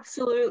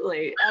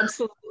 Absolutely,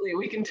 absolutely.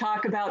 We can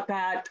talk about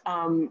that.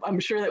 I'm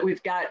sure that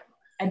we've got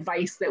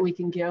advice that we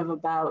can give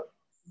about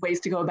ways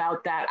to go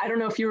about that. I don't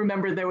know if you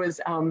remember, there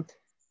was, oh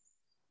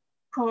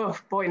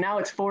boy, now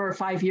it's 4 or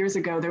 5 years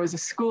ago, there was a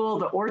school,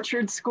 the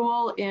Orchard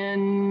School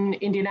in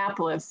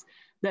Indianapolis,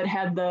 that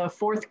had the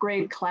 4th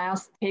grade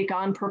class take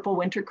on purple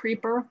winter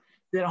creeper,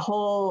 did a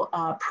whole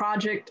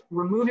project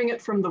removing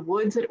it from the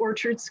woods at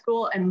Orchard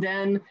School. And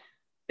then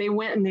they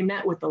went and they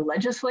met with the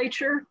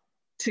legislature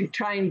to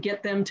try and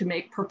get them to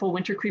make purple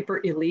winter creeper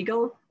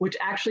illegal, which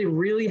actually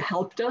really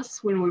helped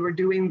us when we were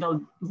doing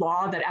the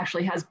law that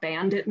actually has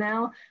banned it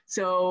now.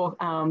 So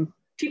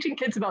teaching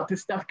kids about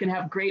this stuff can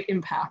have great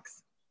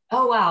impacts.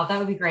 Oh, wow, that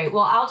would be great.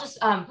 Well, I'll just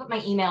put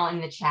my email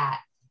in the chat.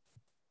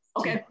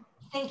 Okay.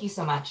 Thank you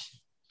so much.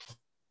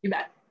 You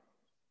bet.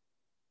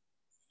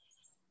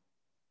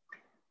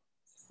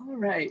 All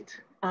right.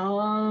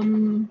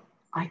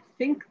 I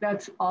think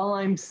that's all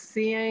I'm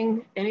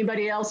seeing.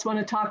 Anybody else want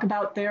to talk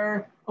about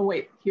their, oh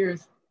wait,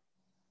 here's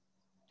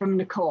from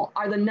Nicole.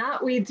 Are the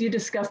knotweeds you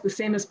discussed the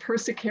same as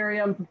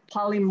Persicaria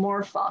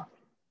polymorpha?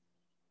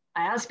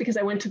 I asked because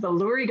I went to the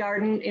Lurie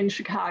Garden in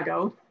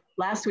Chicago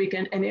last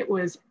weekend and it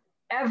was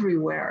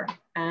everywhere.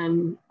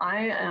 And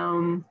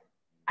I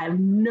have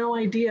no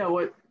idea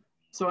what,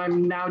 so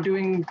I'm now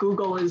doing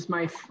Google is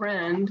my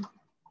friend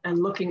and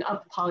looking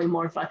up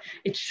polymorpha.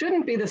 It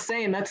shouldn't be the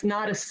same. That's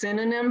not a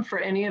synonym for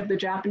any of the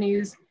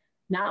Japanese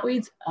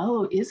knotweeds.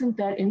 Oh, isn't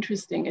that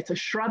interesting? It's a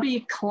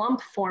shrubby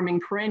clump forming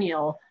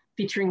perennial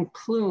featuring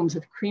plumes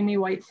of creamy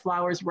white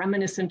flowers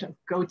reminiscent of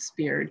goat's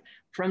beard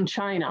from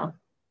China.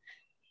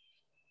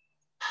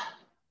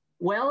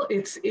 Well,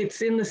 it's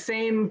in the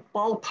same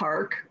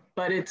ballpark,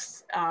 but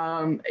it's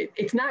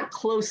not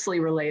closely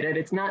related.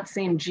 It's not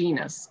same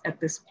genus at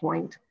this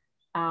point.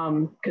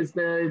 Because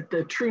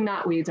the true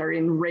knotweeds are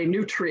in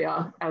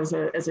Rhaenutria as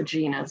a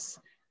genus.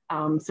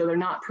 So they're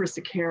not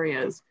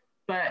Persicarias.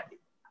 But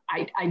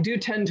I do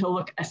tend to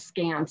look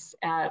askance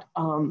at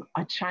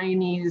a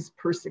Chinese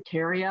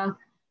Persicaria,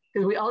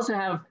 because we also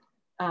have,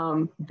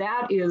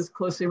 that is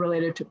closely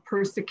related to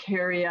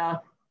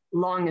Persicaria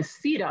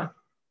longicida,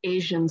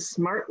 Asian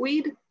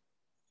smartweed,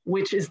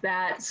 which is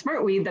that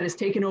smartweed that has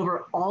taken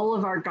over all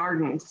of our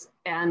gardens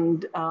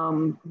and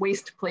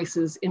waste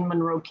places in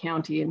Monroe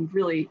County and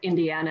really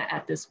Indiana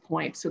at this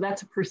point. So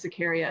that's a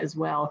Persicaria as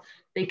well.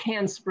 They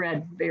can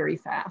spread very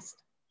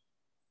fast.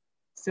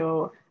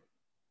 So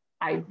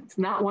it's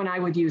not one I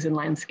would use in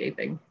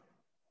landscaping.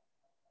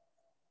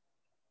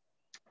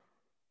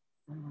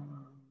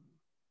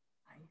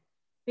 I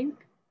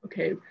think,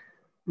 okay.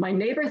 My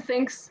neighbor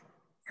thinks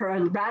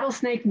her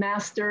rattlesnake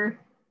master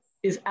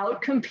is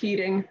out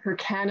competing her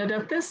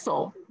Canada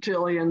thistle,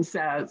 Jillian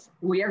says.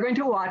 We are going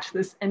to watch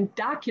this and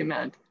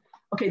document.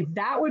 Okay,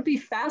 that would be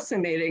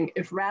fascinating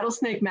if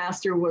rattlesnake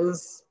master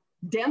was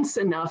dense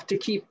enough to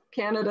keep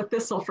Canada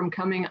thistle from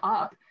coming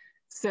up.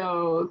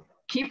 So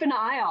keep an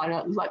eye on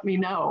it, let me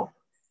know.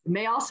 It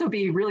may also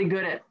be really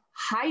good at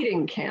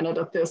hiding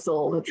Canada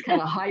thistle that's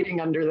kind of hiding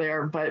under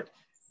there, but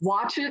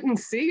watch it and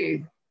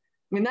see. I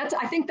mean,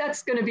 I think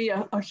that's going to be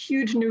a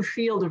huge new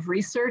field of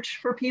research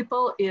for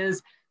people,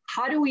 is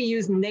how do we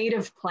use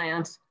native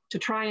plants to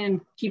try and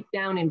keep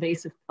down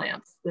invasive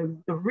plants? The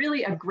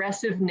really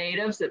aggressive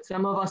natives that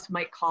some of us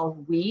might call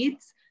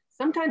weeds,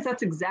 sometimes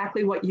that's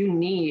exactly what you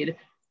need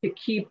to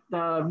keep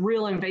the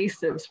real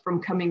invasives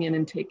from coming in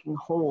and taking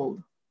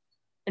hold.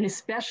 And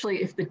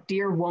especially if the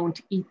deer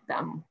won't eat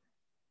them.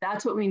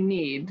 That's what we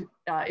need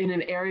in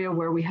an area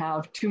where we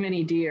have too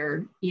many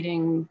deer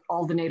eating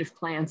all the native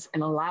plants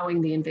and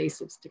allowing the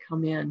invasives to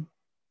come in.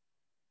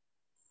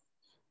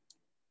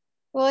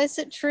 Well, is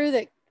it true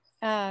that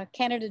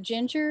Canada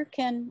ginger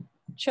can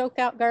choke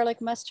out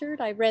garlic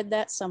mustard? I read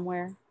that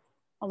somewhere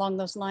along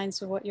those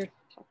lines of what you're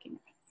talking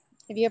about.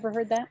 Have you ever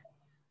heard that?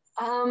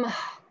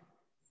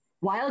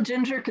 Wild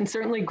ginger can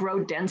certainly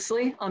grow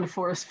densely on the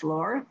forest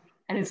floor,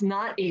 and it's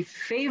not a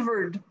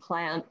favored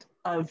plant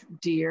of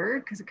deer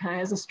because it kind of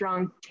has a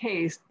strong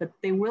taste, but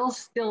they will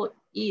still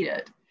eat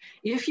it.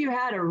 If you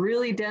had a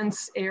really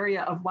dense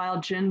area of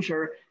wild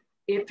ginger,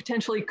 it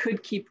potentially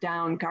could keep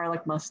down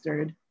garlic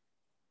mustard.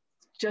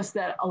 Just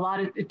that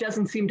it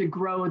doesn't seem to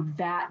grow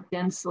that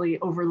densely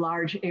over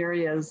large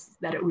areas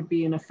that it would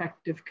be an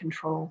effective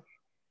control.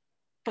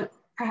 But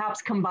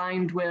perhaps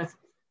combined with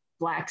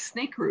black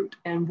snakeroot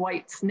and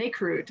white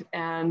snakeroot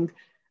and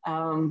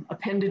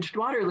appendaged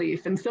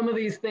waterleaf and some of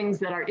these things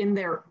that are in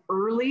there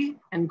early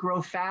and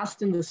grow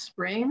fast in the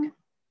spring,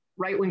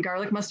 right when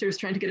garlic mustard is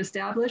trying to get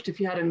established, if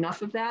you had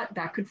enough of that,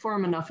 that could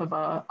form enough of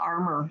a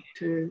armor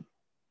to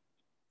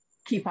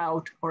keep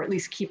out or at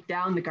least keep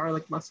down the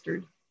garlic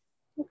mustard.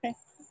 Okay.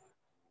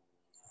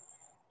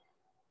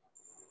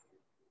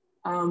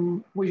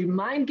 Would you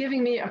mind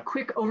giving me a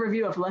quick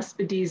overview of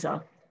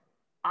Lespedeza?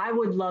 I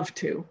would love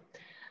to.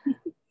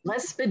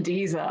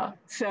 Lespedeza.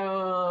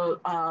 So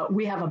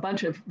we have a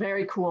bunch of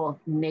very cool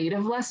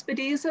native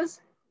Lespedezas,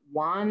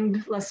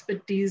 wand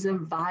Lespedeza,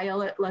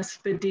 violet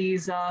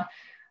Lespedeza,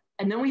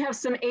 and then we have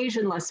some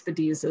Asian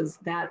Lespedezas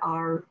that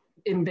are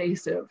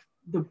invasive.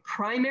 The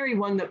primary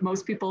one that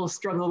most people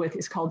struggle with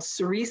is called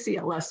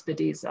Sericea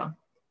Lespedeza,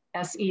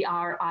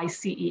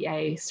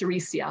 S-E-R-I-C-E-A,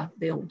 Sericea,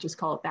 they'll just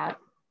call it that.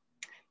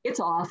 It's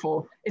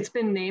awful. It's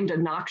been named a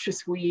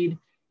noxious weed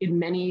in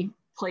many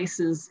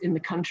places in the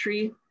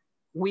country.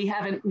 We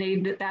haven't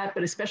named it that,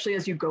 but especially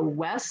as you go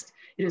west,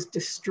 it has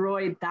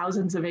destroyed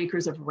thousands of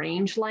acres of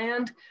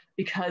rangeland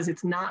because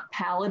it's not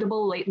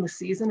palatable late in the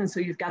season. And so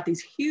you've got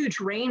these huge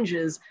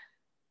ranges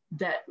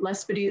that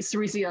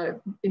Sericea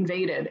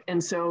invaded.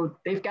 And so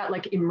they've got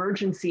like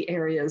emergency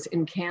areas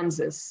in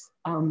Kansas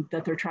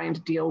that they're trying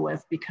to deal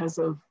with because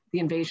of the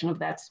invasion of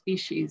that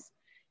species.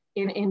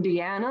 In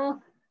Indiana,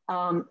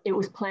 it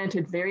was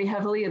planted very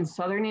heavily in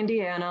southern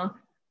Indiana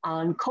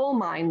on coal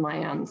mine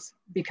lands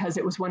because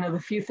it was one of the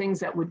few things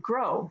that would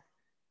grow.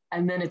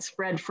 And then it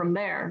spread from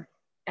there.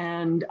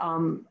 And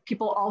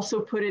people also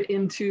put it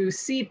into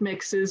seed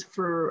mixes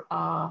for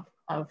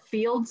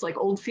fields, like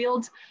old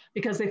fields,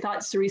 because they thought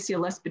Sericea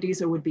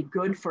Lespedeza would be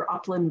good for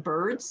upland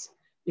birds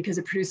because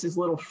it produces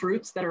little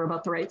fruits that are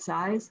about the right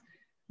size.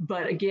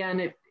 But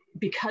again,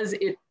 because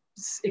it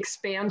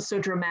expands so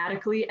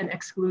dramatically and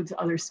excludes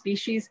other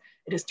species,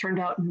 it has turned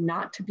out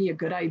not to be a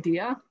good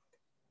idea.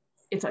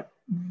 It's a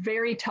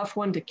very tough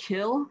one to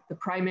kill. The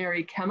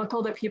primary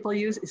chemical that people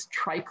use is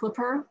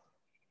triclopyr.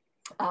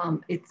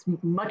 It's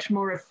much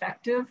more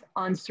effective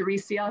on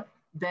Sericea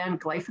than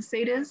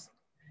glyphosate is.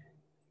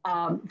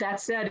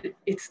 That said,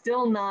 it's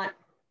still not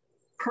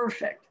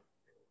perfect.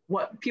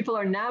 What people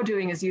are now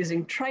doing is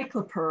using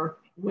triclopyr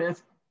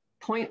with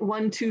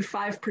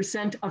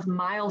 0.125% of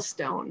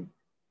milestone.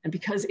 And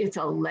because it's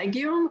a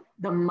legume,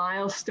 the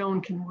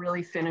milestone can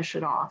really finish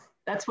it off.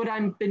 That's what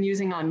I've been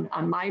using on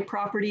my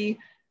property,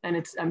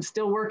 and I'm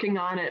still working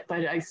on it,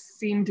 but I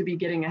seem to be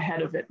getting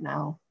ahead of it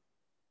now.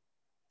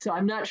 So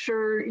I'm not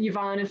sure,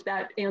 Yvonne, if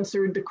that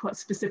answered the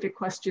specific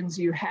questions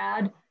you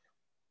had,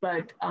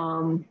 but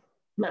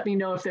let me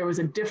know if there was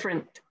a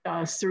different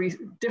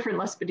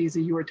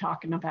Lespedeza you were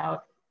talking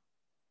about.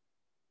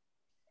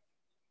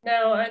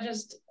 No,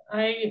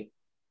 I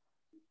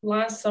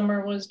last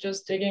summer was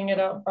just digging it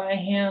up by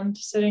hand,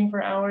 sitting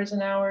for hours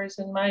and hours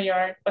in my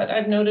yard, but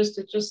I've noticed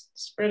it just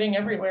spreading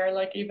everywhere,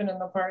 like even in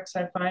the parks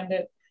I find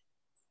it.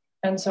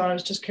 And so I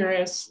was just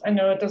curious. I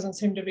know it doesn't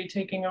seem to be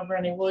taking over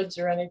any woods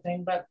or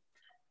anything, but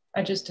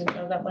I just didn't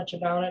know that much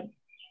about it.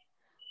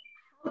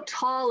 How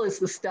tall is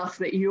the stuff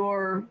that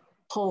you're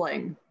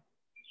pulling?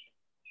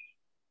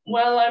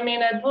 Well, I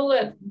mean, I pull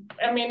it,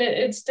 I mean,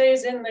 it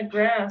stays in the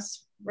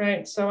grass,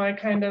 right? So I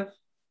kind of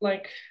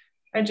like,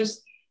 I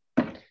just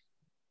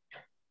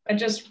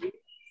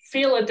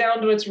feel it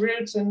down to its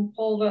roots and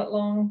pull that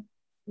long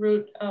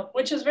root up,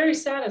 which is very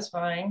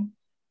satisfying.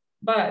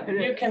 But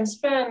you can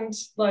spend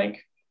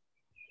like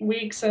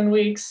weeks and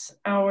weeks,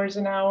 hours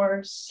and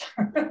hours.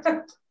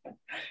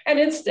 And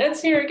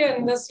it's here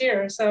again this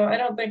year. So I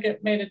don't think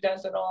it made a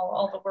dent at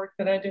all the work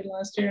that I did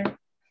last year.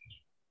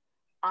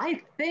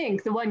 I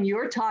think the one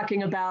you're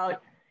talking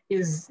about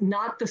is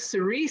not the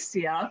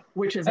Ceresia,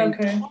 which is a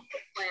tall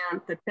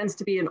plant that tends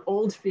to be in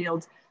old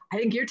fields. I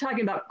think you're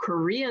talking about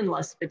Korean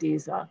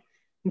Lespedeza.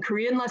 And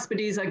Korean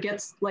Lespedeza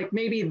gets like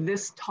maybe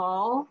this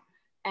tall,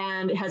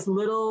 and it has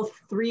little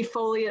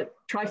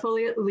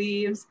trifoliate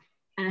leaves,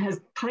 and it has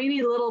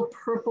tiny little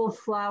purple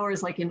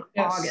flowers like in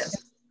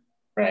August.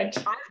 Right.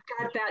 I've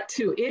got that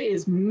too. It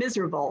is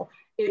miserable.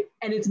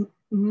 It's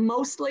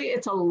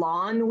a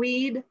lawn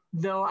weed,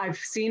 though I've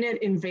seen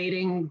it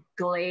invading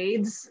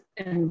glades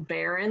and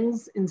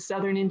barrens in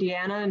southern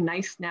Indiana,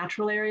 nice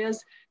natural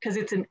areas, because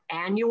it's an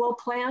annual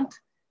plant.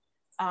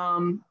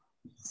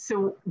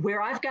 So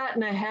where I've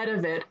gotten ahead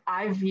of it,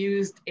 I've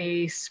used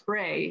a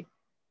spray.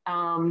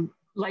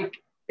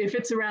 Like if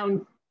it's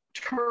around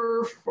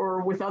turf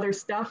or with other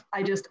stuff,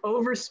 I just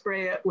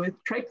overspray it with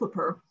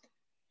triclopyr,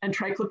 and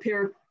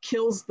triclopyr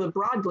kills the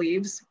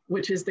broadleaves,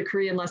 which is the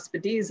Korean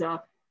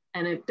Lespedeza,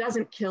 and it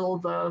doesn't kill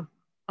the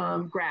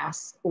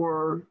grass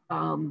or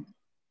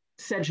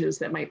sedges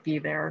that might be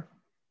there.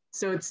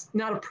 So it's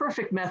not a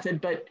perfect method,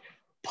 but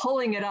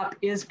pulling it up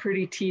is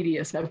pretty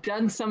tedious. I've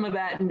done some of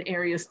that in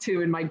areas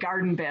too, in my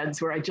garden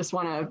beds where I just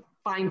want to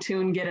fine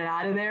tune, get it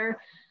out of there.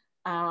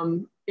 Not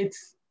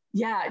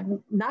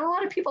a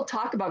lot of people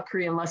talk about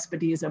Korean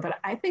Lespedeza, but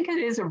I think it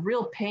is a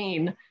real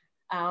pain.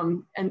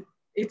 And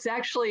it's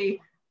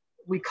actually,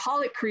 we call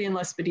it Korean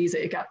Lespedeza.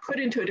 It got put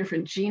into a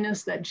different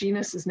genus. That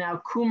genus is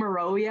now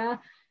Cumaroia.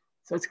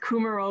 So it's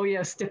Cumaroia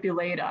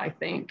stipulata, I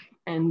think.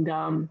 And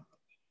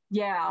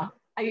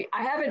I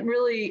haven't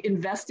really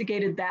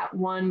investigated that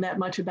one that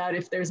much about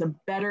if there's a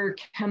better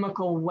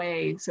chemical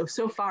way.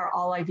 So far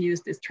all I've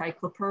used is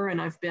triclopyr,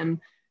 and I've been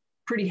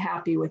pretty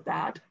happy with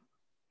that.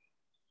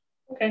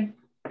 Okay,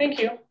 thank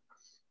you.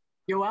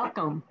 You're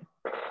welcome.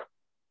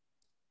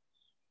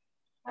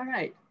 All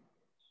right.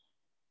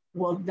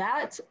 Well,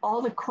 that's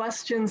all the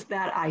questions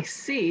that I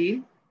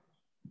see.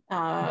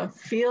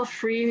 Feel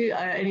free,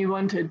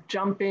 anyone, to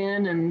jump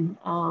in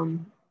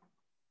and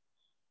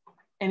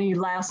any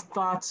last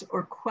thoughts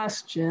or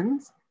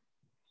questions.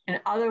 And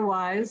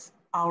otherwise,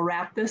 I'll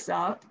wrap this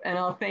up, and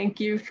I'll thank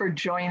you for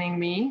joining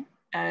me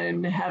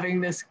and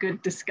having this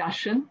good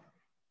discussion.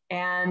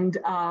 And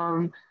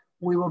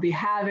we will be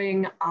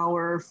having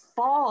our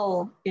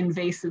fall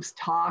invasives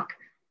talk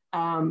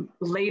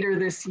later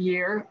this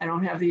year. I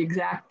don't have the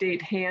exact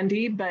date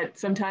handy, but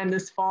sometime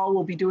this fall,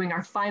 we'll be doing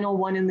our final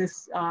one in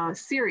this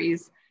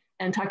series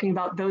and talking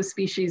about those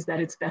species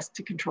that it's best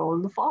to control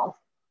in the fall.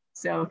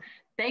 So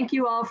thank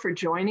you all for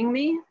joining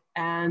me,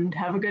 and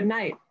have a good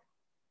night.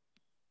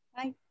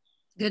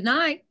 Good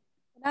night.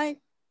 Good night.